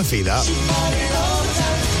Eddie Murphy, that.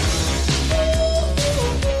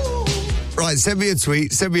 Right, send me a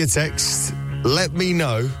tweet, send me a text. Let me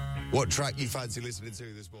know what track you fancy listening to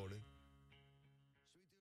this morning.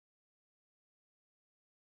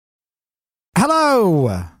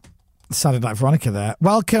 Hello. Sounded like Veronica there.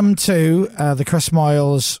 Welcome to the Chris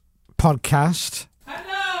Moyles podcast.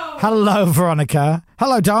 Hello. Hello, Veronica.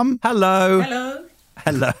 Hello, Dom. Hello. Hello.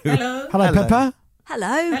 Hello. Hello. Hello, Pippa. Hello.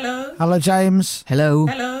 Hello. Hello, James. Hello.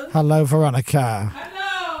 Hello. Hello, Veronica.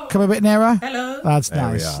 Hello. Come a bit nearer. Hello. That's There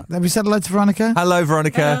we nice. are. Have you said hello to Veronica? Hello,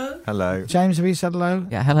 Veronica. Hello. Hello. James, have you said hello?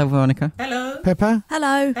 Yeah, hello, Veronica. Hello. Pippa?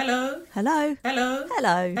 Hello. Hello. Hello. Hello.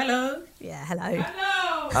 Hello. Hello. Yeah, hello.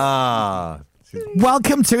 Ah.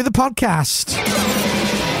 Welcome to the podcast.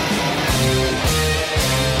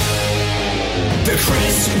 The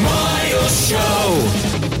Chris Miles Show.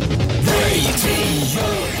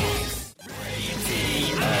 Radio.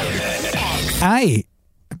 Hey.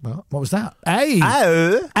 What was that? Hey.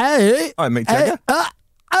 Oh. Hey. Hi, Mick Jagger.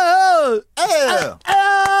 Oh.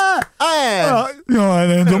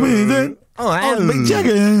 Mick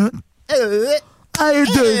Jagger. How you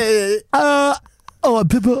doing? Oh,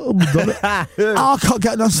 Pippa. I can't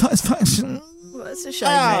get no satisfaction. Well, that's a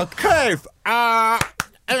shame. Keith.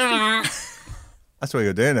 That's why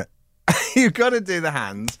you're doing it. You've got to do the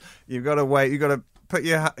hands. You've got to wait. You've got to put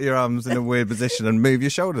your arms in a weird position and move your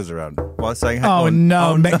shoulders around while saying, Oh,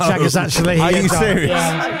 no, Mick Jagger's actually Are here. you serious?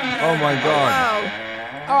 Yeah. Oh, my God.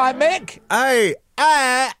 All right, Mick. Hey.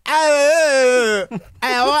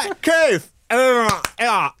 Keith.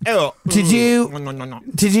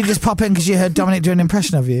 Did you just pop in because you heard Dominic do an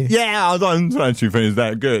impression of you? Yeah, I don't actually think it's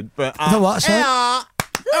that good. But The what, sir?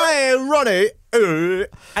 hey, Ronnie.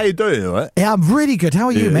 How you doing, right? Yeah, I'm really good. How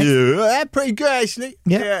are you, Mick? Yeah, pretty good, actually.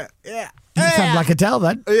 Yeah. Yeah. You sound like Adele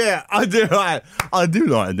then. Yeah, I do. I do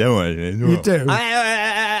like Adele. Actually. You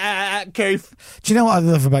do? Keith. Do you know what I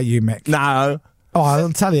love about you, Mick? No. Oh,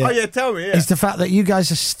 I'll tell you. Oh, yeah, tell me. Yeah. It's the fact that you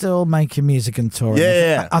guys are still making music and touring.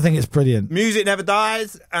 Yeah. I think it's brilliant. Music never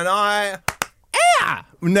dies, and I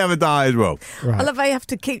never die as well. I love how you have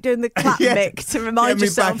to keep doing the clap, Yeah. Mick, to remind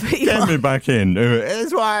yourself. Get me back in.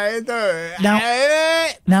 That's why I do it.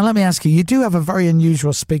 Now, let me ask you. You do have a very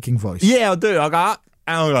unusual speaking voice. Yeah, I do. I go up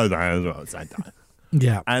and I go down as well at the same time.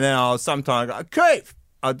 Yeah. And then I'll sometimes go, Keith.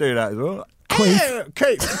 I do that as well. Keith?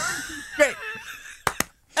 Keith. Keith.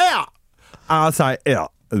 Yeah. And I'll say, yeah,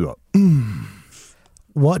 as well.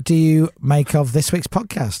 What do you make of this week's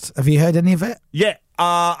podcast? Have you heard any of it? Yeah.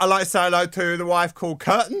 I like to say hello to the wife called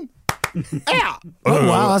Curtin. Oh,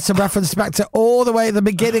 wow, that's a reference back to all the way at the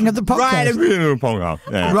beginning of the podcast. Right at the beginning of the podcast.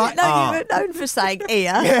 Yeah. Right. No, you were known for saying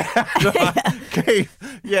ear. Keith,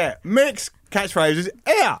 mix catchphrases.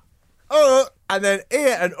 Ear. And then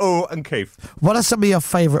ear and and Keith. What are some of your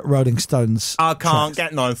favourite Rolling Stones? I can't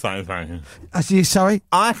get no satisfaction. Sorry?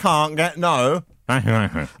 I can't get no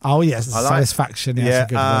satisfaction. Oh, yes, Satisfaction. Yeah,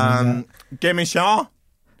 that's a good one. Give me Shaw.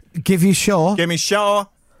 Give you Shaw? Give me Shaw.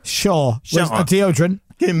 Shaw. With a deodorant.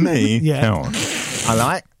 Give me Yeah. Shaw. I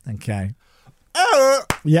like. Okay.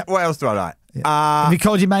 Yep. What else do I like? Have you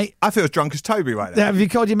called your mate? I feel as drunk as Toby right Yeah, now. have you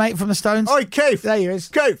called your mate from the Stones? Oi, Keith. There he is.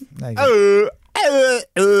 Keith. There you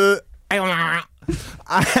go.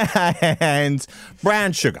 And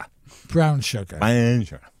brown sugar. Brown sugar. Brown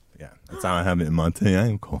sugar. Yeah, that's how I have it in my tea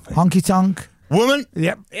and coffee. Honky tonk. Woman.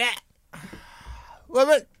 Yep. Yeah.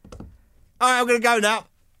 Woman. All right, I'm going to go now.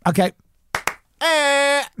 Okay.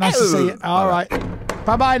 Nice to see you. All right.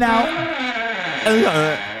 Bye-bye now.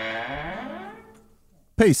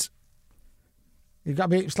 Peace. You've got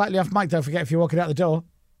to be slightly off mic, don't forget, if you're walking out the door.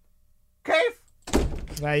 Keith.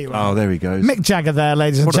 There you are. Oh, there he goes. Mick Jagger there,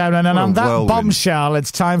 ladies and gentlemen. And on that whirlwind. bombshell,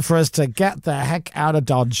 it's time for us to get the heck out of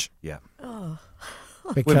Dodge. Yeah.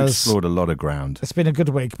 Because We've explored a lot of ground. it's been a good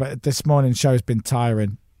week, but this morning's show's been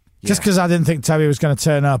tiring. Just because I didn't think Toby was going to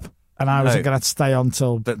turn up and I was going to stay on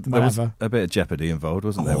till There was whatever. a bit of jeopardy involved,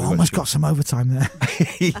 wasn't there? I almost got some overtime there.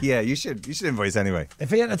 Yeah, you should invoice anyway.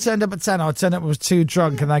 If he hadn't turned up at 10, I would turn up and was too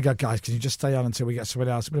drunk, and they go, guys, can you just stay on until we get someone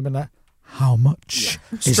else? It would have been like, how much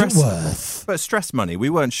is it worth? But stress money. We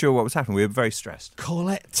weren't sure what was happening. We were very stressed. Call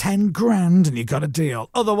it 10 grand and you got a deal.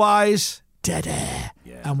 Otherwise, dead air.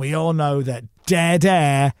 Yeah. And we all know that dead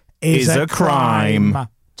air is a crime.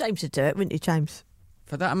 James would do it, wouldn't you, James?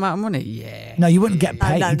 For that amount of money? Yeah. No, you wouldn't get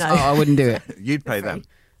paid. No. Oh, I wouldn't do it. You'd pay them.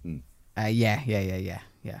 Yeah.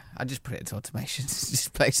 I just put it into automation.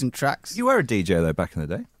 Just play some tracks. You were a DJ, though, back in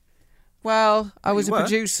the day. Well, I was a were.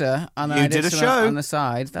 producer, and You I did a some show. on the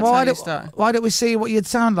side. That's Well, how you start. why don't we see what you'd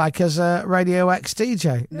sound like as a Radio X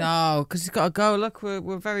DJ? No, because it's got to go. Look,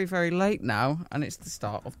 we're very, very late now, and it's the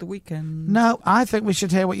start of the weekend. No, I think we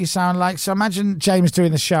should hear what you sound like. So imagine James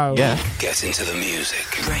doing the show. Yeah. Get into the music.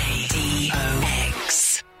 Radio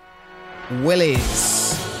X.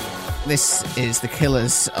 Willies. This is The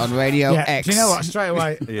Killers on Radio Yeah. X. Do you know what? Straight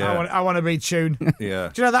away, Yeah. I want to retune. Yeah.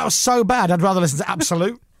 Do you know that was so bad? I'd rather listen to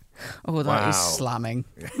Absolute. Oh, that is Wow. slamming.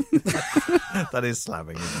 That is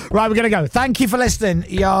slamming. Isn't it? Right, we're going to go. Thank you for listening.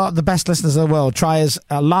 You're the best listeners in the world. Try us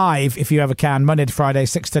live if you ever can. Monday to Friday,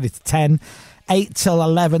 6:30 to 10, 8 till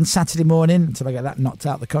 11 Saturday morning until I get that knocked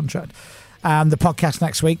out the contract. The podcast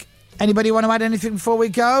next week. Anybody want to add anything before we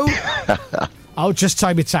go? Oh, just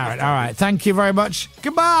Toby Tarrant. All right. Thank you very much.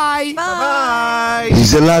 Goodbye. Bye.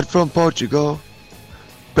 He's a lad from Portugal,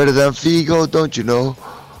 better than Figo, don't you know?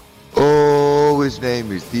 Oh, his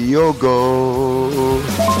name is Diogo.